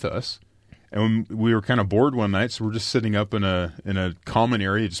that with us. And we were kind of bored one night, so we're just sitting up in a common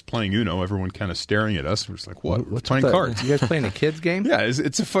area just playing Uno. Everyone kind of staring at us. We're just like, what? We're playing cards. You guys playing a kids game? Yeah,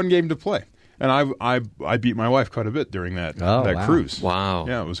 it's a fun game to play. And I beat my wife quite a bit during that wow. cruise. Wow.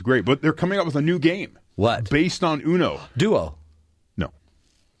 Yeah, it was great. But they're coming up with a new game. What? Based on Uno. Duo. No.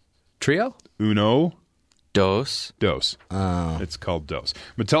 Trio? Uno. Dos. Oh. It's called Dos.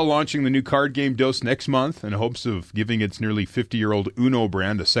 Mattel launching the new card game Dos next month in hopes of giving its nearly 50-year-old Uno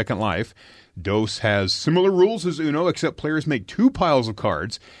brand a second life. Dos has similar rules as Uno, except players make 2 piles of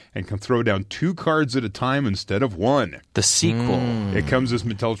cards and can throw down 2 cards at a time instead of 1. The sequel. It comes as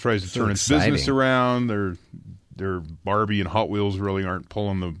Mattel tries to turn its business around. Their Barbie and Hot Wheels really aren't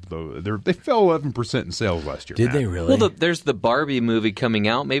pulling they fell 11% in sales last year. Did they really? Well, there's the Barbie movie coming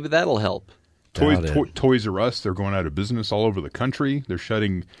out. Maybe that'll help. Toys R Us, they're going out of business all over the country. They're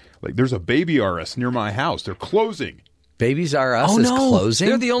shutting, there's a Baby R Us near my house. They're closing. Babies R Us is closing?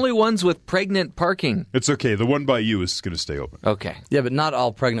 They're the only ones with pregnant parking. It's okay. The one by you is going to stay open. Okay. Yeah, but not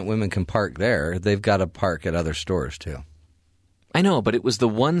all pregnant women can park there. They've got to park at other stores, too. I know, but it was the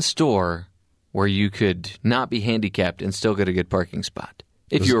one store where you could not be handicapped and still get a good parking spot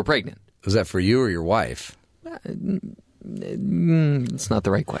if you were pregnant. Was that for you or your wife? It's not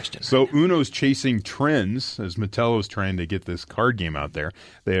the right question. So Uno's chasing trends as Mattel is trying to get this card game out there.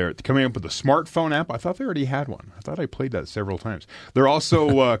 They're coming up with a smartphone app. I thought they already had one. I thought I played that several times. They're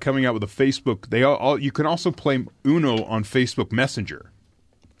also coming out with a Facebook. You can also play Uno on Facebook Messenger.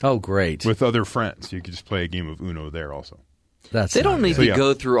 Oh, great. With other friends. You can just play a game of Uno there also. They don't need to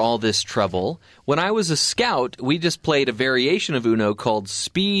go through all this trouble. When I was a scout, we just played a variation of Uno called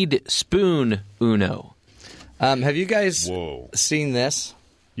Speed Spoon Uno. Have you guys seen this?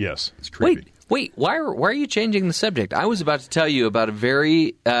 Yes, it's creepy. Wait, why are you changing the subject? I was about to tell you about a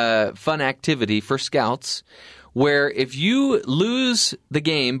very fun activity for scouts where if you lose the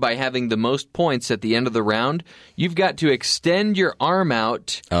game by having the most points at the end of the round, you've got to extend your arm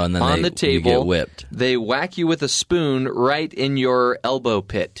out and then on the table. You get whipped. They whack you with a spoon right in your elbow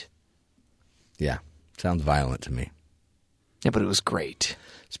pit. Yeah, sounds violent to me. Yeah, but it was great.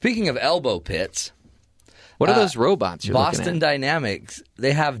 Speaking of elbow pits... What are those robots you're looking Boston at? Dynamics,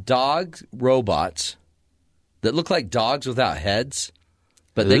 they have dog robots that look like dogs without heads,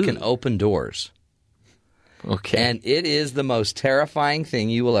 but they can open doors. Okay. And it is the most terrifying thing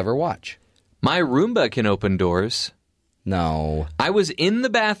you will ever watch. My Roomba can open doors. No. I was in the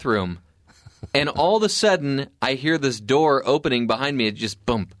bathroom, and all of a sudden, I hear this door opening behind me. It just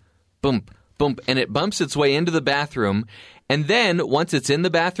bump, bump, bump, and it bumps its way into the bathroom. And then, once it's in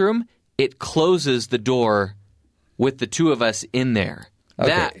the bathroom, it closes the door with the two of us in there. Okay.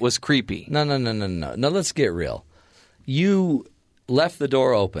 That was creepy. No. Now, let's get real. You left the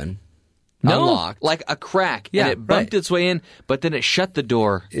door open, unlocked. Like a crack, and it bumped its way in, but then it shut the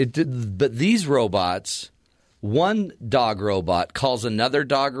door. But these robots, one dog robot calls another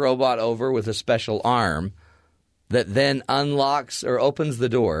dog robot over with a special arm that then unlocks or opens the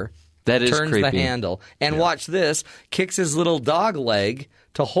door. That is turns creepy. the handle, and watch this, kicks his little dog leg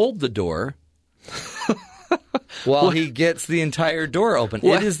to hold the door while he gets the entire door open.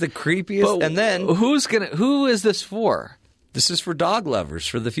 It is the creepiest. But and then who is this for? This is for dog lovers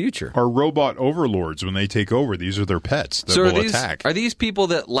for the future. Our robot overlords, when they take over, these are their pets that will attack. Are these people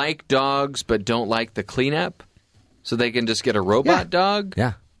that like dogs but don't like the cleanup? So they can just get a robot dog?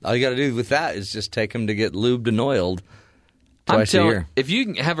 Yeah. All you got to do with that is just take them to get lubed and oiled twice a year. If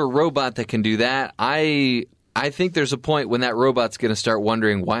you have a robot that can do that, I think there's a point when that robot's going to start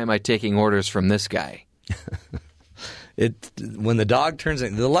wondering, why am I taking orders from this guy? When the dog turns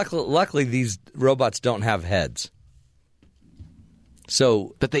in, luckily these robots don't have heads.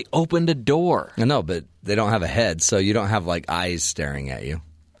 But they opened a door. I know, but they don't have a head, so you don't have like eyes staring at you.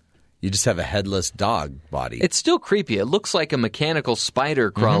 You just have a headless dog body. It's still creepy. It looks like a mechanical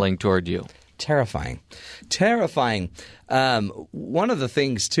spider crawling toward you. Terrifying. One of the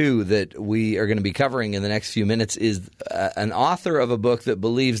things, too, that we are going to be covering in the next few minutes is an author of a book that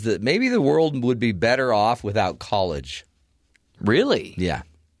believes that maybe the world would be better off without college. Really? Yeah.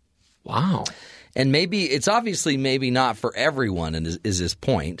 Wow. And it's obviously not for everyone, is his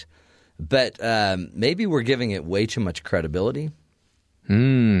point, but maybe we're giving it way too much credibility.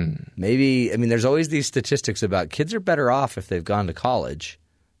 Maybe, there's always these statistics about kids are better off if they've gone to college.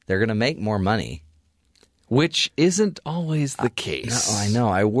 They're going to make more money. Which isn't always the case. No, I know.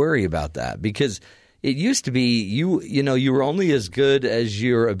 I worry about that because it used to be you were only as good as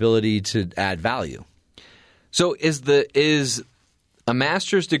your ability to add value. So is a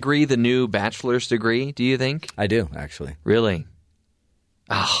master's degree the new bachelor's degree, do you think? I do, actually. Really?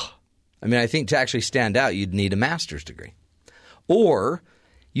 I think to actually stand out, you'd need a master's degree. Or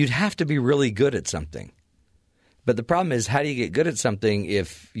you'd have to be really good at something. But the problem is, how do you get good at something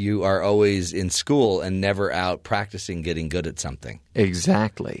if you are always in school and never out practicing getting good at something?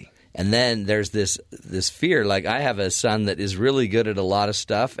 Exactly. And then there's this fear. Like, I have a son that is really good at a lot of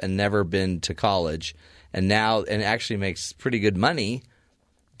stuff and never been to college, and actually makes pretty good money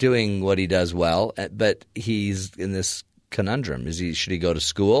doing what he does well. But he's in this conundrum: should he go to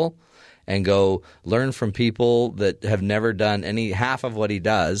school and go learn from people that have never done half of what he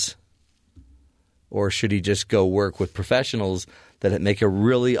does, or should he just go work with professionals that make a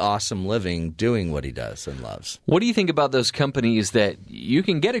really awesome living doing what he does and loves? What do you think about those companies that you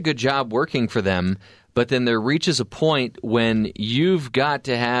can get a good job working for them, but then there reaches a point when you've got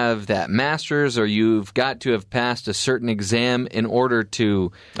to have that master's or you've got to have passed a certain exam in order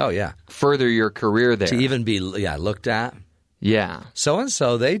to further your career there? To even be looked at? Yeah.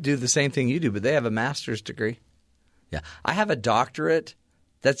 So-and-so, they do the same thing you do, but they have a master's degree. Yeah. I have a doctorate.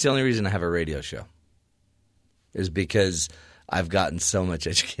 That's the only reason I have a radio show, is because I've gotten so much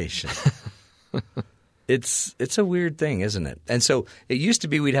education. It's a weird thing, isn't it? And so it used to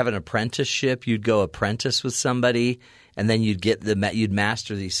be we'd have an apprenticeship. You'd go apprentice with somebody, and then you'd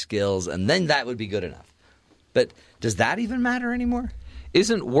master these skills, and then that would be good enough. But does that even matter anymore?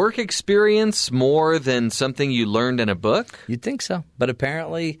 Isn't work experience more than something you learned in a book? You'd think so, but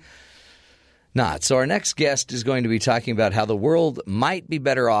apparently not. So our next guest is going to be talking about how the world might be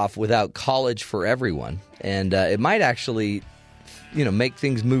better off without college for everyone, and it might actually make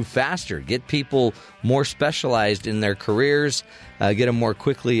things move faster, get people more specialized in their careers, get them more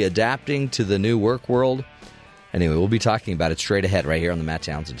quickly adapting to the new work world. Anyway, we'll be talking about it straight ahead right here on The Matt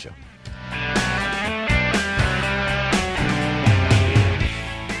Townsend Show.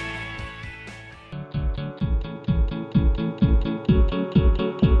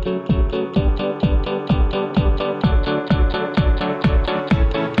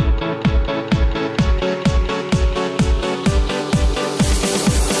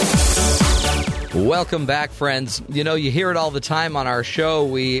 Welcome back, friends. You hear it all the time on our show.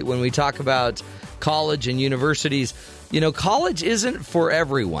 When we talk about college and universities, college isn't for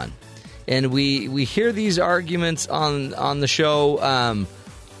everyone. And we hear these arguments on the show.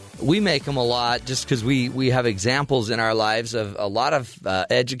 We make them a lot just because we have examples in our lives of a lot of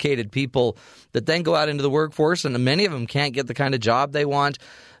educated people that then go out into the workforce, and many of them can't get the kind of job they want.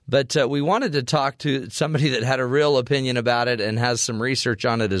 But we wanted to talk to somebody that had a real opinion about it and has some research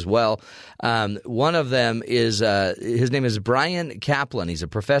on it as well. One of them is his name is Bryan Caplan. He's a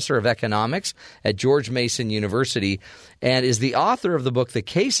professor of economics at George Mason University and is the author of the book The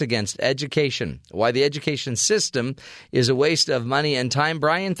Case Against Education: Why the Education System is a Waste of Money and Time.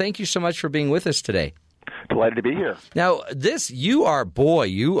 Bryan, thank you so much for being with us today. Delighted to be here. Now, you're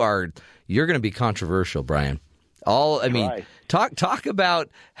going to be controversial, Bryan. Talk about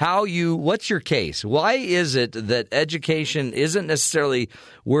what's your case? Why is it that education isn't necessarily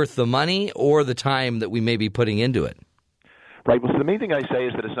worth the money or the time that we may be putting into it? Right. Well, so the main thing I say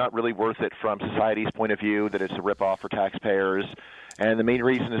is that it's not really worth it from society's point of view, that it's a ripoff for taxpayers. And the main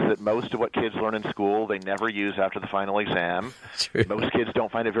reason is that most of what kids learn in school, they never use after the final exam. True. Most kids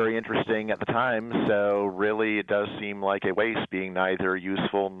don't find it very interesting at the time, so really it does seem like a waste, being neither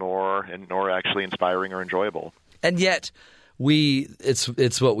useful nor actually inspiring or enjoyable. And yet,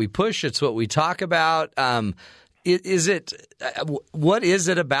 it's what we push. It's what we talk about. What is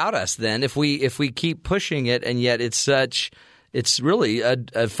it about us then? If we keep pushing it, and yet it's really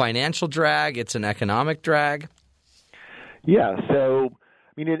a financial drag. It's an economic drag. Yeah. So,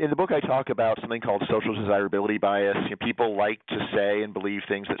 in the book I talk about something called social desirability bias. People like to say and believe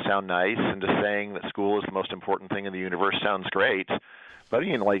things that sound nice, and just saying that school is the most important thing in the universe sounds great. But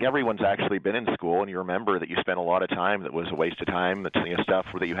everyone's actually been in school, and you remember that you spent a lot of time that was a waste of time. That's stuff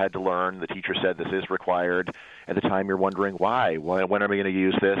that you had to learn. The teacher said this is required. At the time, you're wondering why. When am I going to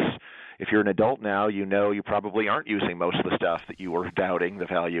use this? If you're an adult now, you probably aren't using most of the stuff that you were doubting the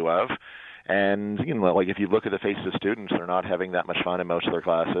value of. And, if you look at the faces of students, they're not having that much fun in most of their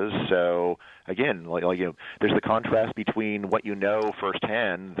classes. So, again, there's the contrast between what you know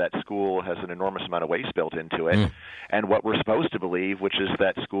firsthand, that school has an enormous amount of waste built into it, and what we're supposed to believe, which is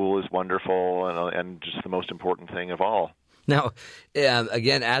that school is wonderful and just the most important thing of all. Now,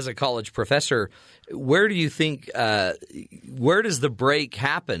 again, as a college professor, where do you think where does the break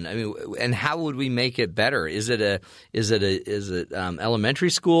happen? And how would we make it better? Is it elementary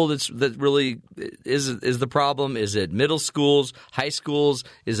school that really is the problem? Is it middle schools, high schools?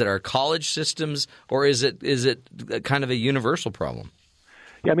 Is it our college systems, or is it kind of a universal problem?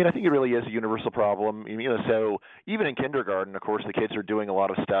 Yeah, I think it really is a universal problem. So even in kindergarten, of course, the kids are doing a lot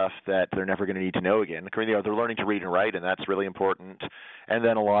of stuff that they're never going to need to know again. They're learning to read and write, and that's really important. And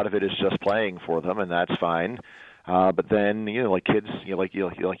then a lot of it is just playing for them, and that's fine. But then, like kids, like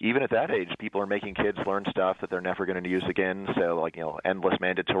even at that age, people are making kids learn stuff that they're never going to use again. So, like, endless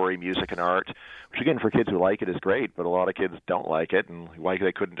mandatory music and art, which again, for kids who like it is great, but a lot of kids don't like it, and why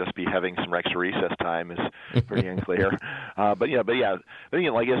they couldn't just be having some extra recess time is pretty unclear. But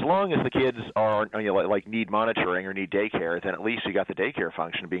like as long as the kids are, like need monitoring or need daycare, then at least you got the daycare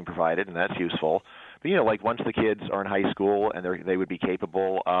function being provided, and that's useful. But, like once the kids are in high school and they would be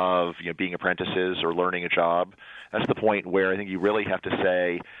capable of being apprentices or learning a job, that's the point where I think you really have to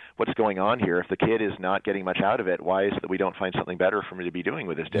say, what's going on here? If the kid is not getting much out of it, why is it that we don't find something better for him to be doing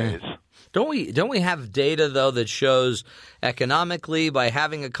with his days? Don't we have data, though, that shows economically by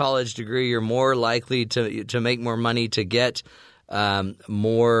having a college degree you're more likely to make more money, to get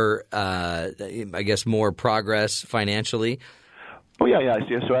more progress financially? Oh, yeah.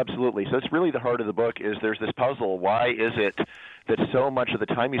 So absolutely. So it's really the heart of the book is there's this puzzle. Why is it that so much of the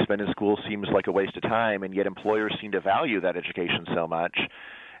time you spend in school seems like a waste of time, and yet employers seem to value that education so much?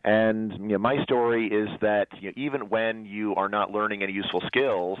 And my story is that even when you are not learning any useful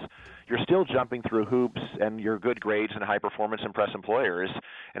skills, you're still jumping through hoops, and your good grades and high performance impress employers.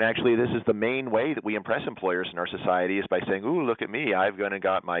 And actually, this is the main way that we impress employers in our society is by saying, "Ooh, look at me! I've gone and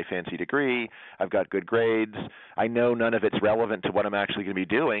got my fancy degree. I've got good grades. I know none of it's relevant to what I'm actually going to be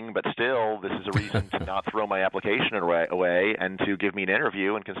doing, but still, this is a reason to not throw my application away and to give me an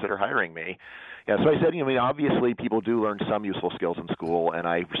interview and consider hiring me." Yeah, so I said, obviously people do learn some useful skills in school, and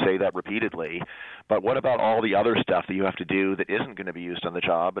I say that repeatedly. But what about all the other stuff that you have to do that isn't going to be used on the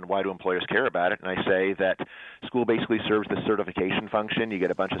job, and why do employers care about it? And I say that school basically serves this certification function. You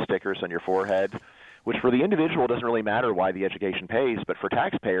get a bunch of stickers on your forehead, which for the individual doesn't really matter why the education pays, but for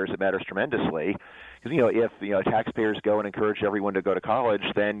taxpayers it matters tremendously. Because if taxpayers go and encourage everyone to go to college,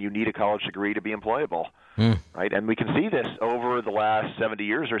 then you need a college degree to be employable, right? And we can see this over the last 70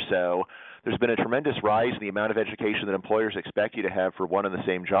 years or so. There's been a tremendous rise in the amount of education that employers expect you to have for one and the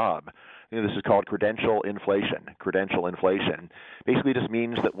same job. This is called credential inflation. Credential inflation basically just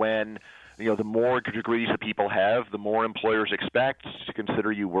means that when the more degrees that people have, the more employers expect to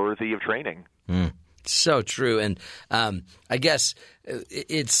consider you worthy of training. So true. And I guess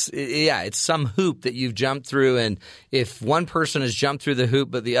it's some hoop that you've jumped through. And if one person has jumped through the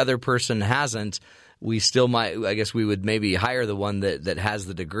hoop but the other person hasn't, we still might – I guess we would maybe hire the one that has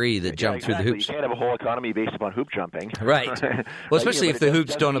the degree that jumped through the hoops. You can't have a whole economy based upon hoop jumping. Right. Well, especially if the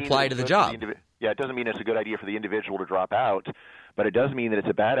hoops don't apply to the job. It doesn't mean it's a good idea for the individual to drop out, but it does mean that it's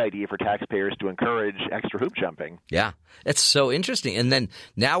a bad idea for taxpayers to encourage extra hoop jumping. Yeah, it's so interesting. And then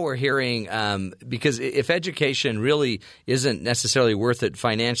now we're hearing because if education really isn't necessarily worth it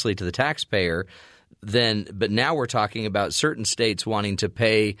financially to the taxpayer, but now we're talking about certain states wanting to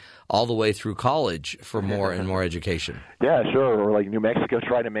pay all the way through college for more and more education. Yeah, sure. Or like New Mexico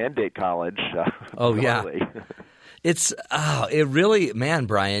trying to mandate college. Yeah. It really, man,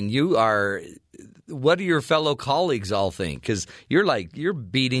 Bryan, what do your fellow colleagues all think? Because you're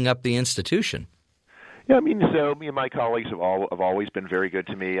beating up the institution. Yeah, my colleagues have always been very good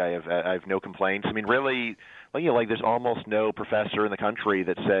to me. I have no complaints. Really, there's almost no professor in the country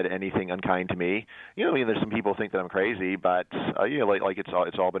that said anything unkind to me. There's some people who think that I'm crazy, but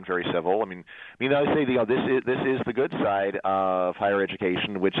it's all been very civil. I say this is the good side of higher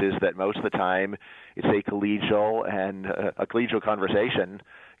education, which is that most of the time it's a collegial conversation.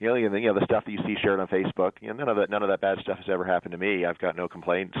 The stuff that you see shared on Facebook, none of that bad stuff has ever happened to me. I've got no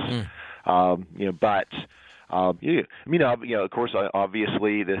complaints. Of course,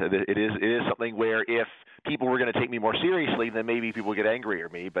 obviously, it is something where if people were going to take me more seriously, then maybe people would get angry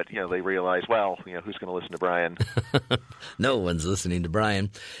at me. But they realize, who's going to listen to Bryan? No one's listening to Bryan.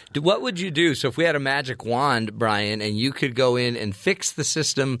 What would you do? So if we had a magic wand, Bryan, and you could go in and fix the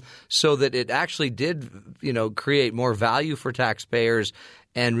system so that it actually did, create more value for taxpayers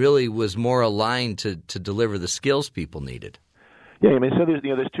and really was more aligned to deliver the skills people needed. Yeah, so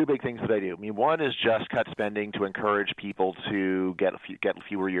there's two big things that I do. One is just cut spending to encourage people to get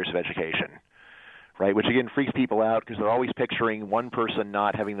fewer years of education, right? Which again freaks people out because they're always picturing one person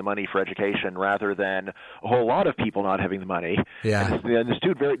not having the money for education rather than a whole lot of people not having the money. Yeah, and there's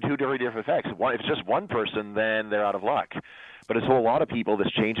two very different effects. If it's just one person, then they're out of luck. But it's a whole lot of people.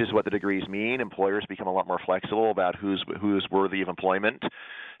 This changes what the degrees mean. Employers become a lot more flexible about who's worthy of employment.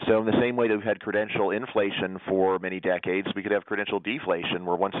 So in the same way that we've had credential inflation for many decades, we could have credential deflation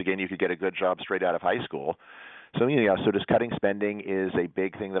where once again you could get a good job straight out of high school. So so just cutting spending is a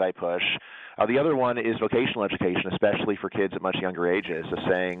big thing that I push. The other one is vocational education, especially for kids at much younger ages. So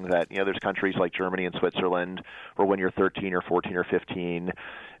saying that there's countries like Germany and Switzerland where when you're 13 or 14 or 15,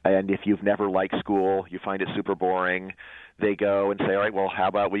 and if you've never liked school, you find it super boring, they go and say, all right, well, how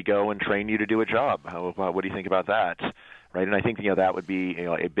about we go and train you to do a job? What do you think about that? Right, and I think that would be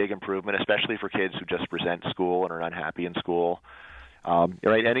a big improvement, especially for kids who just resent school and are unhappy in school.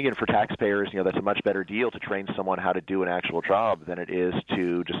 Right, and again, for taxpayers, that's a much better deal to train someone how to do an actual job than it is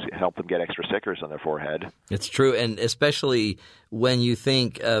to just help them get extra stickers on their forehead. It's true, and especially when you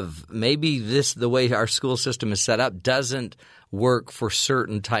think of maybe the way our school system is set up doesn't work for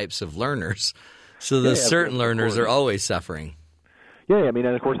certain types of learners. So certain learners are always suffering. Yeah, I mean,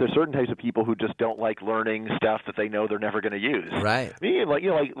 and of course, there's certain types of people who just don't like learning stuff that they know they're never going to use. Right. I mean,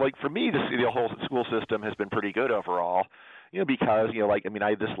 like for me, the whole school system has been pretty good overall. Because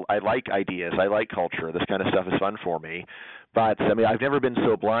I like ideas, I like culture. This kind of stuff is fun for me. But I've never been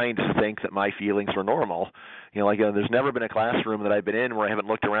so blind to think that my feelings were normal. There's never been a classroom that I've been in where I haven't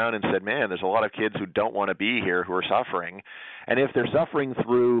looked around and said, man, there's a lot of kids who don't want to be here, who are suffering. And if they're suffering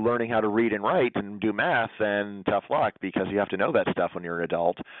through learning how to read and write and do math, then tough luck, because you have to know that stuff when you're an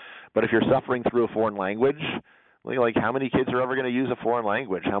adult. But if you're suffering through a foreign language, how many kids are ever going to use a foreign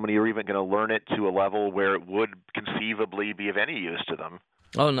language? How many are even going to learn it to a level where it would conceivably be of any use to them?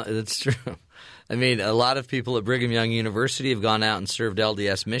 Oh, no, that's true. I mean, a lot of people at Brigham Young University have gone out and served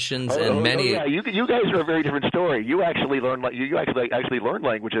LDS missions, and many. Oh, yeah, you guys are a very different story. You actually learn actually learn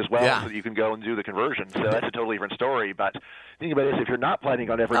language as well, so that you can go and do the conversion. So that's a totally different story. But think about it: if you're not planning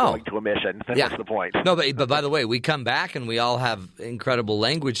on ever going to a mission, then what's the point? No, but by the way, we come back and we all have incredible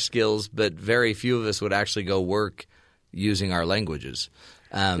language skills, but very few of us would actually go work using our languages.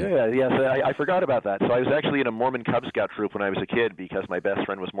 I forgot about that. So I was actually in a Mormon Cub Scout troop when I was a kid because my best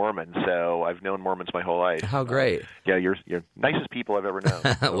friend was Mormon. So I've known Mormons my whole life. How great! You're nicest people I've ever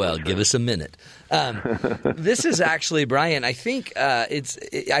known. Well, give us a minute. This is actually, Brian. I think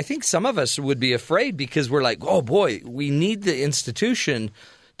I think some of us would be afraid because we're like, oh boy, we need the institution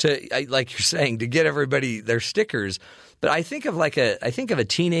to, like you're saying, to get everybody their stickers. But I think of a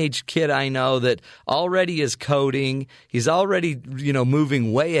teenage kid I know that already is coding. He's already,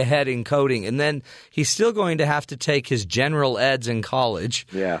 moving way ahead in coding, and then he's still going to have to take his general eds in college.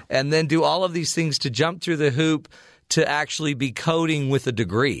 Yeah. And then do all of these things to jump through the hoop to actually be coding with a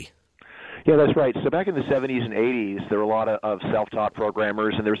degree. Yeah, that's right. So back in the 70s and 80s, there were a lot of self-taught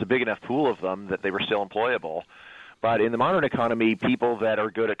programmers, and there was a big enough pool of them that they were still employable. But in the modern economy, people that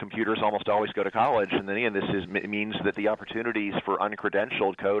are good at computers almost always go to college, and then again, means that the opportunities for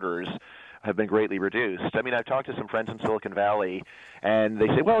uncredentialed coders have been greatly reduced. I mean, I've talked to some friends in Silicon Valley, and they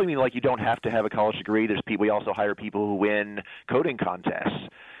say, well, you don't have to have a college degree. We also hire people who win coding contests.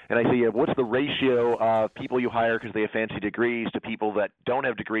 And I say, what's the ratio of people you hire because they have fancy degrees to people that don't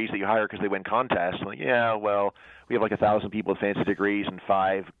have degrees that you hire because they win contests? I'm like, we have 1,000 people with fancy degrees and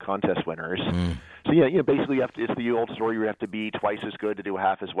 5 contest winners. So basically it's the old story. You have to be twice as good to do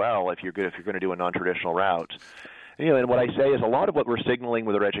half as well if you're going to do a non-traditional route. And what I say is a lot of what we're signaling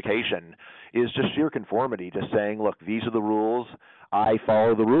with our education is just sheer conformity, just saying, look, these are the rules. I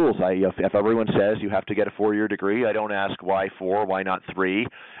follow the rules. If everyone says you have to get a 4-year degree, I don't ask why 4, why not 3.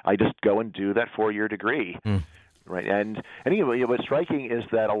 I just go and do that 4-year degree. Right, and anyway, what's striking is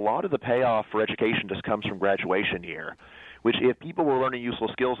that a lot of the payoff for education just comes from graduation year, which if people were learning useful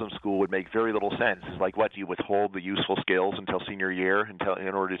skills in school would make very little sense. It's like, what, do you withhold the useful skills until senior year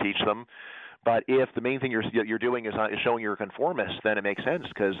in order to teach them? But if the main thing you're doing is showing you're a conformist, then it makes sense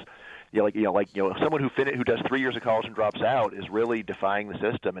because someone who does 3 years of college and drops out is really defying the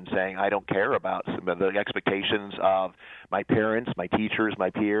system and saying, I don't care about the expectations of my parents, my teachers,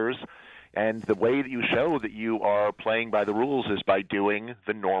 my peers. And the way that you show that you are playing by the rules is by doing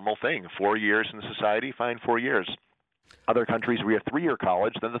the normal thing. 4 years in society, fine, 4 years. Other countries where you have 3-year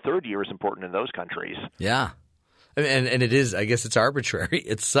college, then the 3rd year is important in those countries. Yeah. And it is, I guess it's arbitrary.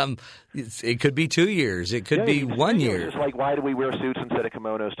 It could be 2 years. It could be 1 year. It's like, why do we wear suits instead of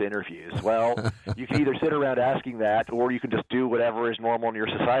kimonos to interviews? Well, you can either sit around asking that, or you can just do whatever is normal in your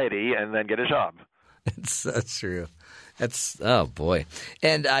society and then get a job. That's true. Oh boy.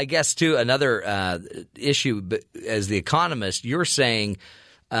 And I guess too, another issue, as the economist, you're saying,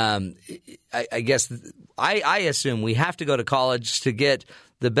 I guess I assume we have to go to college to get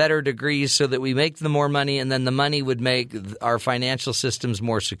the better degrees so that we make the more money, and then the money would make our financial systems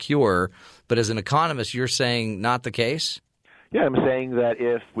more secure. But as an economist, you're saying not the case? Yeah, I'm saying that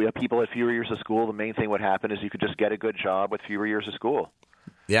if we have people at fewer years of school, the main thing would happen is you could just get a good job with fewer years of school.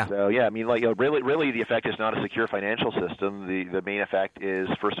 Yeah. So really, the effect is not a secure financial system. The main effect is,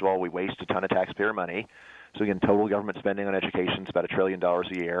 first of all, we waste a ton of taxpayer money. So again, total government spending on education is about $1 trillion a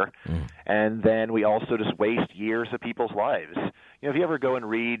year. And then we also just waste years of people's lives. if you ever go and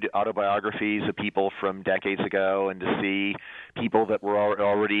read autobiographies of people from decades ago, and to see people that were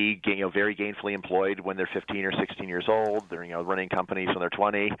already very gainfully employed when they're 15 or 16 years old, they're running companies when they're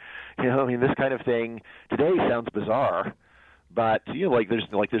 20. This kind of thing today sounds bizarre. But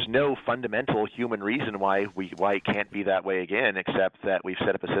there's no fundamental human reason why it can't be that way again, except that we've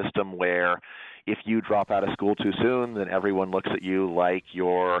set up a system where if you drop out of school too soon, then everyone looks at you like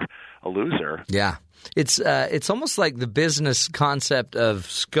you're a loser. Yeah, it's almost like the business concept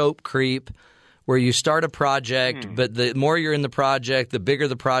of scope creep, where you start a project, but the more you're in the project, the bigger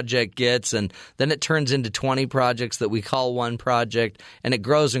the project gets, and then it turns into 20 projects that we call one project, and it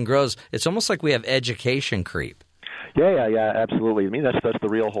grows and grows. It's almost like we have education creep. Yeah, absolutely. I mean, that's the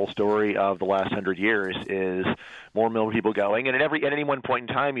real whole story of the last 100 years is more and more people going. And at any one point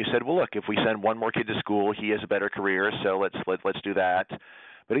in time, you said, well, look, if we send one more kid to school, he has a better career, so let's do that.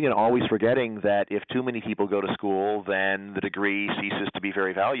 But again, always forgetting that if too many people go to school, then the degree ceases to be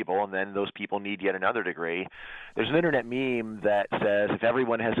very valuable, and then those people need yet another degree. There's an internet meme that says, if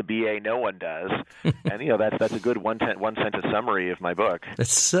everyone has a BA, no one does. And, that's a good one-sentence summary of my book.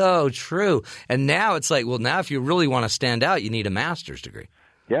 That's so true. And now it's like, well, now if you really want to stand out, you need a master's degree.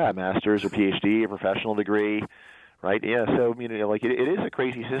 Yeah, a master's or Ph.D., a professional degree. Right. Yeah. So it is a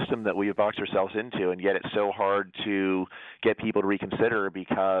crazy system that we've boxed ourselves into, and yet it's so hard to get people to reconsider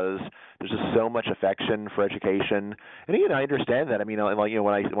because there's just so much affection for education. And again, I understand that. I mean,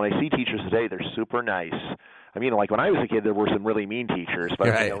 when I see teachers today, they're super nice. I mean, like when I was a kid, there were some really mean teachers, but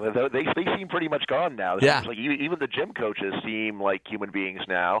right. They seem pretty much gone now. Yeah. Like even the gym coaches seem like human beings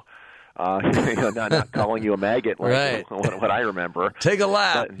now. Not calling you a maggot like right. what I remember. Take a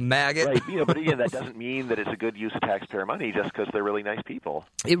lap, maggot. Right, but again, that doesn't mean that it's a good use of taxpayer money just because they're really nice people.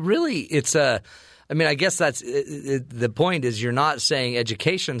 I guess that's the point is you're not saying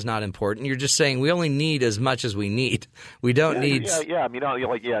education's not important. You're just saying we only need as much as we need. We don't need. Yeah. I mean, the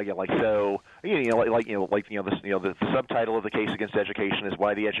subtitle of the case against education is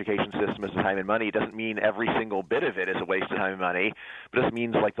why the education system is time and money. It doesn't mean every single bit of it is a waste of time and money, but it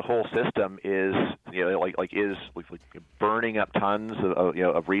means like the whole system is burning up tons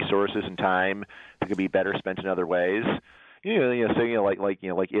of resources and time that could be better spent in other ways.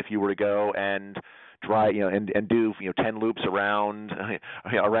 If you were to go and try, and do 10 loops around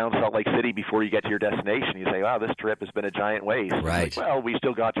Salt Lake City before you get to your destination, you say, wow, this trip has been a giant waste. Right. Well, we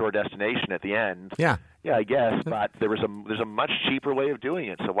still got to our destination at the end. Yeah. Yeah, I guess, but there's a much cheaper way of doing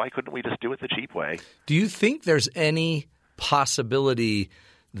it. So why couldn't we just do it the cheap way? Do you think there's any possibility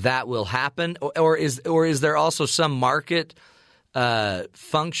that will happen, or is there also some market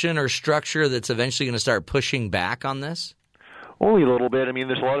function or structure that's eventually going to start pushing back on this? Only a little bit. I mean,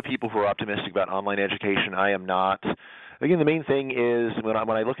 there's a lot of people who are optimistic about online education. I am not. Again, the main thing is when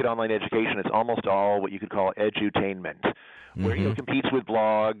I look at online education, it's almost all what you could call edutainment, where it competes with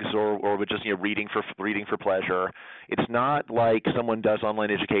blogs or with just reading for pleasure. It's not like someone does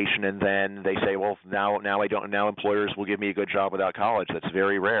online education and then they say, well, now employers will give me a good job without college. That's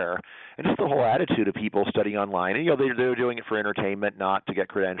very rare. And just the whole attitude of people studying online. And they're doing it for entertainment, not to get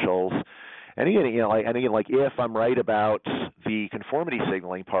credentials. And again, if I'm right about the conformity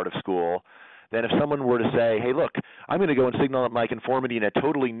signaling part of school, then if someone were to say, hey, look, I'm going to go and signal my conformity in a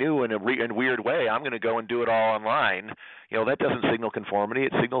totally new and weird way, I'm going to go and do it all online, that doesn't signal conformity.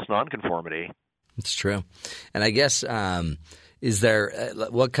 It signals nonconformity. It's true. And I guess is there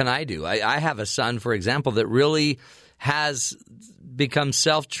what can I do? I have a son, for example, that really has become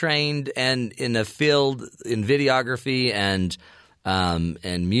self-trained and in a field in videography and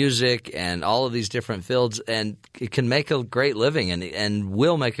music and all of these different fields, and it can make a great living and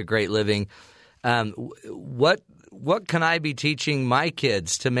will make a great living. What can I be teaching my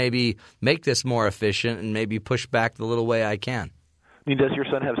kids to maybe make this more efficient and maybe push back the little way I can? I mean, does your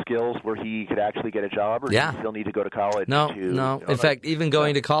son have skills where he could actually get a job, or does he still need to go to college? No. In fact, even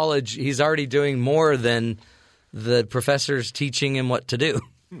going to college, he's already doing more than the professors teaching him what to do.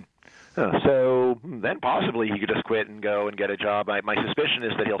 So then possibly he could just quit and go and get a job. My suspicion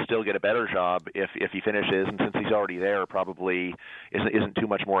is that he'll still get a better job if he finishes, and since he's already there, probably isn't too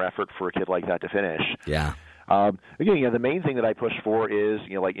much more effort for a kid like that to finish. Yeah. Again, the main thing that I push for is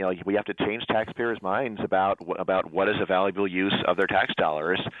we have to change taxpayers' minds about what is a valuable use of their tax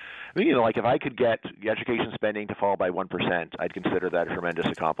dollars. I mean, if I could get education spending to fall by 1%, I'd consider that a tremendous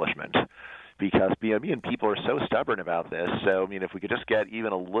accomplishment. Because people are so stubborn about this. So, if we could just get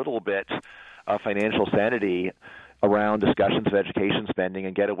even a little bit of financial sanity around discussions of education spending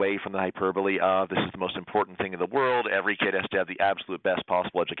and get away from the hyperbole of this is the most important thing in the world, every kid has to have the absolute best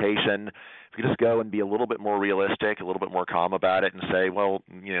possible education. If we could just go and be a little bit more realistic, a little bit more calm about it and say, well,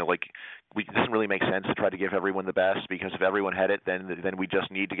 it doesn't really make sense to try to give everyone the best, because if everyone had it, then we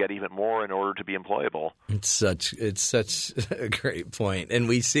just need to get even more in order to be employable. It's such a great point, and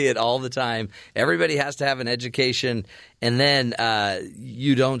we see it all the time. Everybody has to have an education, and then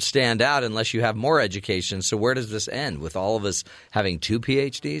you don't stand out unless you have more education. So where does this end with all of us having 2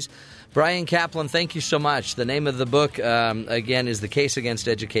 PhDs? Bryan Caplan, thank you so much. The name of the book, again, is The Case Against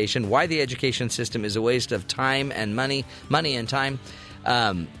Education: Why the Education System is a Waste of Time and Money and Time.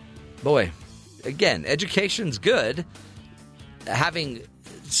 Boy, again, education's good. Having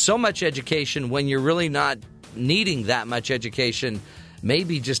so much education when you're really not needing that much education,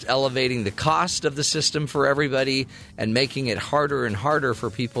 maybe just elevating the cost of the system for everybody and making it harder and harder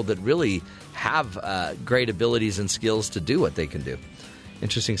for people that really have great abilities and skills to do what they can do.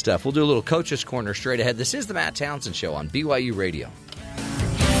 Interesting stuff. We'll do a little Coach's Corner straight ahead. This is the Matt Townsend Show on BYU Radio.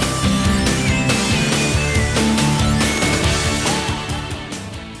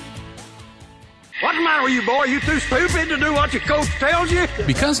 What's the matter with you, boy? You too stupid to do what your coach tells you?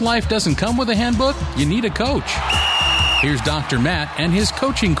 Because life doesn't come with a handbook, you need a coach. Here's Dr. Matt and his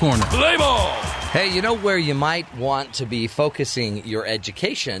Coaching Corner. Play ball! Hey, you know where you might want to be focusing your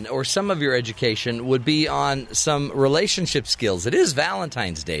education, or some of your education, would be on some relationship skills. It is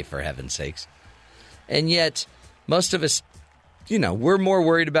Valentine's Day, for heaven's sakes. And yet, most of us, we're more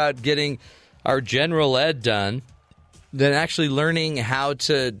worried about getting our general ed done than actually learning how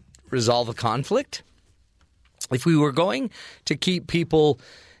to resolve a conflict. If we were going to keep people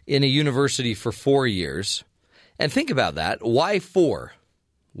in a university for 4 years, and think about that, why 4?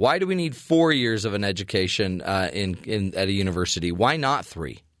 Why do we need 4 years of an education at a university? Why not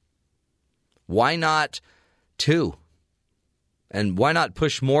 3? Why not 2? And why not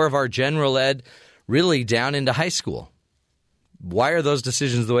push more of our general ed really down into high school? Why are those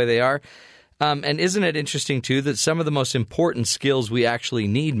decisions the way they are? And isn't it interesting, too, that some of the most important skills we actually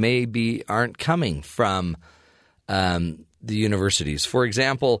need maybe aren't coming from the universities? For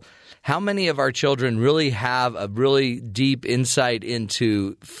example, how many of our children really have a really deep insight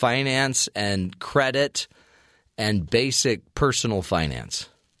into finance and credit and basic personal finance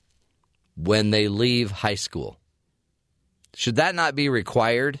when they leave high school? Should that not be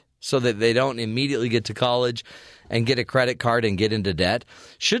required so that they don't immediately get to college and get a credit card and get into debt?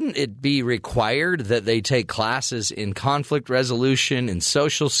 Shouldn't it be required that they take classes in conflict resolution, in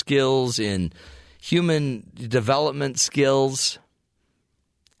social skills, in human development skills?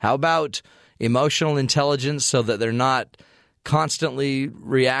 How about emotional intelligence, so that they're not constantly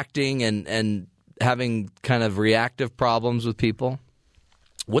reacting and having kind of reactive problems with people?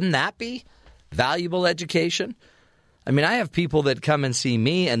 Wouldn't that be valuable education? I mean, I have people that come and see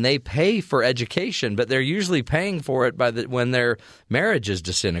me and they pay for education, but they're usually paying for it when their marriage is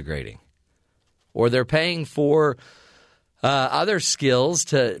disintegrating, or they're paying for other skills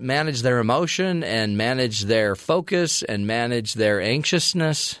to manage their emotion and manage their focus and manage their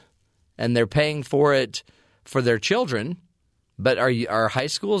anxiousness, and they're paying for it for their children. But our high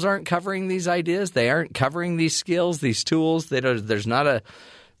schools aren't covering these ideas. They aren't covering these skills, these tools. There's not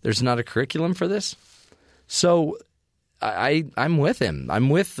a curriculum for this. So I'm with him. I'm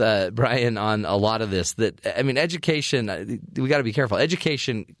with Bryan on a lot of this. Education, we got to be careful.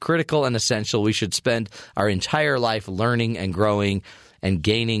 Education, critical and essential. We should spend our entire life learning and growing and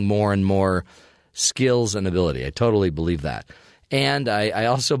gaining more and more skills and ability. I totally believe that. And I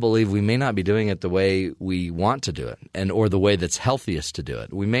also believe we may not be doing it the way we want to do it, or the way that's healthiest to do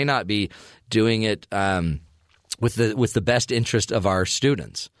it. We may not be doing it with the best interest of our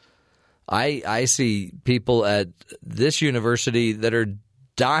students. I see people at this university that are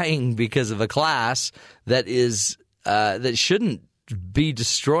dying because of a class that shouldn't be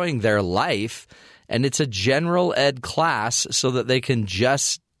destroying their life, and it's a general ed class so that they can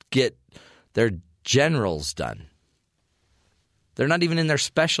just get their generals done. They're not even in their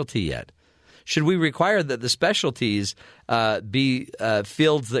specialty yet. Should we require that the specialties be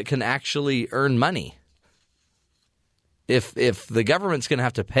fields that can actually earn money? If the government's going to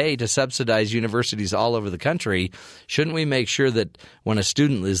have to pay to subsidize universities all over the country, shouldn't we make sure that when a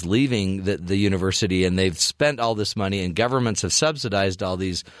student is leaving the university and they've spent all this money and governments have subsidized all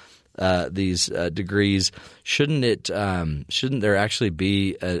these degrees, shouldn't there actually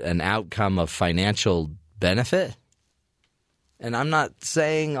be an outcome of financial benefit? And I'm not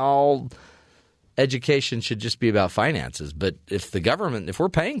saying all education should just be about finances, but if we're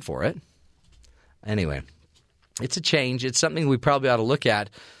paying for it, anyway. It's a change. It's something we probably ought to look at.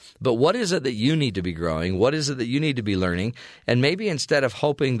 But what is it that you need to be growing? What is it that you need to be learning? And maybe instead of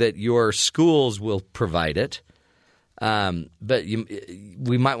hoping that your schools will provide it,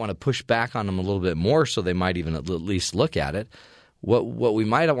 we might want to push back on them a little bit more so they might even at least look at it. What we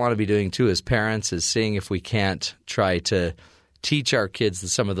might want to be doing too as parents is seeing if we can't try to teach our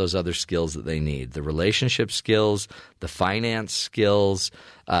kids some of those other skills that they need, the relationship skills, the finance skills.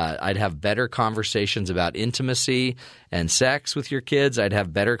 I'd have better conversations about intimacy and sex with your kids. I'd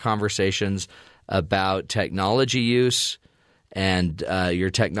have better conversations about technology use and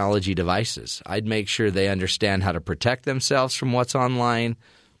your technology devices. I'd make sure they understand how to protect themselves from what's online.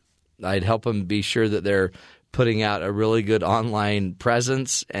 I'd help them be sure that they're putting out a really good online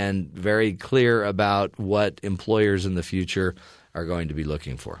presence and very clear about what employers in the future are going to be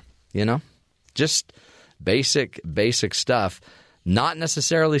looking for. Just basic stuff, not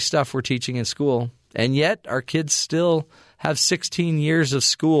necessarily stuff we're teaching in school. And yet our kids still have 16 years of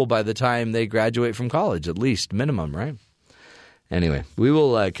school by the time they graduate from college, at least minimum, right? Anyway, we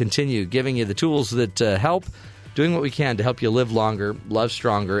will continue giving you the tools that help, doing what we can to help you live longer, love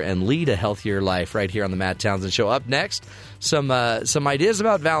stronger, and lead a healthier life right here on the Matt Townsend Show. Up next, some ideas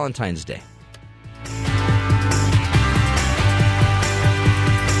about Valentine's Day.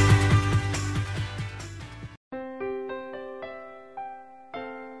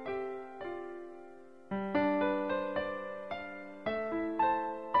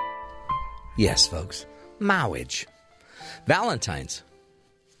 Yes, folks, marriage. Valentine's.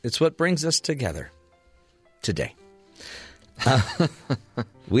 It's what brings us together. Today.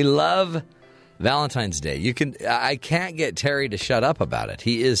 We love Valentine's Day. I can't get Terry to shut up about it.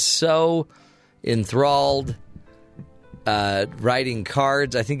 He is so enthralled writing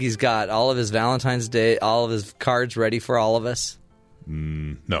cards. I think he's got all of his Valentine's Day, all of his cards ready for all of us.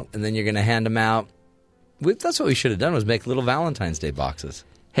 No. And then you're going to hand them out. That's what we should have done, was make little Valentine's Day boxes.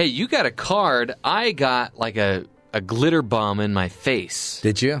 Hey, you got a card. I got like a glitter bomb in my face.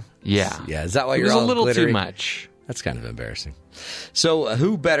 Did you? Yeah. Yeah. Is that why you're all It was a little glittery? too much. That's kind of embarrassing. So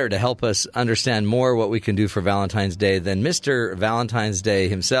who better to help us understand more what we can do for Valentine's Day than Mr. Valentine's Day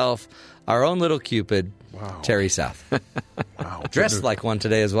himself, our own little Cupid, Terry South. Wow. Dressed like one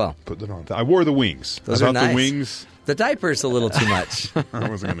today as well. Put that on. I wore the wings. Those are nice. The wings. The diaper's a little too much. I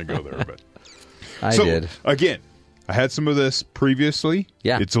wasn't going to go there, but I did. Again, I had some of this previously.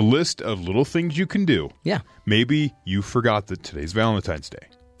 Yeah. It's a list of little things you can do. Yeah. Maybe you forgot that today's Valentine's Day.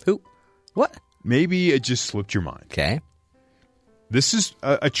 Who? What? Maybe it just slipped your mind. Okay. This is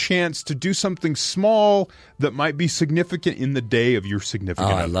a chance to do something small that might be significant in the day of your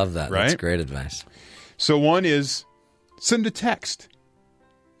significant other. I love that. Right? That's great advice. So one is send a text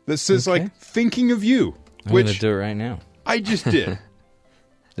that says, like, thinking of you. I'm going to do it right now. I just did.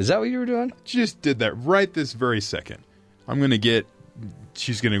 Is that what you were doing? Just did that right this very second. I'm going to get,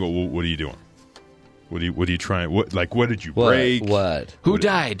 she's going to go, well, what are you doing? What are you trying? What did you break? What? Who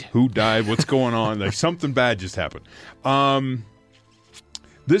died? Who died? What's going on? Like, something bad just happened.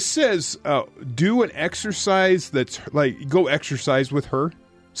 This says, do an exercise that's like, go exercise with her.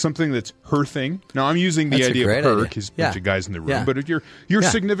 Something that's her thing. Now, I'm using the idea of her because there's a bunch of guys in the room. Yeah. But if your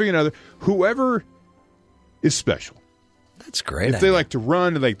significant other, whoever is special. That's great. If they like to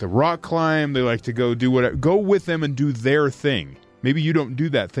run, they like to rock climb, they like to go do whatever, go with them and do their thing. Maybe you don't do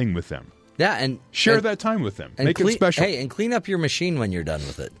that thing with them. Yeah, and share that time with them. Make it special. Hey, and clean up your machine when you're done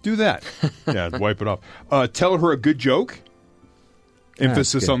with it. Do that. Yeah, wipe it off. Tell her a good joke.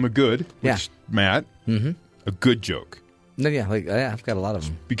 Emphasis on the good. Which, Matt, a good joke. No, I've got a lot of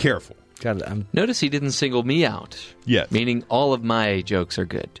them. Be careful. Notice he didn't single me out. Yes. Meaning all of my jokes are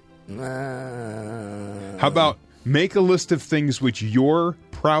good. How about make a list of things which you're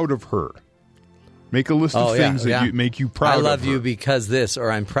proud of her? Make a list of things that make you proud of her. I love you because this,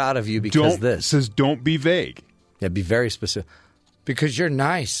 or I'm proud of you because this. Says don't be vague. Yeah, be very specific. Because you're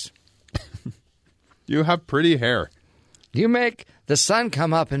nice. You have pretty hair. You make the sun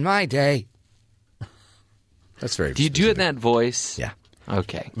come up in my day. That's very Do you do it in that voice? Yeah.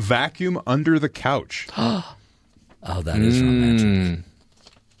 Okay. Vacuum under the couch. Oh, that is romantic.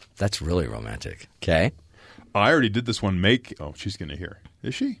 That's really romantic. Okay. I already did this one. She's going to hear.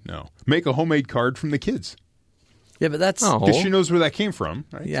 Is she? No. Make a homemade card from the kids. Yeah, but that's... Because she knows where that came from.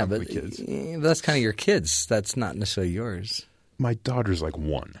 Right? Yeah, but that's kind of your kids. That's not necessarily yours. My daughter's like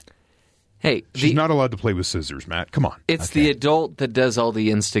 1. Hey. She's not allowed to play with scissors, Matt. Come on. It's the adult that does all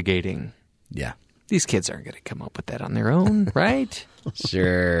the instigating. Yeah. These kids aren't going to come up with that on their own, right?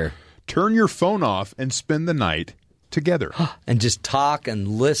 Sure. Turn your phone off and spend the night together. And just talk and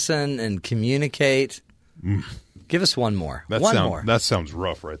listen and communicate. Give us one more. More. That sounds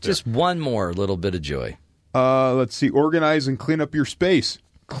rough right there. Just one more little bit of joy. Let's see. Organize and clean up your space.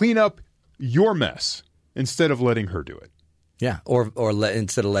 Clean up your mess instead of letting her do it. Yeah. Or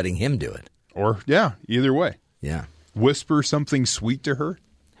instead of letting him do it. Or, either way. Yeah. Whisper something sweet to her.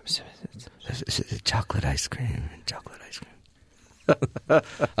 Chocolate ice cream. Chocolate ice cream.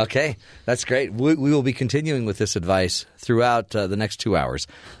 Okay, that's great. We will be continuing with this advice throughout the next 2 hours.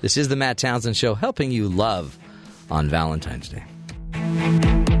 This is the Matt Townsend Show, helping you love on Valentine's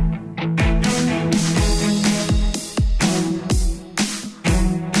Day.